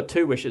 I got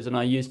 2 wishes and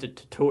I used it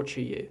to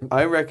torture you.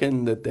 I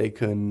reckon that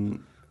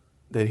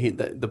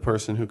the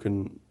person who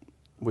can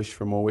wish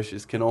for more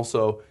wishes can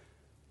also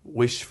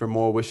wish for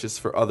more wishes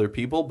for other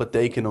people, but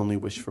they can only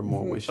wish for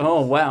more wishes. Oh,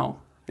 wow.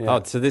 Yeah.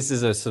 Oh, so this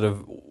is a sort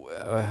of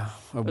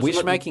a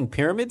wish-making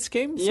pyramid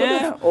scheme? Sort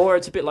of? Or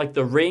it's a bit like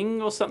the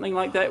Ring or something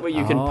like that, where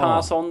you can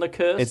pass on the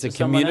curse. It's a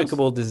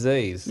communicable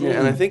disease. Yeah,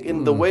 and I think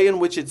the way in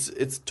which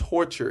it's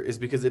torture is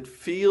because it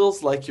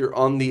feels like you're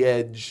on the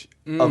edge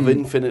of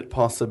infinite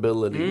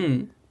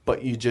possibility,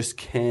 but you just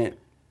can't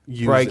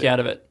break out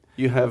of it.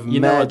 You have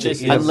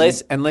magic.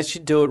 Unless you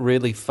do it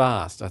really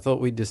fast. I thought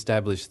we'd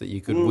established that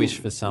you could wish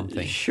for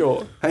something.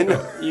 Sure. I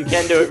know. You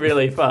can do it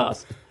really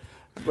fast.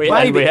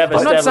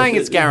 I'm not saying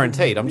it's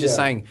guaranteed. I'm just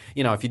saying,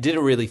 if you did it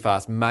really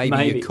fast,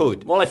 maybe you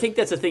could. Well, I think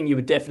that's a thing you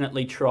would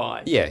definitely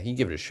try. Yeah, you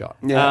give it a shot.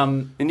 Yeah.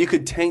 And you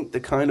could taint the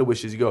kind of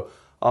wishes. You go,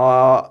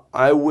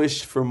 I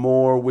wish for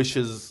more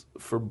wishes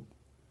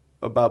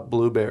about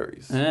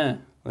blueberries. Yeah.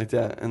 Like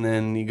that. And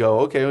then you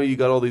go, okay, well, you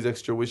got all these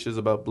extra wishes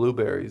about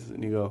blueberries.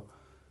 And you go,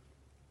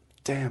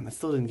 damn, that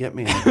still didn't get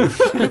me.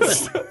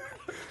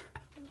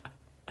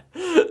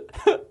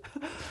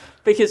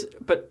 Because,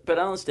 but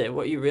Alistair,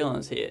 what you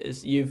realise here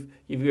is you're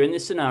in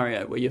this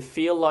scenario where you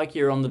feel like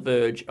you're on the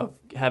verge of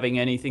having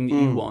anything that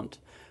you want,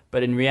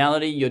 but in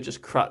reality you're just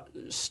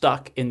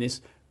stuck in this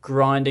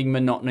grinding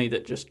monotony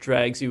that just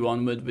drags you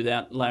onward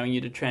without allowing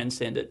you to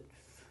transcend it.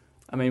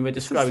 I mean, we're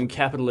describing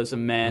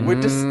capitalism, man.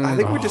 I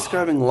think we're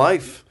describing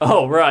life.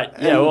 Oh, right.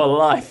 Yeah, well,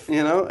 life.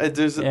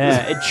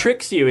 It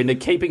tricks you into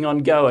keeping on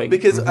going.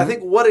 Because I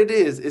think what it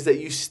is that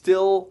you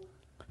still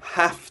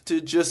have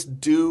to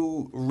just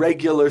do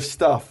regular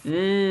stuff.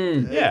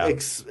 Yeah.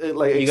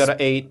 You got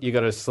to eat, you got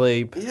to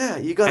sleep. Yeah,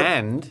 you got to...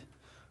 And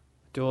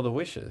do all the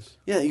wishes.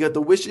 Yeah, you got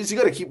the wishes. You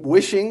got to keep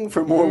wishing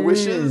for more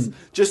wishes,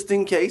 just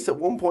in case at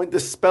one point the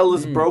spell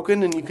is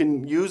broken and you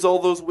can use all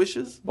those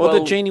wishes. Or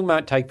the genie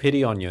might take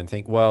pity on you and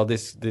think, well,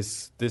 this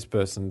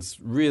person's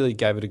really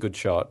gave it a good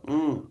shot.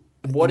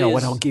 What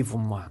I'll give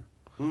them one.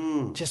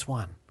 Just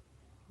one.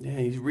 Yeah,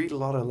 you read a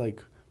lot of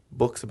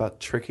books about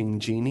tricking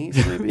genies,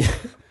 maybe.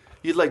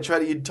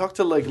 You'd talk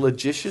to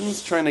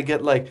logicians trying to get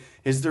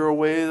is there a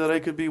way that I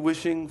could be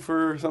wishing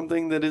for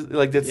something that is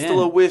that's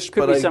still a wish?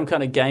 Could be some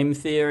kind of game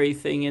theory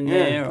thing in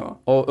there,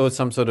 or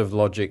some sort of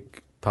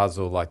logic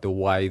puzzle, like the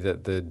way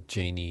that the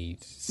genie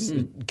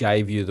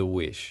gave you the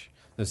wish.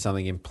 There's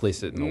something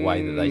implicit in the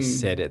way that they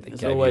said it that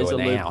gave you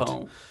an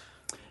out.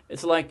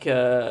 It's like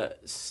our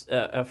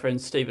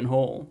friend Stephen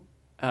Hall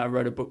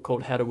wrote a book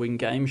called How to Win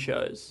Game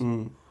Shows.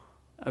 It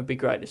would be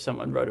great if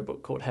someone wrote a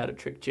book called How to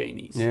Trick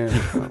Genies. Yeah,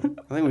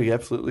 I think we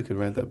absolutely could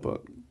write that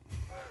book.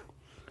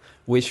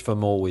 Wish for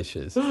more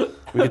wishes.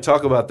 We could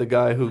talk about the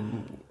guy who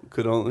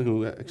could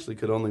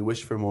only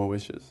wish for more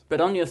wishes.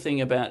 But on your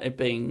thing about it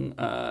being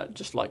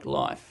just like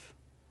life,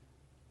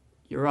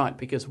 you're right,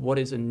 because what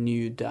is a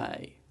new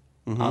day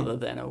other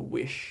than a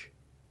wish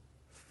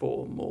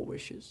for more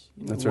wishes?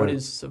 That's what right.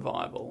 is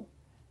survival?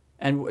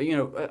 And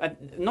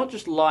not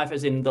just life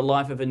as in the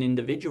life of an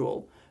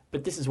individual,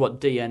 but this is what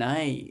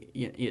DNA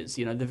is,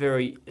 the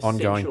very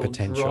ongoing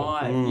potential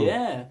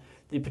drive.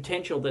 The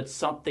potential that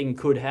something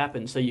could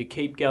happen. So you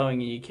keep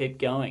going and you keep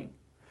going.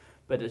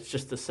 But it's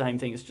just the same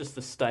thing. It's just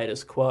the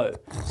status quo.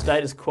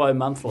 Status quo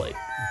monthly.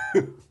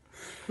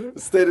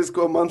 Status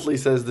Quo Monthly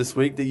says this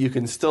week that you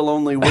can still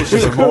only wish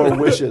for more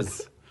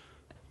wishes.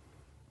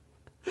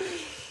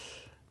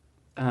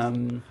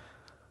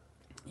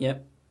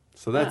 Yep.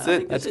 So that's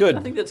it. That's good.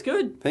 I think that's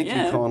good. Thank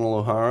you, Connell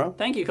O'Hara.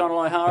 Thank you, Connell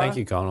O'Hara. Thank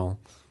you, Connell.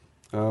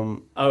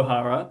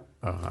 O'Hara.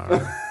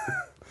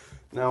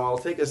 Now I'll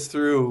take us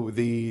through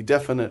the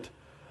definite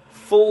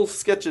full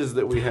sketches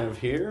that we have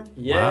here.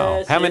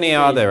 Yes. Wow. How many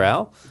are there,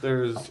 Al?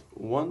 There's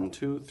 1,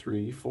 2,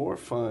 3, 4,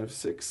 5,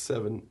 6,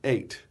 7,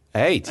 8.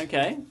 8.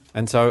 Okay.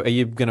 And so are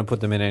you going to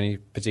put them in any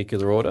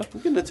particular order?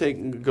 I'm going to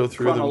go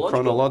through them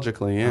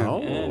chronologically, yeah.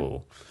 Oh. Yeah.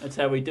 That's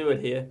how we do it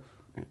here.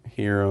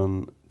 Here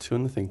on Two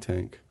in the Think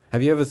Tank.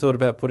 Have you ever thought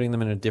about putting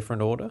them in a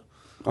different order?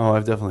 Oh,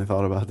 I've definitely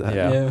thought about that.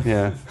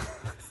 Yeah.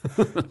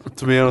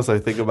 To be honest, I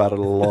think about it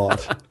a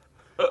lot.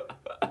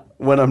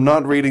 When I'm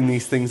not reading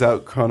these things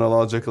out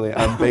chronologically,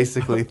 I'm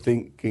basically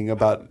thinking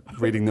about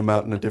reading them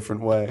out in a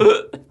different way.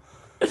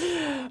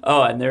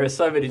 Oh, and there are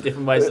so many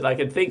different ways that I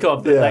can think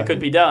of that could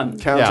be done.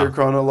 Counter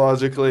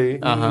chronologically,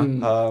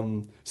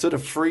 sort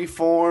of free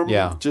form,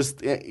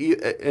 just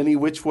any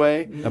which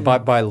way.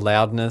 By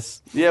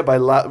loudness. Yeah, by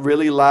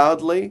really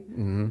loudly.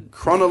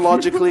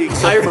 Chronologically,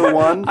 except for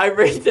one. I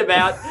read them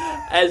out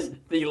as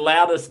the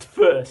loudest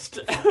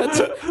first.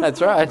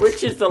 That's right.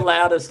 Which is the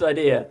loudest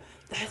idea.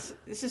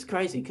 This is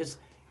crazy because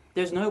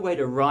there's no way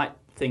to write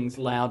things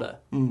louder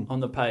on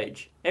the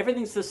page.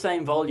 Everything's the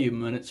same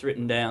volume when it's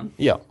written down.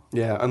 Yeah.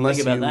 Yeah, unless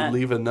you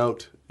leave a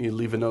note. You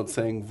leave a note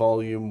saying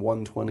volume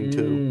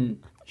 122.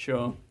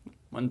 Sure.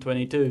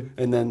 122.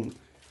 And then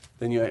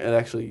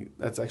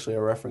that's actually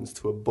a reference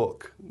to a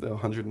book, the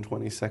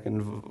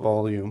 122nd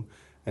volume.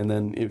 And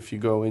then if you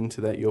go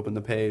into that, you open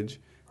the page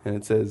and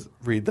it says,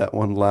 read that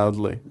one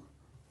loudly.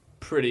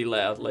 Pretty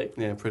loudly.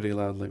 Yeah, pretty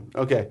loudly.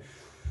 Okay.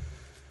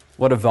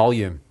 What a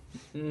volume.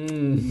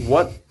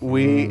 What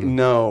we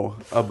know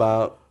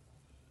about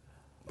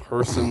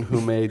person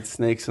who made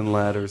Snakes and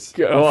Ladders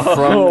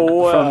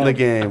from the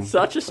game.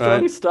 Such a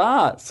strong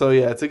start. So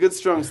yeah, it's a good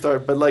strong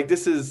start, but like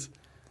this is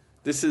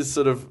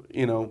sort of,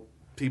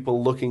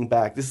 people looking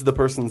back. This is the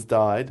person's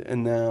died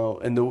and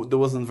there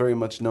wasn't very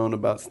much known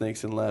about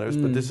Snakes and Ladders,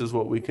 but this is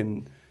what we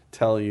can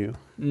tell you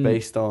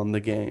based on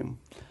the game.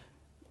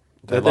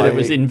 That it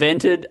was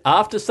invented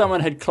after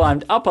someone had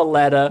climbed up a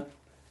ladder,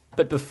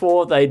 but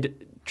before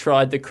they'd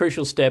tried the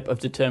crucial step of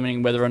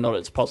determining whether or not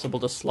it's possible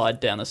to slide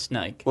down a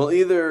snake. Well,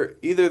 either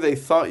they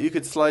thought you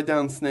could slide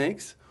down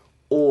snakes,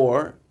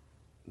 or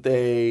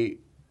they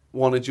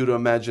wanted you to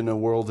imagine a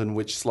world in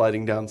which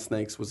sliding down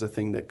snakes was a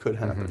thing that could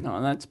happen.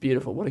 Oh, that's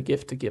beautiful. What a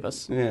gift to give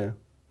us. Yeah.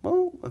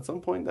 Well, at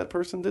some point that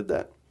person did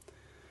that.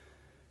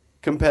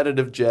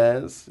 Competitive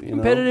jazz.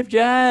 Competitive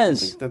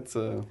jazz. I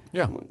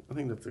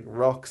think that's a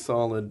rock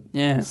solid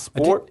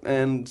sport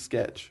and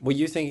sketch. Were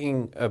you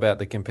thinking about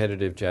the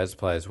competitive jazz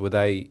players? Were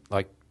they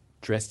like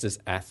dressed as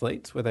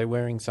athletes? Were they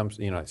wearing some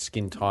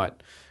skin tight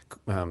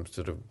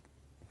sort of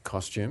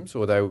costumes, or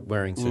were they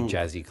wearing sort of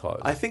jazzy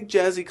clothes? I think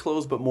jazzy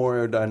clothes, but more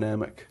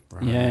aerodynamic.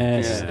 Right.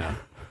 Yes. Yeah.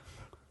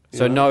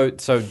 So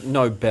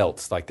no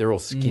belts, like they're all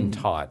skin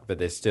tight, but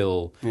they're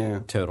still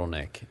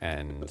turtleneck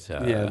and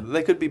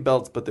they could be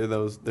belts, but they're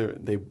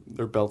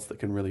belts that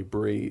can really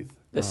breathe.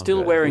 They're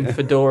still wearing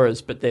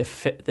fedoras, but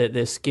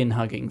they're skin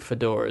hugging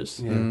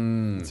fedoras.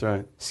 Yeah, that's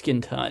right.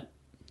 Skin tight.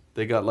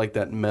 They got like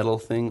that metal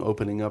thing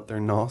opening up their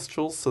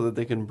nostrils so that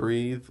they can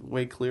breathe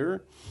way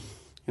clearer.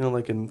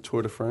 Like in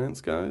Tour de France,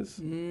 guys.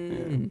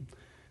 Yeah.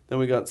 Then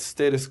we got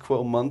Status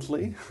Quo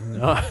Monthly.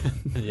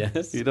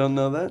 Yes. You don't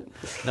know that?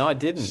 No, I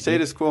didn't.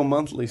 Status Quo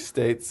Monthly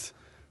states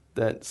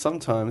that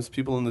sometimes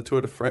people in the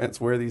Tour de France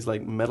wear these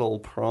like metal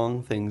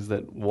prong things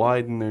that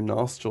widen their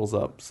nostrils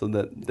up so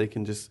that they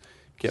can just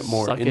get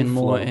more suck inflow. In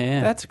more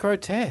air. That's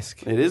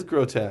grotesque. It is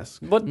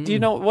grotesque. What do you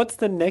know? What's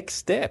the next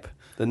step?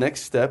 The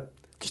next step,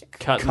 just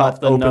cut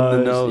open the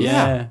nose.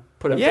 Yeah.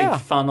 Put a big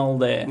funnel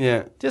there.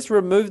 Yeah. Just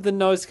remove the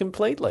nose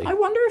completely. I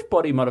wonder if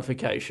body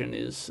modification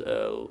is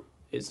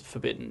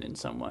forbidden in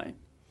some way.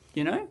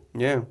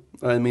 Yeah.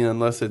 I mean,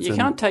 unless it's you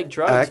can't take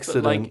drugs,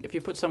 accident. But like if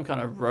you put some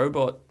kind of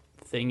robot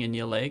thing in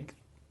your leg,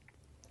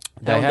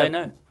 how would they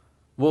know?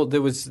 Well,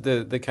 there was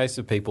the case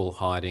of people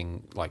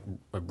hiding like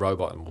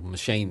robot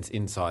machines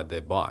inside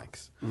their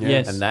bikes.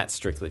 Yes. And that's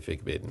strictly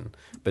forbidden.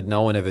 But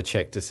no one ever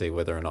checked to see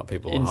whether or not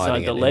people were inside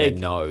hiding the it leg.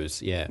 in their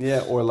nose. Yeah.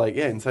 Yeah, or like,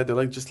 inside the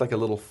leg, just like a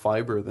little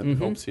fiber that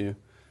helps you.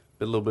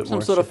 A little bit some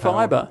more sort of power.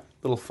 fiber.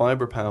 Little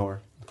fiber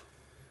power.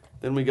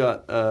 Then we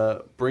got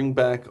Bring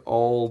Back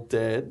All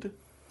Dead.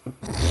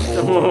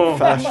 Or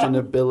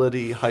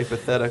Fashionability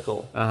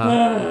Hypothetical.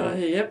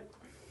 Yep.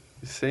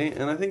 You see?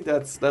 And I think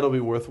that'll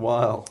be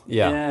worthwhile.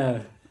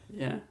 Yeah.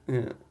 Yeah.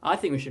 I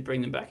think we should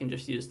bring them back and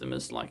just use them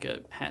as like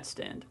a hat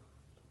stand.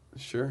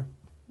 Sure.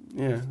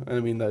 Yeah. I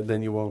mean, then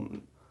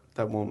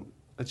that won't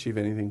achieve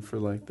anything for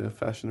like the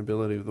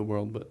fashionability of the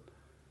world, but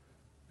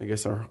I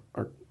guess our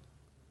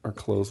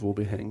clothes will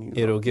be hanging.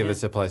 It'll give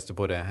us a place to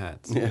put our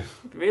hats. Yeah.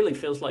 It really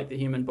feels like the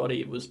human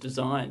body was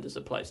designed as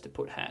a place to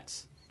put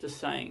hats. Just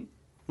saying.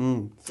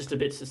 It's just a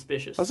bit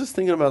suspicious. I was just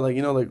thinking about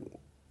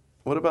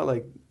what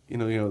about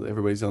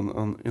everybody's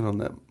on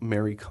that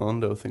Marie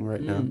Kondo thing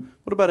right now.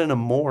 What about in a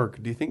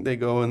morgue? Do you think they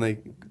go and they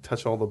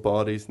touch all the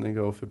bodies and they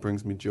go, if it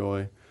brings me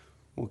joy,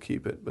 we'll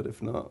keep it, but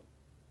if not,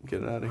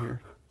 get it out of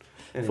here.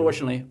 Anyway.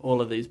 Fortunately,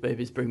 all of these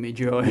babies bring me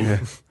joy.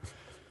 Yeah.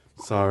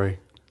 Sorry,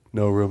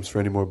 no rooms for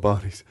any more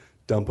bodies.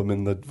 Dump them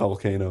in the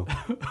volcano.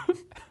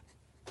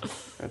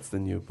 That's the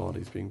new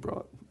bodies being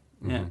brought.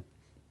 Yeah.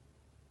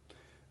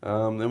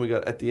 Then we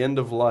got at the end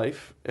of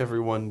life,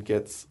 everyone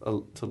gets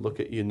to look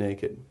at you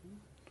naked.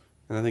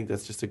 And I think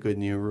that's just a good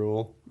new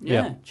rule.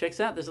 Yeah, checks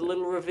out. There's a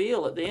little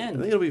reveal at the I end.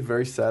 think it'll be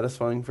very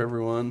satisfying for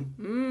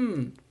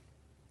everyone.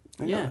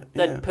 Yeah,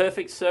 that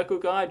perfect circle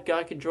guy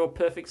could draw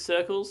perfect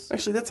circles.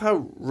 Actually, that's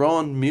how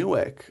Ron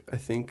Mueck, I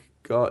think,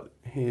 got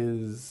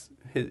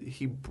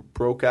he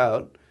broke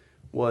out.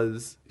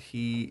 Was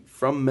he,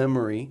 from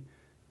memory,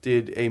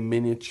 did a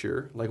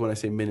miniature, like when I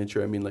say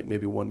miniature, I mean like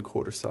maybe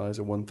 1/4 size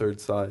or 1/3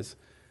 size,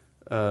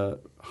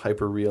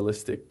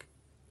 hyper-realistic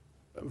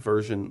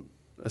version,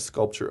 a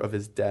sculpture of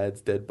his dad's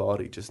dead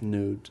body, just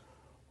nude.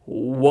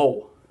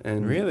 Whoa.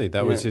 And really?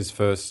 That was his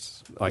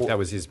first, that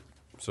was his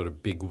sort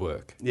of big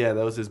work. Yeah,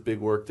 that was his big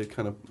work that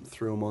kind of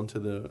threw him onto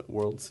the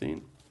world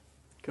scene.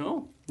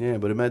 Cool. Yeah,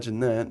 but imagine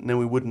that. And then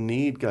we wouldn't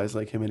need guys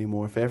like him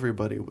anymore if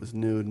everybody was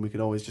nude, and we could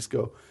always just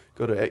go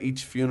to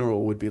each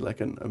funeral would be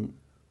like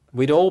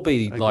we'd all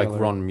be like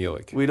gallery. Ron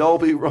Mueck. We'd all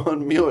be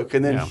Ron Mueck,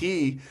 and then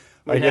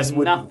I guess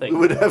would have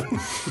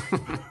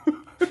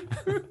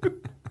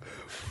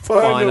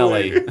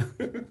finally.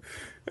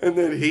 And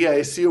then I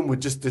assume,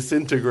 would just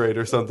disintegrate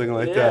or something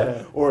like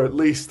that, or at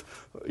least,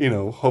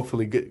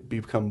 hopefully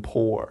become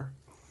poor.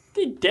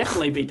 He'd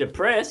definitely be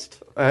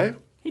depressed. Eh?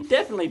 He'd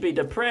definitely be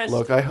depressed.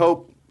 Look,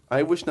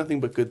 I wish nothing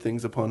but good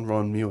things upon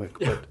Ron Mueck,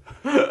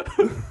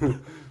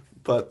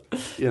 but But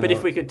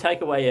if we could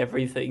take away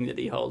everything that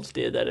he holds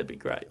dear, that'd be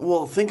great.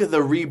 Well, think of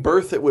the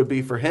rebirth it would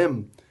be for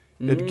him.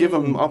 It'd give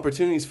him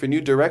opportunities for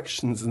new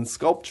directions and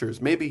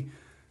sculptures. Maybe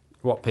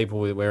what people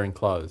were wearing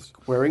clothes.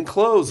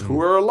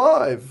 Who are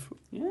alive.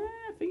 Yeah,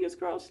 fingers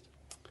crossed.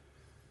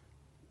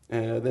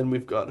 Then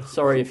we've got...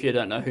 Sorry if you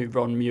don't know who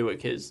Ron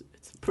Mueck is.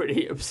 It's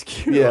pretty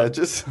obscure. Yeah,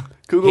 just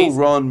Google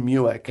Ron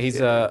Mueck. He's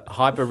a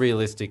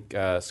hyper-realistic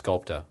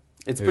sculptor.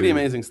 It's pretty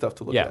amazing stuff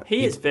to look at.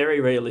 He is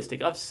very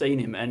realistic. I've seen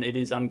him, and it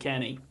is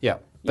uncanny. Yeah.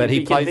 But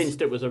You'd be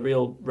convinced it was a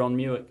real Ron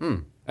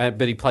Mueck.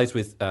 But he plays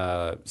with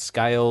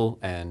scale,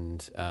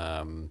 and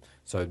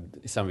so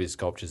some of his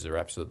sculptures are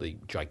absolutely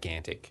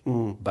gigantic,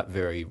 but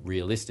very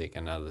realistic,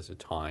 and others are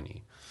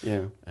tiny.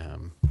 Yeah,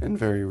 and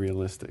very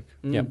realistic.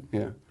 Yep.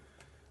 Yeah.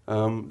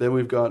 Then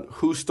we've got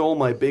Who Stole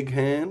My Big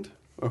Hand,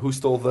 or Who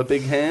Stole the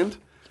Big Hand?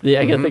 The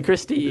Agatha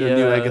Christie. The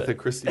new Agatha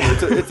Christie.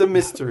 It's a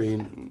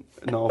mystery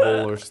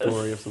novel or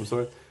story of some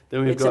sort.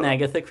 Then we've got an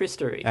Agatha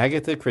Christie.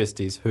 Agatha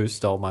Christie's Who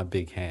Stole My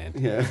Big Hand.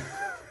 Yeah.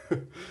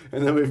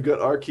 And then we've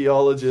got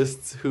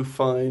archaeologists who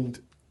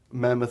find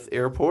Mammoth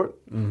Airport.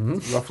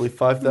 It's roughly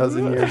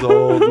 5,000 years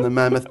old, and the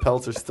mammoth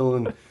pelts are still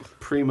in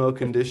primo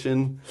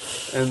condition.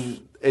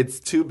 And it's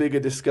too big a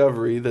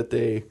discovery that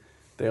they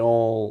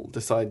all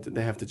decide that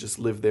they have to just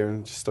live there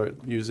and just start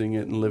using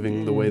it and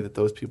living the way that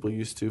those people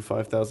used to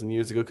 5,000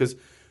 years ago, because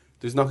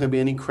there's not going to be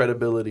any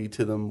credibility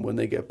to them when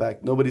they get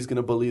back. Nobody's going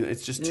to believe it.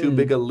 It's just too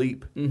big a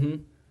leap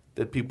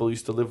that people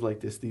used to live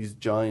like this, these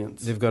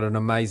giants. They've got an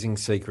amazing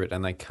secret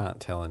and they can't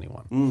tell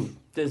anyone.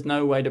 There's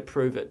no way to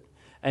prove it.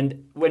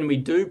 And when we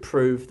do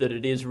prove that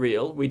it is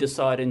real, we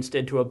decide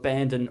instead to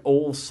abandon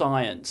all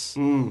science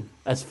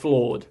as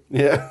flawed.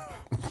 Yeah.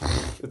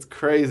 It's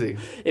crazy.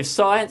 If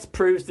science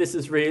proves this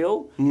is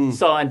real,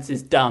 science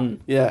is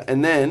done. Yeah,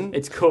 and then...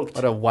 It's cooked.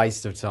 What a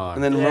waste of time.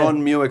 And then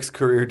Ron Mueck's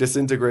career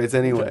disintegrates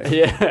anyway.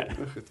 Yeah.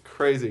 It's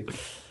crazy.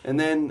 And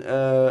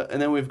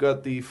then we've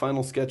got the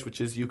final sketch,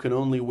 which is You Can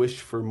Only Wish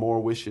for More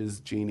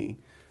Wishes, Genie.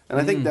 And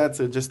I think that's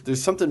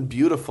there's something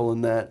beautiful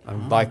in that. I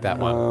like that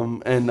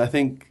one. And I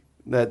think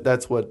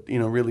that's what,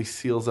 really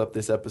seals up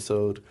this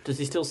episode. Does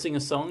he still sing a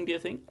song, do you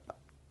think?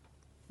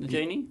 The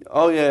genie?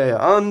 Oh, yeah.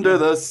 Under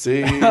the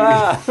sea,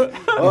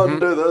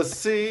 under the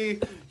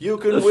sea, you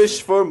can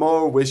wish for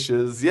more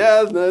wishes.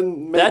 Yeah,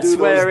 then that's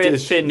where it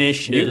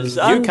finishes.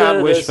 You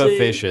can't wish for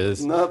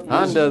fishes.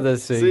 Under the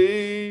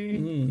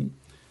sea.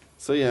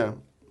 So, yeah.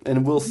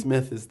 And Will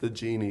Smith is the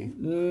genie.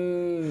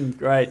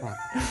 Great.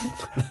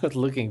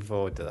 Looking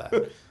forward to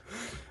that.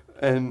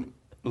 And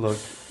look,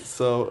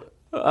 so...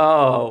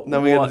 Oh, now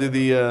we got to do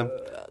the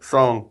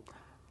song.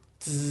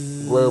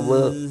 Thank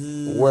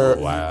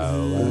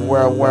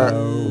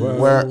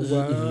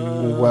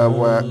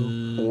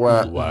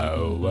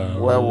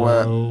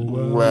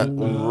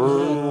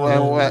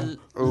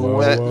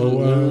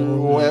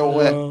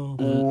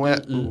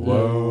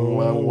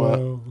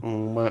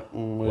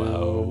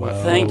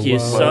you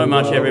so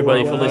much,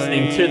 everybody, for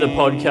listening to the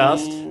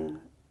podcast.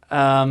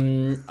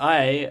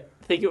 I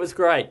think it was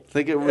great. I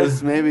think it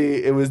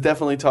was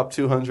definitely top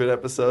 200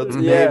 episodes,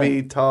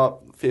 maybe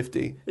top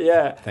 50.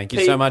 Yeah. Thank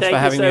you so much for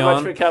having me on. Thank you so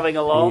much for coming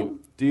along.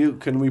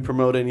 Can we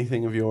promote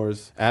anything of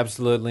yours?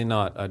 Absolutely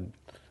not.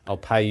 I'll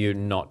pay you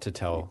not to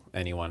tell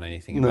anyone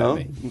anything about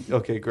me.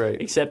 Okay,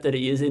 great. Except that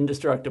he is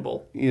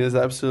indestructible. He is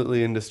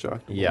absolutely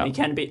indestructible. Yeah. He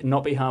can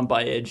not be harmed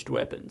by edged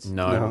weapons.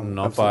 No,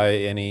 not absolutely. By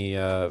any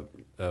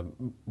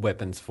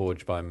weapons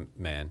forged by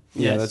man.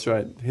 Yeah, that's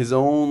right. His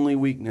only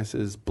weakness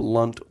is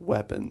blunt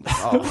weapons.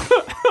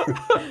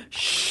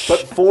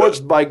 But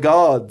forged by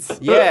gods.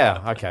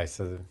 Yeah. Okay,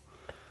 so...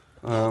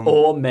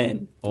 Or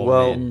men.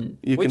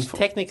 Which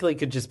technically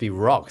could just be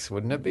rocks,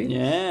 wouldn't it be?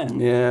 Yeah.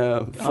 Yeah.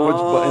 Forged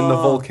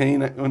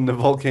in the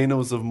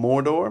volcanoes of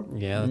Mordor.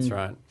 Yeah, that's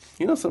right.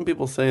 You know, some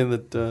people say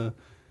that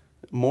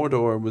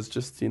Mordor was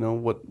just,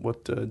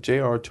 what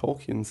J.R.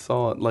 Tolkien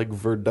saw at like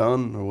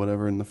Verdun or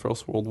whatever in the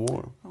First World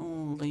War.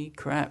 Holy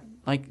crap.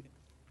 Like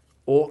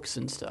orcs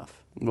and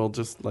stuff. Well,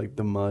 just like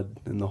the mud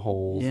and the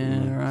holes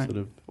and the sort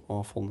of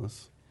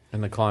awfulness.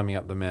 And the climbing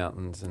up the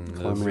mountains and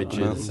the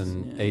ridges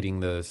and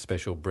eating the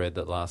special bread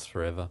that lasts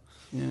forever.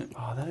 Yeah.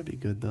 Oh, that'd be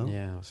good though.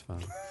 Yeah, it was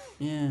fun.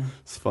 Yeah.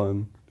 It's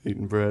fun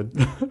eating bread.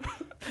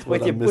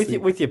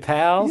 with your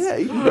pals? Yeah,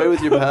 eating bread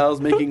with your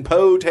pals, making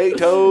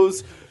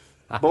potatoes,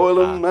 boil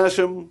them, mash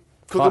them,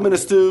 cook them in a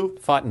stew.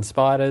 Fighting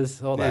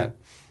spiders, all that.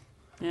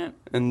 Yeah.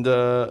 And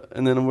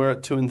then we're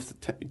at two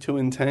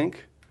in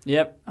tank.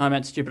 Yep, I'm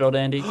at Stupid Old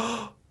Andy.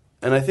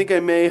 And I think I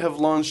may have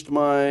launched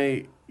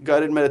my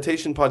guided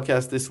meditation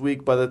podcast this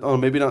week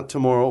maybe not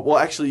tomorrow. Well,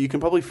 actually, you can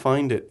probably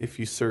find it if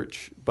you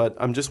search, but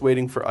I'm just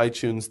waiting for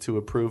iTunes to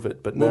approve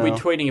it. But we'll be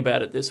tweeting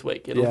about it this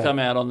week. It'll come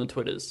out on the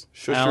Twitters.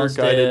 Shusher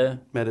Guided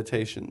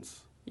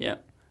Meditations. Yeah.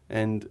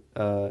 And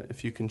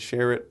if you can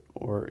share it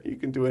or you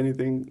can do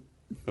anything,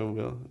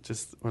 or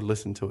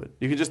listen to it.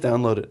 You can just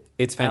download it.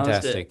 It's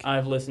fantastic.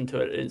 I've listened to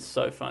it. It's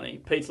so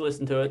funny. Pete's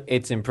listened to it.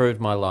 It's improved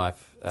my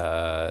life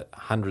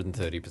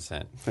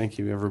 130%. Thank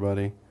you,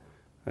 everybody.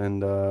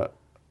 And I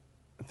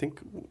think,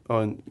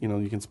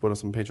 you can support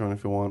us on Patreon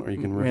if you want, or you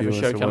can review us.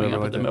 We have a show coming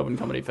up at the Melbourne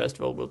Comedy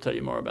Festival. We'll tell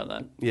you more about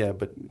that. Yeah,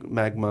 but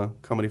Magma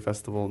Comedy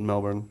Festival in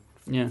Melbourne.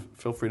 Yeah.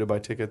 Feel free to buy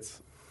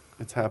tickets.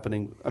 It's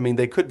happening. I mean,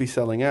 they could be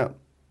selling out.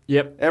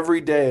 Yep.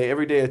 Every day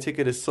a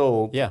ticket is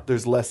sold,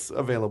 there's less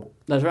available.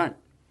 That's right.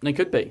 They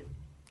could be.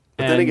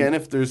 But then again,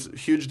 if there's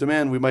huge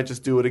demand, we might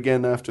just do it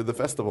again after the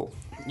festival.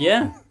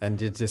 Yeah. And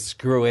just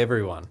screw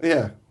everyone.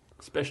 Yeah.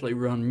 Especially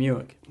Ron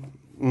Muick.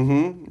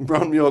 Mm-hmm.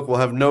 Ron Muick will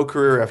have no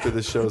career after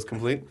this show is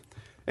complete.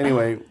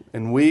 Anyway,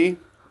 and we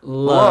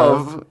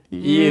love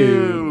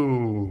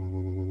you.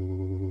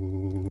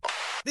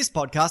 This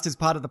podcast is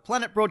part of the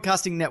Planet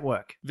Broadcasting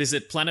Network.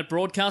 Visit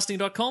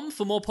planetbroadcasting.com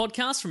for more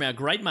podcasts from our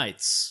great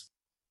mates.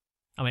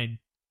 I mean,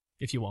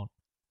 if you want.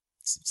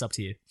 It's up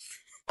to you.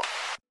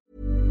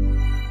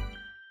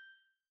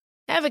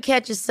 Ever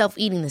catch yourself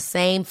eating the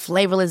same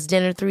flavorless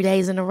dinner 3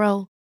 days in a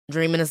row?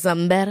 Dreaming of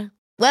something better?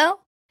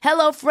 Well,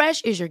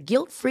 HelloFresh is your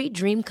guilt-free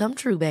dream come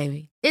true,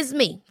 baby. It's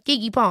me,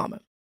 Keke Palmer.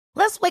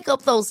 Let's wake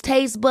up those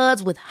taste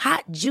buds with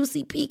hot,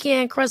 juicy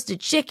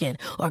pecan-crusted chicken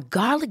or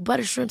garlic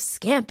butter shrimp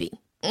scampi.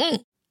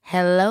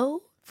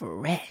 Hello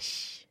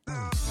Fresh.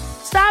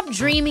 Stop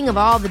dreaming of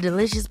all the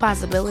delicious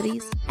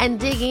possibilities and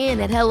dig in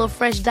at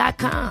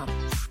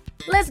HelloFresh.com.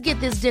 Let's get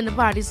this dinner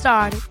party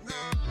started.